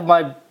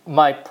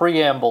my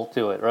preamble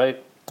to it,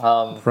 right?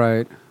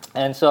 Right.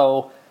 And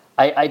so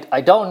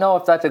I don't know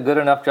if that's a good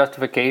enough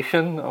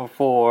justification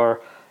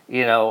for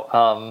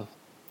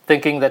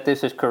thinking that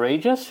this is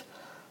courageous,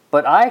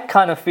 but I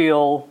kind of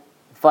feel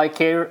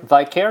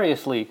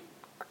vicariously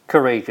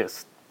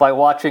courageous by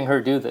watching her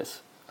do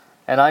this,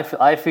 and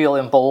I feel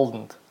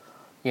emboldened,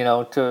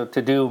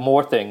 to do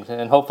more things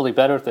and hopefully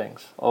better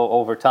things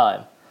over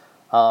time.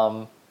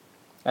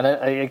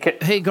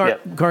 Hey,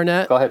 Garnet.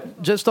 Go ahead.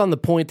 Just on the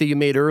point that you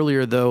made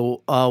earlier,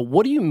 though,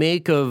 what do you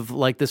make of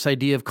like this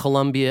idea of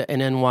Columbia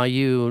and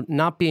NYU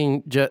not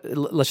being?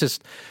 Let's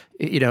just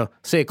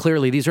say it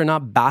clearly. These are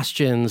not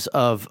bastions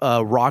of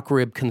rock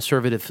rib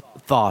conservative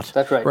thought.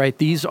 That's right. Right.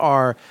 These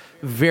are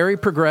very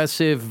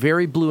progressive,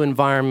 very blue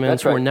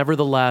environments. Where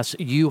nevertheless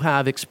you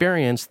have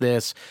experienced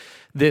this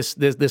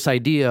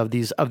idea of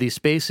these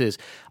spaces.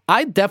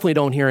 I definitely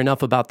don't hear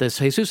enough about this.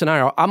 Jesus and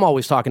I'm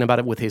always talking about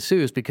it with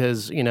Jesus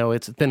because,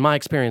 it's been my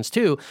experience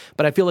too,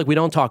 but I feel like we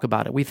don't talk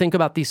about it. We think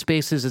about these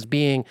spaces as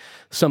being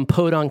some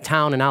podunk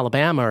town in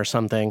Alabama or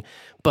something,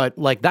 but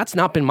like that's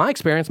not been my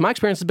experience. My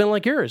experience has been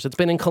like yours. It's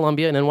been in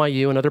Columbia and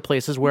NYU and other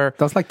places where...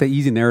 That's like the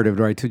easy narrative,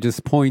 right? To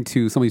just point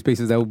to some of these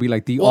spaces that would be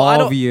like the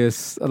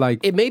obvious...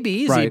 It may be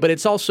easy, but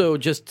it's also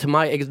just to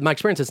my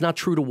experience, it's not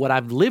true to what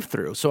I've lived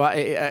through. So,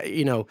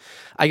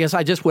 I guess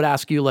I just would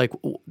ask you, like,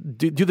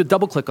 do the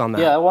double click on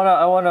that. Yeah, I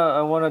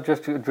want to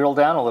just drill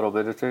down a little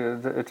bit.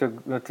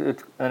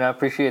 And I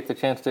appreciate the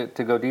chance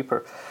to go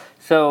deeper.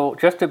 So,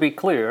 just to be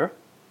clear,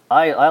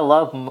 I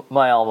love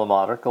my alma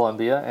mater,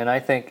 Columbia, and I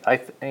think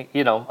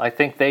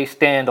they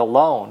stand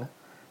alone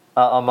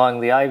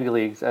among the Ivy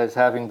Leagues as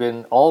having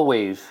been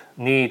always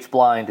needs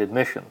blind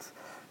admissions.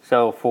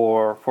 So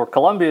for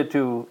Columbia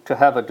to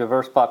have a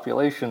diverse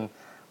population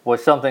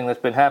was something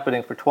that's been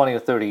happening for 20 or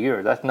 30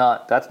 years. That's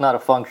not a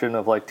function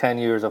of like 10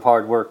 years of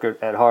hard work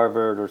at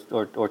Harvard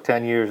or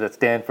 10 years at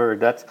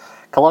Stanford.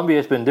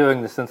 Columbia's been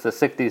doing this since the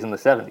 60s and the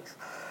 70s.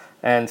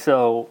 And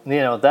so,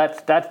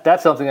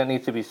 that's something that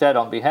needs to be said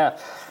on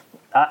behalf.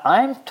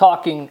 I'm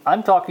talking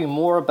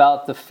more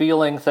about the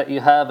feelings that you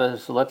have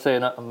as, let's say,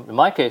 in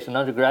my case, an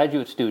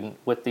undergraduate student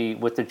with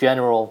the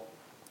general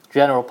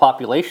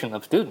population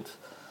of students,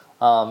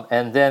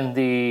 and then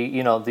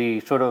the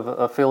sort of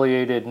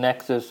affiliated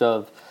nexus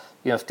of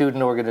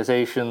student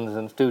organizations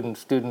and student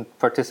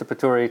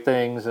participatory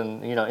things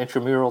and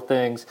intramural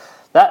things.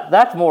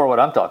 That's more what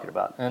I'm talking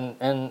about, and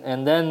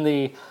then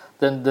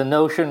the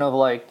notion of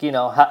like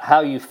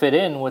how you fit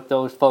in with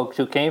those folks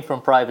who came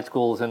from private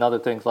schools and other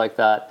things like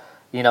that.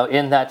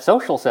 In that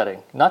social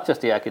setting, not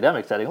just the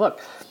academic setting. Look,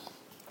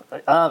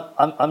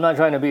 I'm not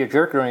trying to be a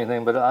jerk or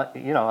anything, but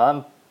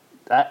I'm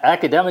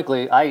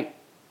academically,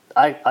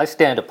 I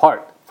stand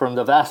apart from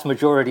the vast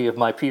majority of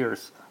my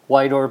peers,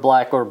 white or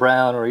black or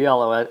brown or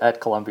yellow at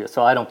Columbia.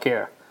 So I don't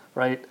care,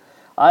 right?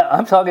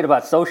 I'm talking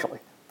about socially,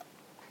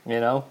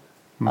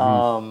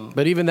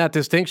 But even that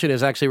distinction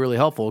is actually really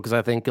helpful because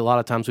I think a lot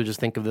of times we just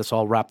think of this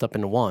all wrapped up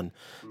into one.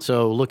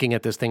 So looking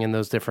at this thing in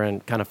those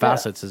different kind of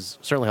facets is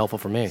certainly helpful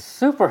for me.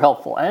 Super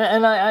helpful.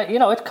 And I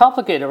it's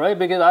complicated, right?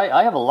 Because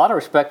I have a lot of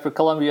respect for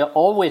Columbia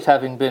always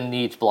having been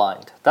needs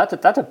blind. That's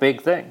a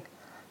big thing.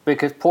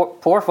 because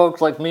poor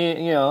folks like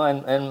me,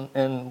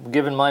 and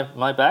given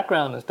my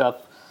background and stuff,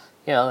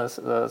 as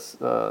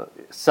the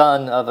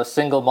son of a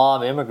single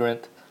mom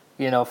immigrant,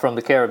 from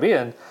the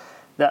Caribbean,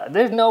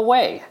 there's no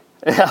way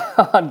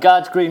on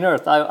God's green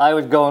earth I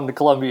was going to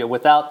Colombia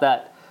without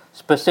that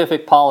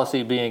specific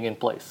policy being in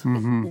place.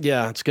 Mm-hmm.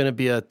 Yeah, it's going to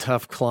be a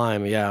tough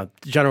climb. Yeah,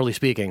 generally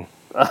speaking.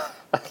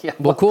 Yeah,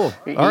 well, cool.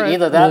 All right.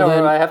 Either that, well, or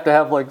then, I have to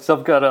have like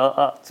some kind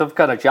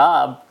of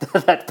job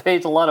that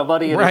pays a lot of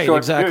money in a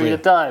short period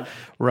of time.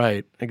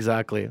 Right.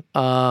 Exactly.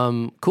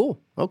 Cool.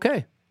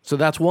 Okay. So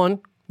that's one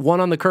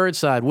on the courage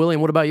side.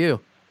 William, what about you?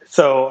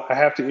 So I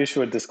have to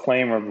issue a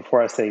disclaimer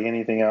before I say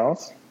anything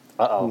else.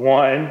 Uh-oh.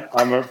 1,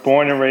 I'm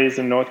born and raised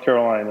in North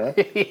Carolina.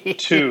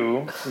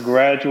 2,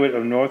 graduate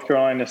of North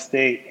Carolina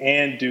State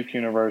and Duke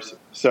University.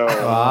 So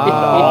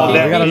all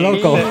that we got a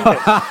local.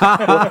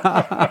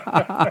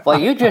 Well,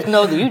 you just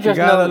know the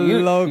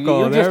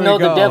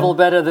devil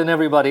better than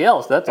everybody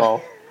else. That's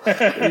all.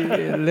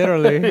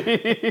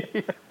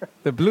 Literally,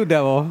 the blue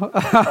devil.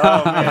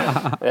 Oh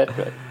man, that's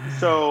right.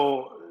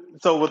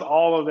 So with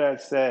all of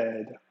that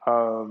said,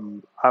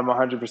 I'm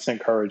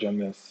 100% courage on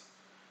this.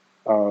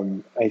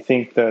 I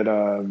think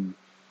that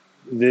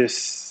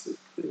this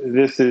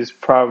is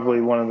probably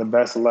one of the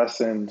best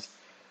lessons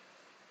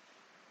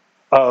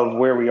of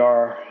where we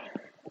are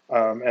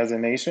as a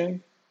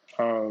nation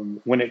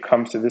when it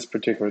comes to this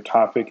particular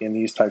topic in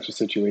these types of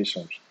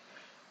situations.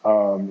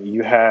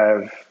 You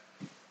have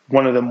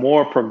one of the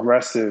more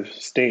progressive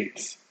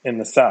states in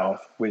the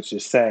South, which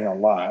is saying a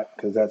lot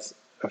because that's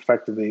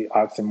effectively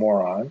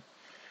oxymoron.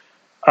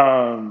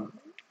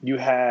 You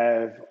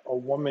have a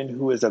woman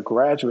who is a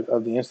graduate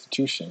of the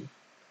institution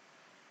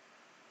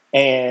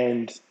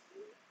and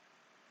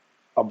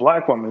a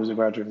black woman who's a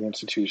graduate of the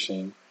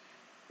institution.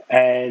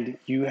 And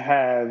you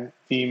have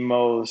the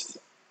most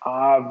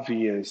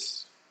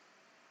obvious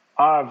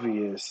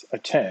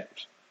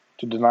attempt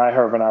to deny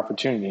her of an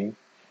opportunity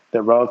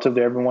that relative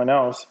to everyone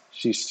else,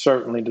 she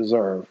certainly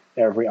deserved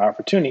every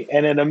opportunity.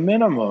 And at a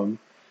minimum,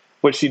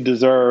 what she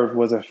deserved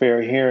was a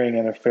fair hearing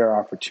and a fair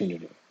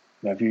opportunity.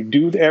 Now, if you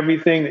do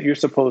everything that you're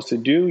supposed to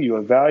do, you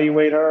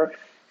evaluate her,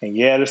 and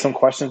there's some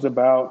questions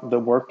about the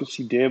work that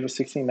she did with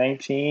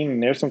 1619,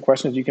 and there's some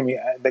questions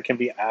that can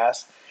be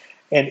asked,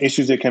 and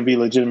issues that can be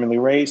legitimately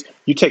raised.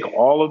 You take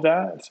all of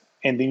that,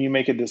 and then you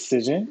make a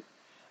decision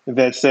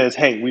that says,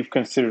 hey, we've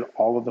considered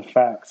all of the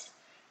facts,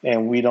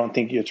 and we don't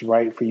think it's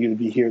right for you to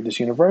be here at this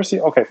university.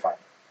 Okay, fine.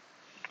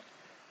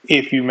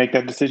 If you make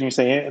that decision, you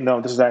say, no,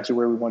 this is actually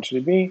where we want you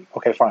to be.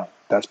 Okay, fine.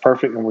 That's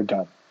perfect, and we're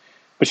done.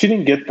 But she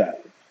didn't get that.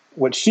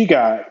 What she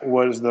got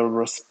was the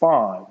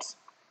response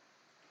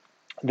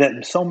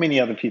that so many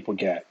other people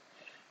get.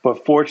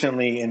 But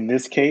fortunately, in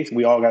this case,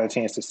 we all got a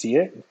chance to see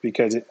it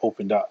because it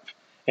opened up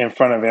in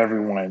front of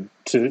everyone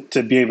to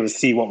be able to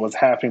see what was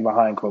happening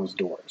behind closed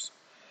doors.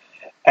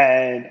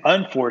 And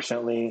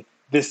unfortunately,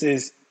 this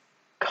is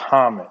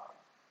common.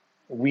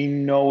 We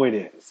know it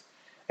is.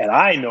 And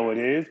I know it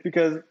is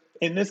because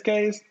in this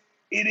case,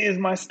 it is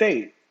my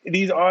state.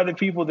 These are the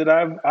people that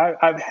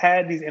I've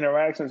had these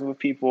interactions with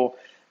people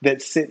that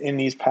sit in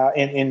these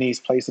in these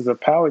places of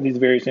power, these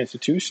various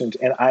institutions,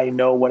 and I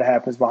know what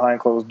happens behind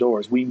closed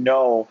doors. We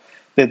know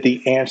that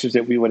the answers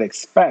that we would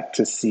expect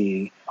to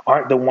see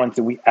aren't the ones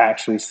that we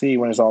actually see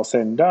when it's all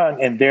said and done,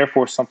 and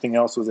therefore something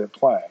else was at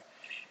play.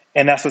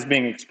 And that's what's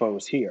being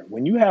exposed here.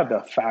 When you have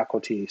the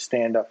faculty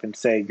stand up and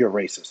say, you're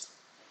racist.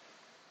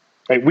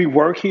 Like, we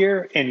work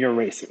here and you're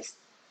racist.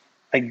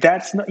 Like,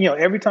 that's not,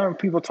 every time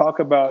people talk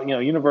about,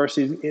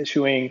 universities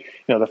issuing,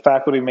 the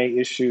faculty may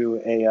issue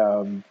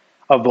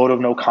a vote of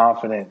no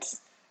confidence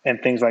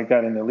and things like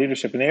that in their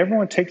leadership. And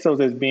everyone takes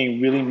those as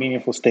being really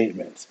meaningful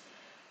statements.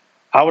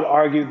 I would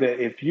argue that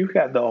if you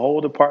got the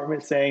whole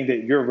department saying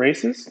that you're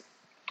racist,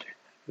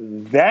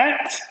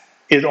 that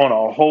is on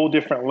a whole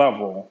different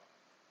level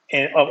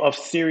of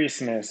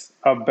seriousness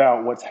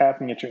about what's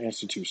happening at your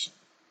institution.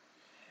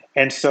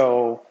 And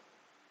so,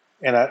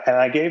 and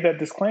I gave that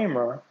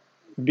disclaimer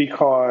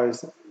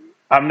because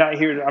I'm not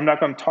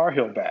going to Tar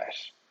Heel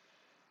bash.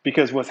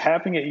 Because what's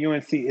happening at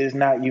UNC is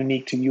not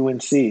unique to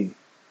UNC.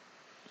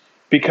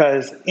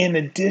 Because in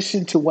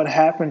addition to what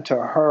happened to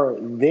her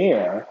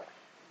there,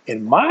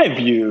 in my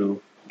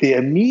view, the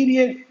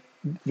immediate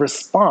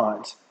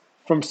response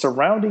from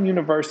surrounding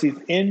universities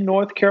in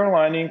North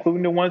Carolina,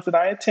 including the ones that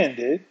I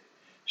attended,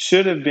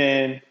 should have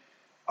been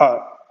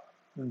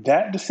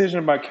that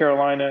decision by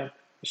Carolina,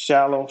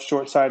 shallow,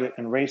 short-sighted,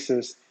 and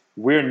racist.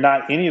 We're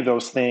not any of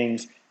those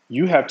things.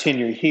 You have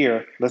tenure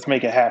here. Let's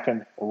make it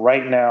happen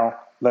right now.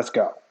 Let's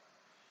go.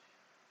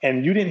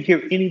 And you didn't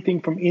hear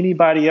anything from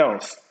anybody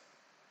else.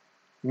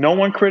 No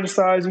one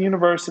criticized the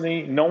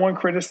university. No one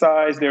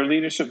criticized their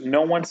leadership.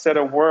 No one said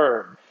a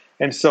word.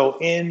 And so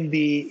in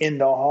the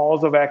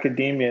halls of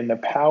academia, in the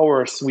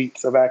power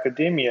suites of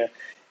academia,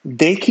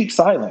 they keep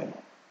silent.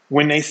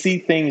 When they see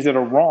things that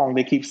are wrong,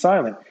 they keep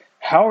silent.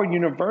 Howard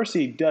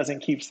University doesn't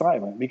keep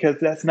silent because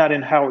that's not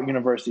in Howard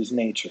University's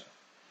nature.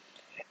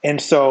 And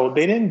so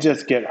they didn't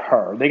just get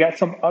her. They got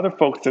some other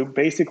folks to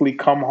basically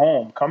come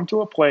home, come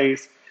to a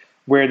place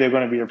where they're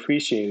going to be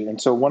appreciated. And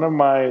so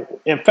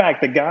in fact,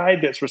 the guy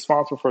that's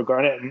responsible for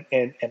Garnet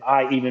and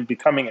I even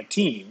becoming a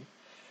team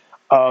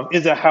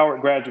is a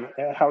Howard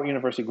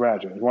University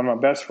graduate. He's one of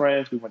my best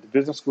friends. We went to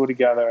business school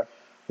together,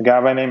 a guy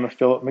by the name of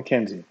Philip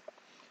McKenzie.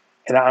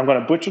 And I'm going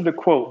to butcher the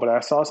quote, but I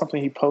saw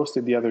something he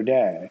posted the other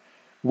day,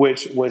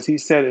 which was, he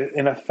said,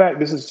 in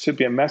effect, should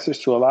be a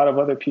message to a lot of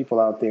other people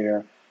out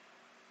there.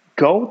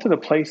 Go to the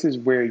places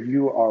where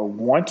you are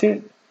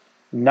wanted,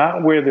 not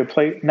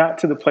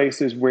to the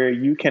places where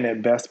you can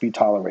at best be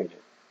tolerated.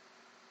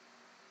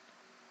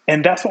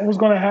 And that's what was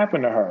going to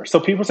happen to her. So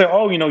people say,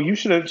 oh,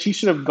 she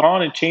should have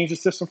gone and changed the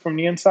system from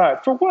the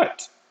inside. For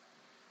what?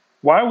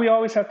 Why do we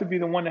always have to be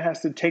the one that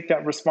has to take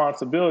that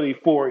responsibility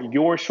for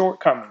your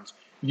shortcomings?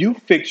 You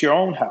fix your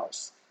own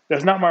house.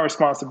 That's not my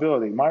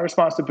responsibility. My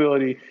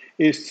responsibility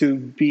is to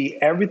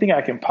be everything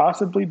I can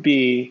possibly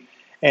be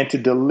and to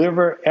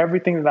deliver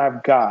everything that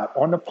I've got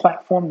on the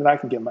platform that I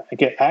can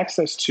get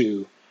access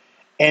to,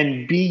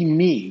 and be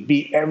me,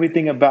 be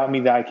everything about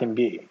me that I can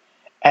be.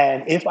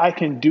 And if I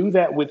can do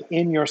that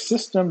within your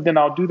system, then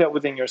I'll do that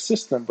within your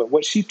system. But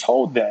what she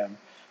told them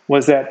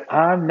was that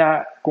I'm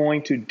not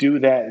going to do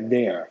that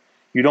there.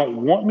 You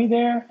don't want me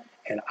there,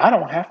 and I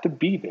don't have to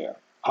be there.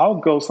 I'll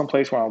go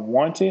someplace where I'm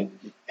wanted,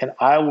 and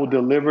I will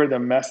deliver the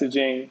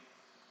messages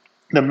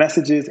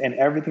and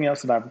everything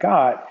else that I've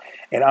got,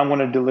 and I'm going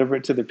to deliver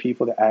it to the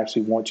people that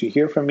actually want to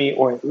hear from me,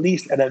 or at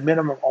least at a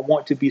minimum, I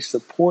want to be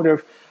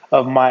supportive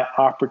of my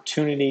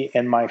opportunity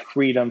and my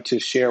freedom to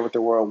share with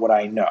the world what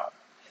I know.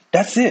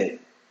 That's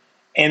it.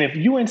 And if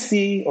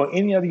UNC or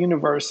any other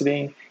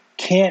university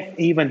can't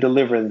even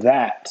deliver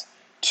that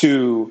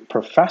to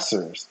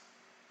professors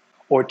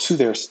or to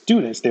their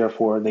students,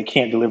 therefore they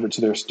can't deliver it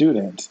to their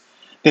students,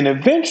 then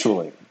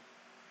eventually,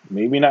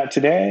 maybe not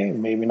today,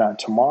 maybe not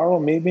tomorrow,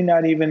 maybe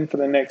not even for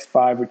the next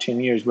 5 or 10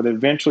 years, but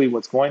eventually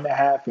what's going to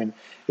happen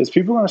is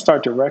people are going to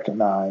start to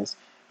recognize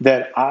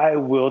that I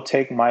will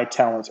take my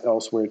talents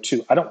elsewhere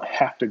too. I don't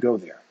have to go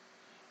there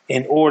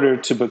in order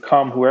to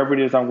become whoever it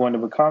is I'm going to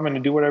become and to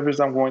do whatever it is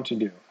I'm going to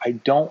do. I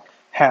don't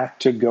have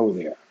to go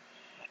there.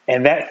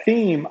 And that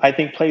theme, I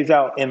think, plays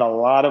out in a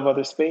lot of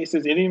other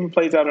spaces. It even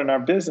plays out in our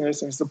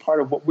business, and it's a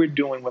part of what we're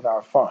doing with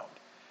our fund,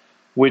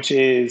 which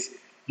is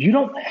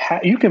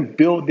you can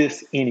build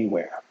this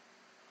anywhere.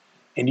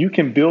 And you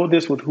can build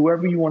this with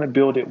whoever you want to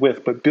build it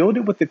with, but build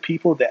it with the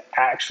people that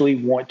actually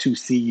want to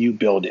see you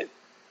build it.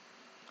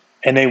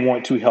 And they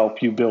want to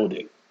help you build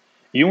it.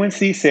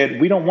 UNC said,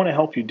 we don't want to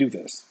help you do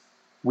this.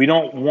 We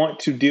don't want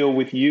to deal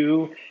with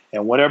you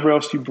and whatever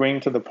else you bring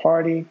to the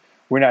party.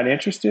 We're not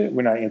interested.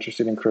 We're not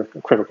interested in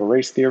critical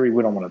race theory.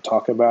 We don't want to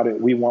talk about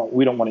it. We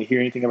don't want to hear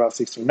anything about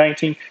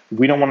 1619.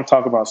 We don't want to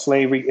talk about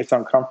slavery. It's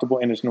uncomfortable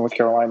and it's North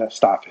Carolina.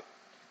 Stop it.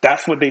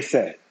 That's what they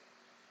said.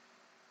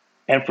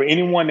 And for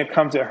anyone that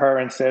comes at her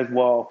and says,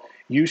 well,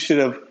 you should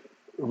have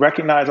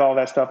recognized all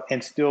that stuff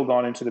and still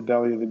gone into the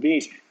belly of the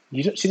beast,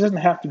 she doesn't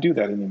have to do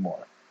that anymore.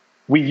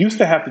 We used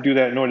to have to do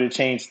that in order to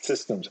change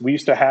systems. We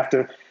used to have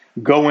to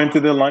go into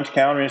the lunch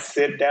counter and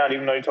sit down,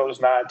 even though he told us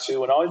not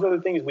to, and all these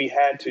other things we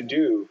had to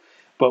do.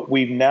 But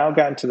we've now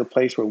gotten to the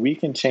place where we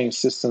can change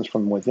systems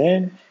from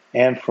within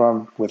and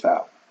from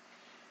without.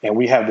 And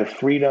we have the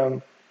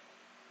freedom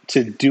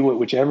to do it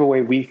whichever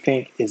way we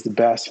think is the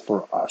best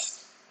for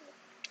us.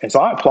 And so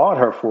I applaud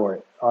her for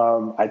it.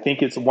 I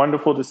think it's a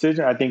wonderful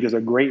decision. I think it's a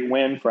great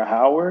win for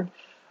Howard.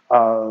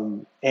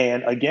 And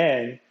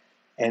again,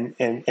 and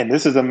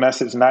this is a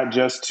message not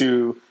just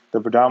to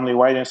the predominantly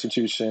white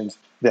institutions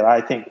that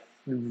I think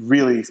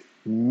really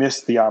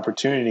missed the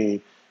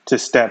opportunity to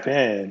step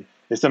in.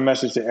 It's a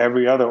message to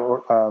every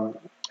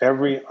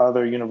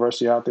other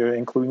university out there,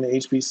 including the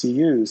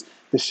HBCUs.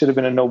 This should have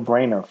been a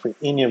no-brainer for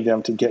any of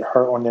them to get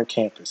her on their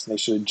campus. And they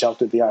should have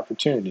jumped at the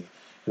opportunity.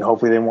 And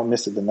hopefully they won't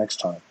miss it the next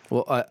time.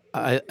 Well,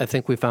 I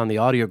think we found the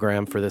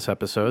audiogram for this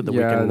episode that we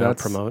can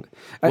promote.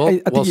 I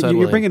think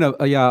you're bringing up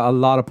a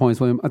lot of points,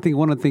 William. I think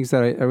one of the things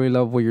that I really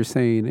love what you're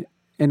saying,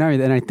 and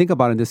I think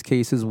about in this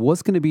case, is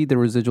what's going to be the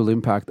residual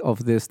impact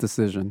of this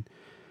decision?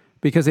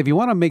 Because if you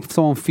want to make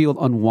someone feel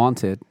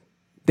unwanted,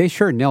 they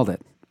sure nailed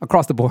it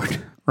across the board,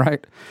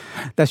 right?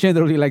 That's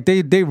generally like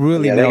they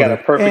really nailed it. They got a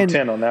perfect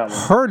 10 on that one.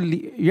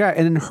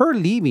 And her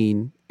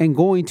leaving and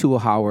going to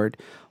Howard.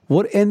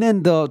 And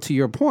then to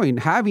your point,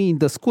 having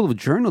the School of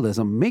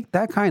Journalism make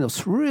that kind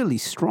of really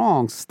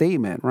strong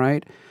statement,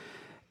 right?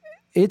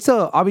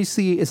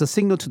 Obviously it's a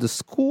signal to the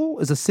school,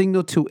 it's a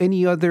signal to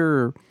any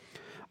other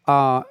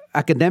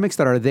academics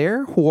that are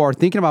there who are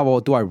thinking about, well,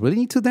 do I really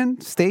need to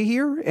then stay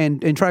here and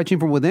try to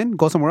change from within,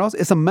 go somewhere else?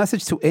 It's a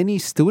message to any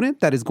student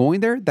that is going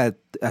there, that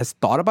has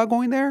thought about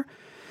going there.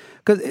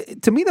 Because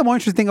to me, the more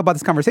interesting thing about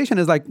this conversation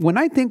is like when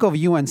I think of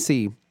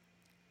UNC,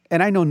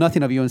 and I know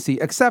nothing of UNC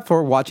except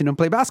for watching them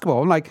play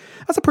basketball. I'm like,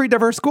 that's a pretty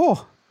diverse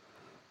school.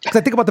 Because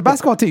I think about the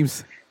basketball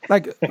teams.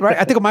 Like, right?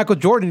 I think of Michael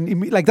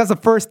Jordan. Like, that's the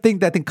first thing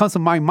that I think comes to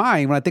my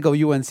mind when I think of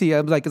UNC.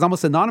 I'm like, it's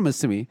almost synonymous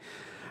to me,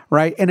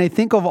 right? And I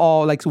think of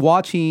all, like,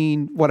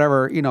 watching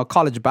whatever,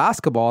 college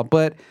basketball.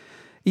 But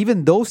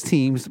even those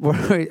teams are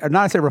not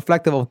necessarily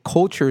reflective of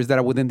cultures that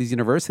are within these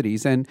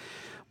universities. And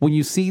when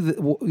you see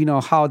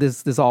how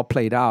this all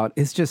played out,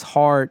 it's just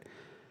hard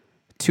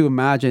to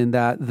imagine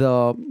that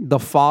the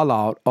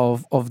fallout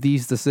of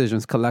these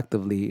decisions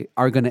collectively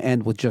are going to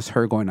end with just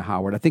her going to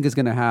Howard. I think it's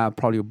going to have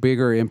probably a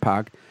bigger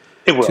impact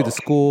to the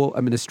school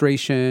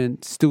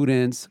administration,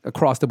 students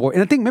across the board.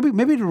 And I think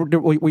maybe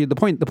the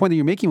point that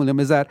you're making, William,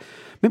 is that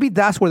maybe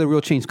that's where the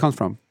real change comes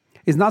from.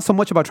 It's not so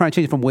much about trying to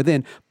change from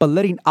within, but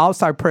letting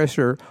outside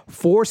pressure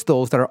force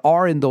those that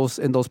are in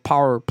those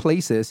power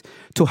places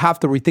to have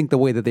to rethink the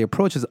way that they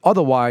approach it.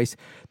 Otherwise,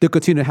 they'll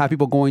continue to have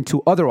people going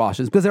to other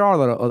options, because there are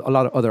a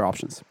lot of other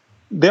options.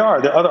 There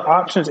are other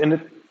options, and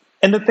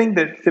the thing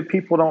that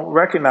people don't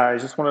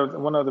recognize, just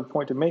one other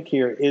point to make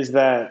here, is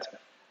that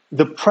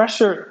the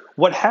pressure,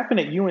 what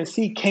happened at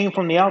UNC came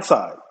from the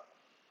outside.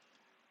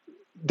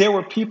 There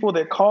were people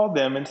that called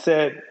them and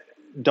said,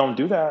 "Don't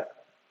do that.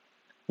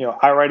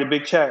 I write a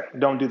big check.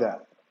 Don't do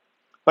that."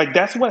 Like,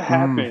 that's what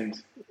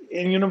happens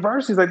in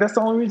universities. Like, that's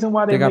the only reason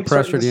why they make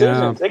certain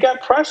decisions. They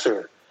got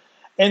pressured.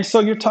 And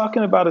so you're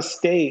talking about a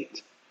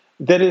state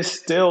that is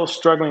still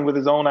struggling with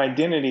its own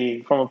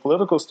identity from a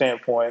political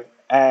standpoint,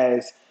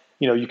 as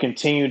you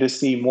continue to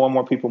see more and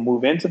more people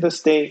move into the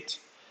state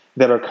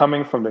that are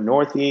coming from the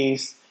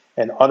Northeast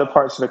and other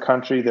parts of the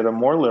country that are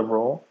more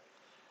liberal.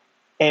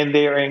 And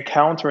they are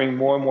encountering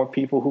more and more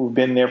people who've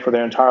been there for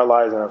their entire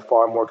lives and are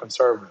far more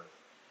conservative.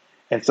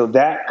 And so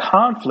that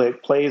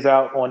conflict plays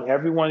out on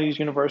every one of these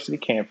university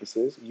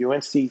campuses.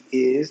 UNC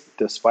is,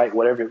 despite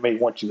whatever it may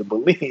want you to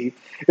believe,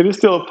 it is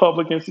still a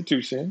public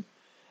institution.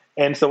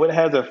 And so it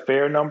has a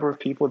fair number of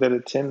people that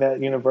attend that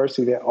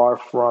university that are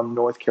from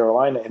North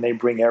Carolina, and they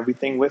bring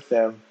everything with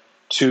them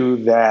to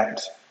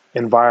that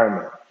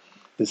environment.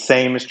 The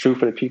same is true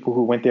for the people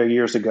who went there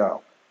years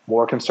ago,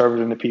 more conservative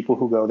than the people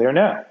who go there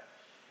now.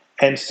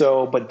 And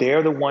so, but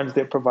they're the ones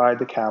that provide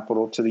the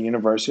capital to the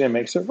university and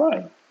makes it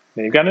run.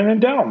 They've got an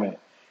endowment.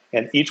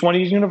 And each one of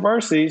these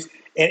universities,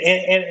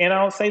 and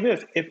I'll say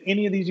this, if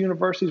any of these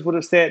universities would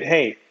have said,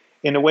 "Hey,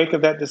 in the wake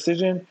of that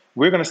decision,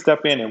 we're going to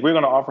step in and we're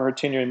going to offer her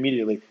tenure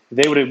immediately,"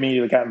 they would have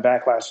immediately gotten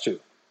backlash too.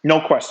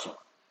 No question.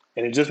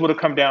 And it just would have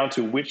come down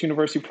to which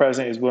university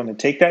president is willing to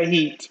take that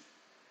heat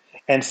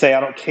and say, "I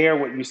don't care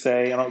what you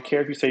say. I don't care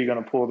if you say you're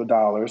going to pull the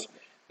dollars.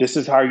 This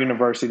is our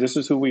university. This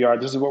is who we are.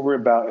 This is what we're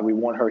about. And we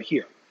want her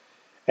here."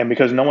 And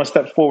because no one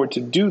stepped forward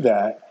to do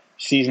that,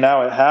 she's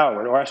now at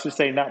Howard. Or I should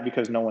say, not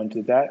because no one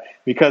did that,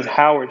 because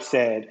Howard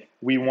said,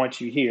 "We want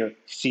you here,"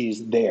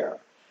 she's there.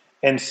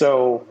 And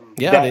so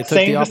they took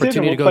the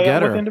opportunity to go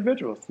get her.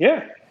 Individuals.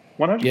 Yeah,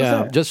 100%.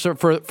 Yeah, just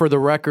for the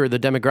record, the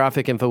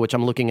demographic info, which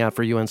I'm looking at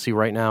for UNC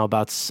right now,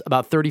 about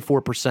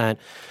 34%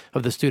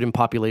 of the student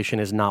population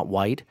is not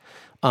white.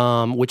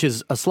 Which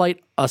is a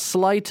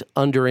slight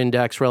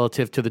under-index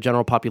relative to the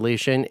general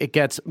population. It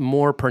gets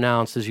more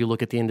pronounced as you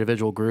look at the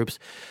individual groups.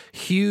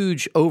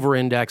 Huge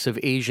over-index of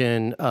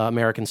Asian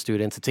American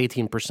students. It's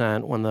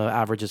 18% when the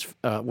average is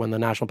when the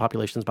national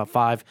population is about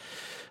 5.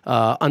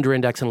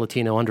 Under-index in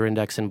Latino,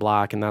 under-index in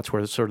Black, and that's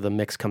where sort of the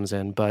mix comes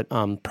in. But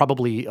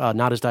probably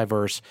not as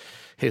diverse,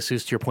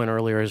 Jesus, to your point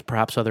earlier, as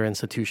perhaps other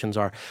institutions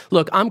are.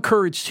 Look, I'm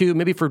encouraged too,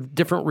 maybe for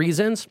different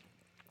reasons,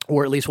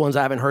 or at least ones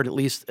I haven't heard at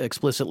least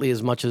explicitly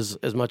as much as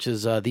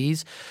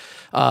these.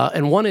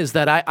 And one is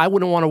that I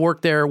wouldn't want to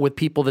work there with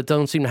people that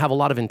don't seem to have a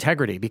lot of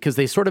integrity, because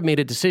they sort of made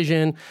a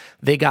decision.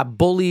 They got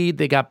bullied.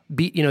 They got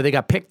beat. They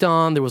got picked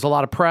on. There was a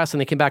lot of press, and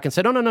they came back and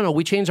said, "Oh, no,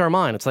 we changed our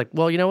mind." It's like,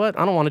 well, you know what?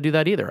 I don't want to do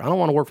that either. I don't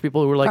want to work for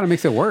people who are like, kind of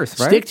makes it worse,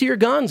 right? Stick to your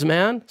guns,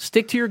 man.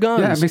 Stick to your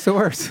guns. Yeah, it makes it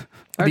worse.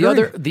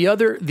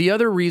 The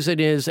other reason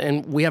is,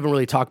 and we haven't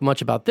really talked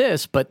much about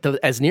this, but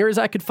as near as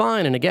I could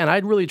find, and again,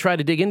 I'd really try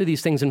to dig into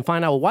these things and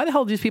find out, well, why the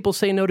hell did these people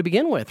say no to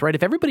begin with, right?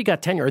 If everybody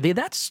got tenure, are they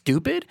that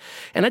stupid?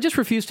 And I just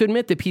refuse to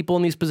admit that people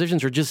in these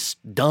positions are just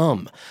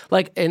dumb.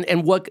 Like,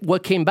 and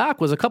what came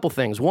back was a couple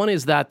things. One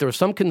is that there was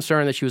some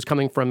concern that she was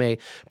coming from a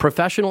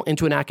professional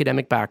into an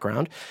academic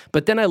background,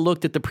 but then I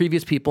looked at the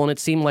previous people, and it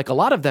seemed like a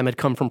lot of them had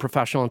come from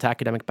professional into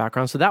academic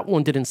backgrounds, so that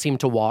one didn't seem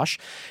to wash.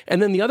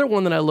 And then the other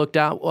one that I looked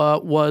at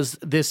was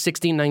this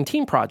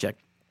 1619 project,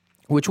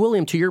 which,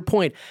 William, to your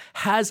point,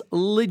 has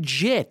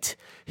legit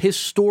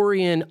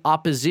historian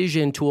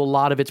opposition to a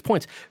lot of its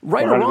points,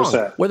 right 100%. Or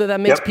wrong. Whether that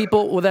makes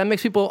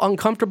people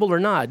uncomfortable or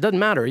not, it doesn't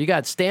matter. You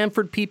got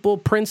Stanford people,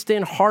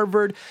 Princeton,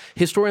 Harvard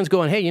historians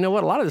going, "Hey, you know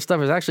what? A lot of this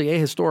stuff is actually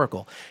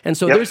ahistorical," and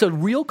so there's a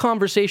real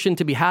conversation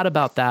to be had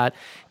about that.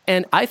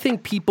 And I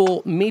think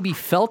people maybe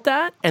felt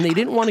that, and they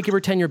didn't want to give her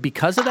tenure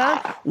because of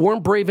that,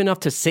 weren't brave enough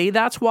to say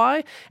that's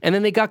why, and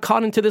then they got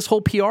caught into this whole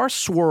PR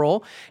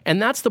swirl,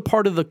 and that's the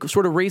part of the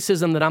sort of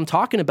racism that I'm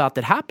talking about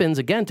that happens,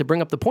 again, to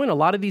bring up the point, a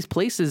lot of these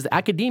places,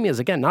 academia is,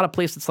 again, not a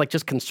place that's like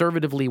just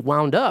conservatively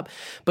wound up,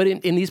 but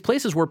in these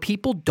places where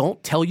people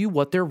don't tell you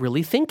what they're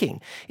really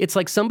thinking. It's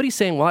like somebody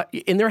saying, well,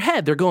 in their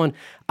head, they're going,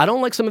 "I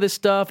don't like some of this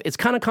stuff, it's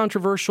kind of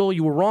controversial,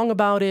 you were wrong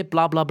about it,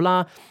 blah, blah,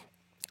 blah."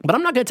 But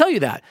I'm not going to tell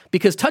you that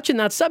because touching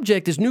that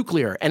subject is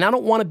nuclear. And I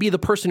don't want to be the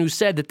person who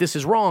said that this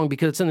is wrong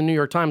because it's in the New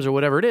York Times or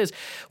whatever it is.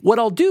 What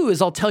I'll do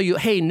is I'll tell you,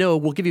 hey, no,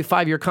 we'll give you a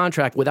 5-year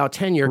contract without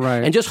tenure.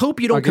 Right. And just hope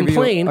you don't I'll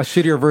complain. Give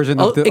you a shittier version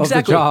of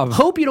the job.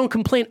 Hope you don't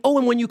complain. Oh,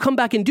 and when you come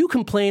back and do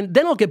complain,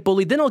 then I'll get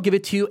bullied. Then I'll give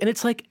it to you. And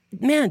it's like,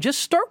 man,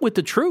 just start with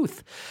the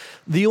truth.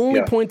 The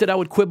only point that I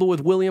would quibble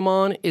with William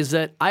on is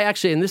that I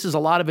actually, and this is a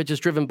lot of it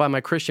just driven by my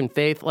Christian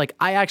faith, like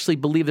I actually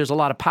believe there's a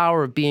lot of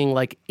power of being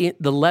like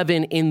the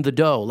leaven in the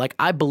dough. Like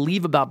I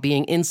believe about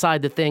being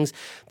inside the things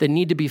that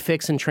need to be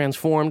fixed and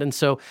transformed. And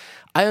so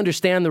I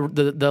understand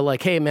the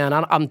like, hey man,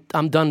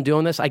 I'm done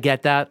doing this. I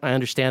get that. I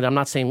understand. I'm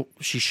not saying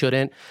she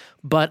shouldn't,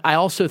 but I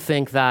also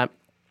think that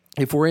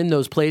if we're in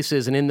those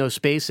places and in those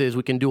spaces,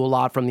 we can do a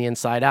lot from the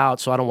inside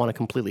out. So I don't want to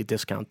completely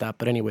discount that.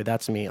 But anyway,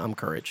 that's me. I'm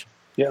Courage.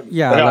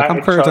 Yeah, no,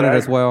 I'm Courage on it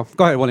as well.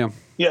 Go ahead, William.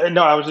 Yeah,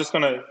 no, I was just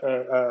going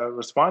to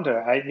respond to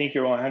that. I think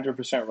you're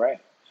 100% right.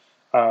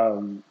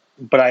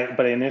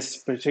 But in this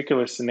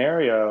particular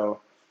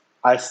scenario,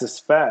 I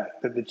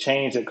suspect that the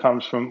change that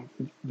comes from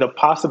the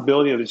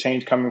possibility of the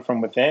change coming from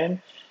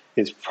within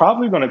is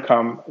probably going to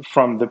come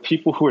from the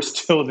people who are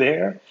still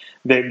there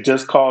that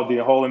just called the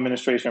whole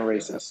administration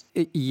racist.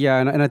 Yeah,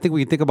 and I think when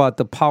you think about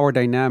the power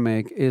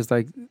dynamic is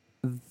like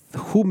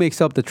who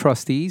makes up the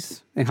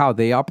trustees and how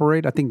they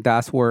operate. I think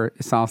that's where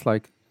it sounds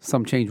like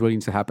some change really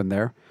needs to happen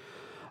there.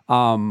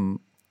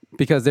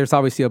 Because there's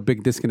obviously a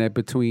big disconnect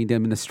between the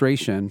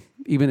administration,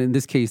 even in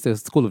this case, the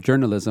School of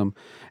Journalism,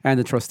 and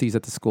the trustees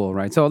at the school,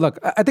 right? So look,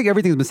 I think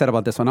everything's been said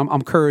about this one.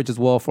 I'm Courage as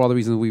well for all the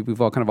reasons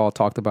we've all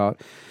talked about.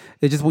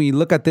 It's just when you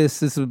look at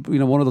this is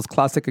one of those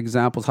classic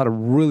examples how to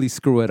really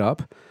screw it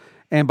up.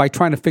 And by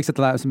trying to fix it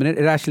the last minute,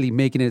 it actually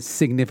making it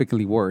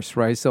significantly worse,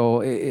 right?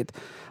 So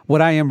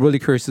what I am really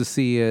curious to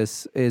see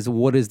is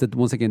what is the,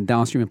 once again,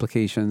 downstream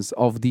implications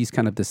of these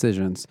kind of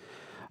decisions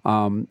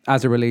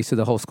as it relates to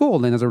the whole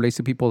school and as it relates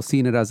to people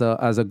seeing it as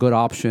a good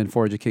option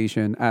for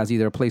education as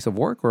either a place of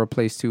work or a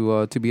place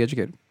to be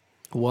educated.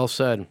 Well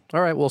said.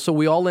 All right. Well, so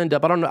we all end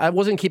up, I don't know, I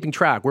wasn't keeping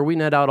track. Where we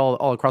net out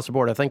all across the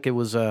board, I think it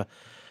was a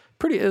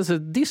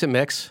decent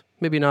mix.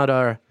 Maybe not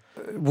our...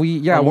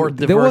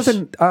 there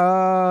wasn't.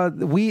 I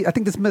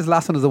think this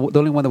last one is the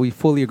only one that we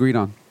fully agreed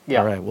on. Yeah.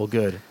 All right. Well,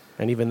 good.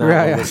 And even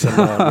that with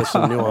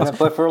some nuance.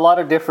 But for a lot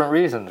of different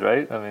reasons,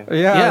 right? I mean,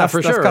 yeah,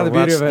 for sure. That's kind of the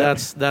beauty of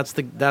it.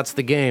 That's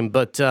the game.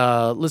 But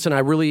listen, I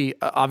really,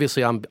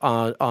 obviously,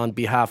 on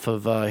behalf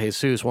of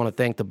Jesus, want to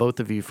thank the both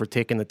of you for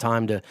taking the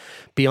time to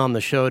be on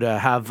the show to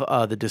have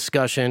the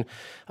discussion.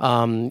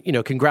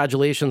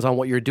 Congratulations on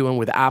what you're doing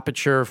with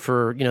Aperture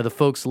for the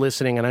folks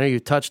listening. And I know you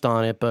touched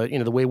on it, but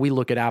the way we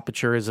look at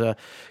Aperture is a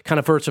kind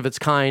of first of its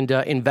kind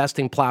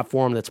investing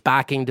platform that's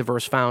backing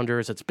diverse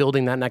founders. It's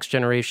building that next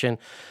generation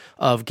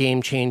of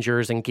game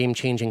changers and game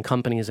changing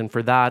companies, and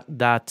for that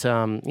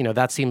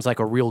seems like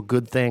a real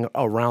good thing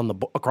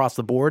across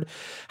the board.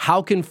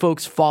 How can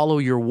folks follow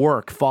your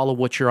work, follow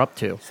what you're up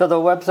to? So the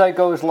website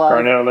goes live.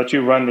 Garnet, I'll let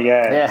you run the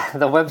ad. Yeah,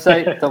 the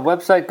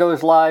website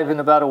goes live in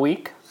about a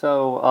week.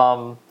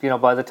 So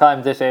by the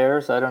time this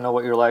airs, I don't know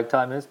what your lag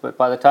time is, but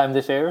by the time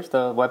this airs,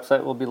 the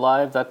website will be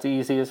live. That's the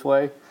easiest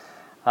way.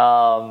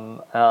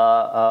 Or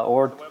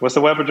what's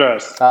the web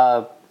address?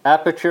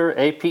 Aperture,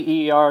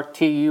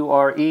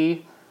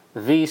 APERTURE.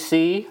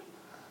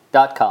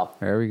 VC.com.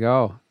 There we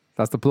go.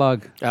 That's the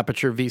plug.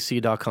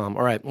 ApertureVC.com.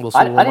 All right. We'll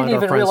I didn't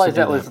even realize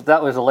that was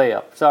a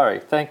layup. Sorry.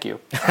 Thank you.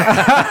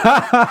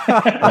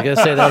 I was going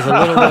to say that was a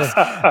little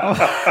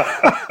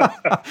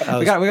bit.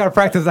 We got to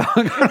practice that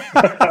one.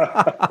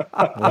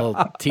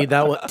 Well, teed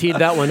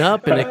that one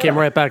up, and it came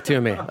right back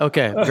to me.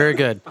 Okay. Very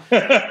good.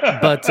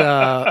 But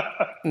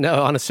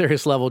no, on a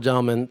serious level,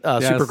 gentlemen,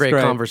 super great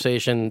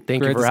conversation.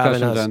 Thank you for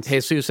having us. Gents.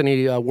 Jesus,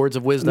 any words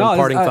of wisdom,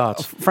 parting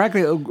thoughts?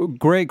 Frankly,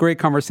 great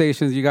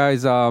conversations. You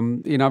guys,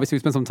 obviously we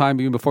spent some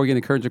time even before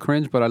getting Courage or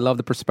Cringe, but I love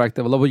the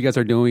perspective. I love what you guys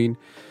are doing.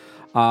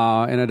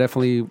 And I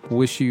definitely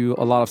wish you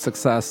a lot of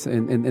success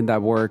in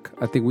that work.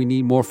 I think we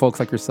need more folks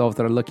like yourself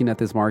that are looking at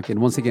this market.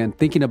 And once again,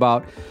 thinking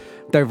about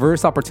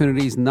diverse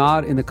opportunities,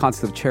 not in the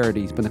context of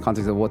charities, but in the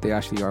context of what they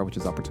actually are, which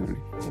is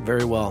opportunity.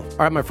 Very well. All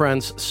right, my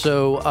friends.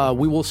 So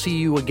we will see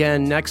you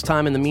again next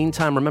time. In the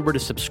meantime, remember to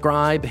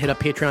subscribe. Hit up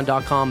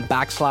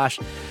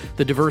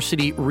patreon.com/The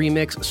Diversity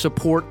Remix.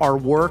 Support our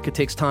work. It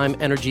takes time,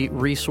 energy,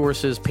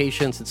 resources,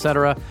 patience,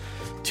 etc.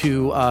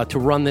 to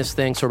run this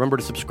thing. So remember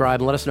to subscribe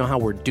and let us know how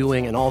we're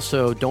doing. And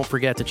also, don't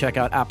forget to check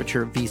out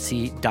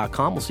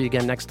ApertureVC.com. We'll see you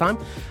again next time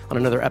on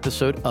another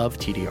episode of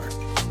TDR.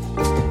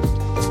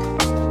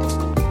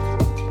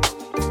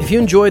 If you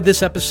enjoyed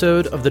this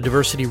episode of the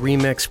Diversity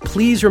Remix,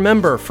 please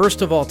remember,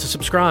 first of all, to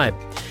subscribe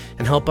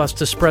and help us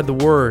to spread the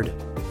word.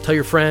 Tell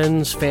your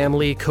friends,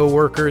 family,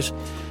 coworkers,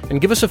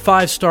 and give us a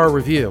 5-star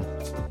review.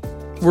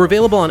 We're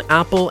available on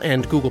Apple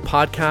and Google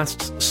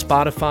Podcasts,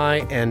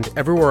 Spotify, and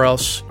everywhere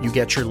else you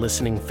get your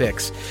listening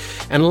fix.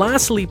 And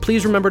lastly,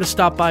 please remember to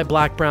stop by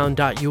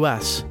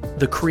blackbrown.us,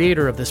 the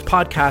creator of this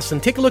podcast,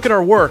 and take a look at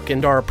our work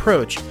and our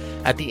approach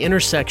at the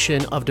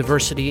intersection of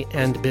diversity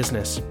and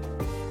business.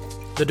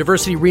 The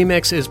Diversity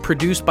Remix is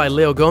produced by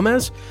Leo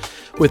Gomez,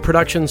 with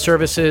production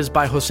services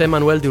by Jose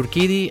Manuel de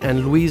Urquidi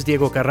and Luis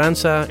Diego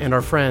Carranza and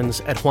our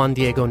friends at Juan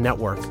Diego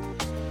Network.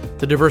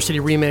 The Diversity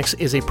Remix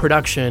is a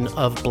production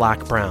of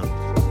Black Brown.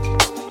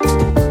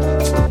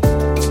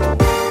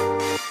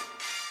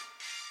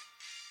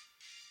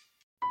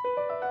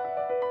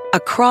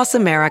 Across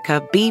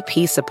America,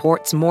 BP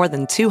supports more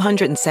than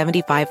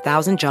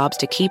 275,000 jobs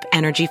to keep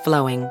energy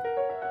flowing.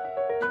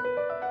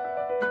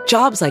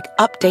 Jobs like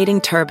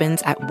updating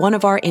turbines at one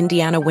of our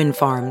Indiana wind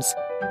farms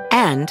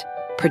and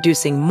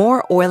producing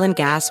more oil and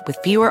gas with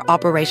fewer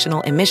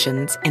operational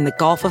emissions in the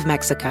Gulf of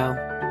Mexico.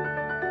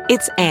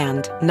 It's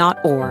and,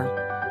 not or.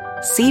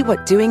 See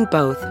what doing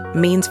both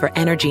means for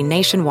energy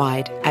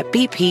nationwide at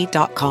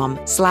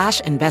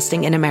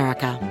bp.com/investing in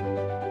America.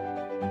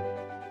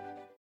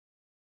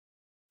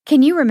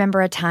 Can you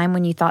remember a time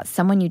when you thought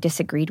someone you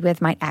disagreed with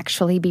might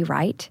actually be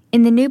right?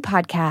 In the new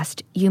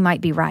podcast, You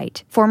Might Be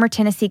Right, former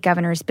Tennessee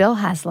Governors Bill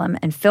Haslam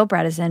and Phil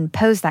Bredesen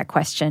posed that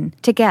question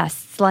to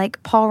guests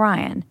like Paul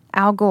Ryan,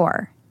 Al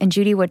Gore, and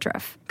Judy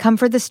Woodruff. Come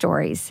for the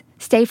stories,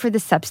 stay for the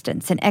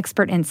substance and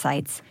expert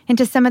insights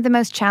into some of the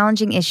most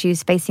challenging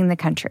issues facing the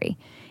country,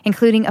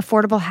 including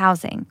affordable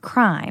housing,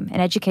 crime, and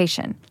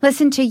education.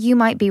 Listen to You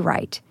Might Be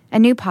Right, a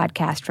new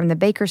podcast from the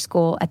Baker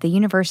School at the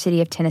University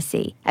of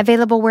Tennessee,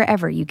 available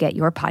wherever you get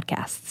your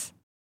podcasts.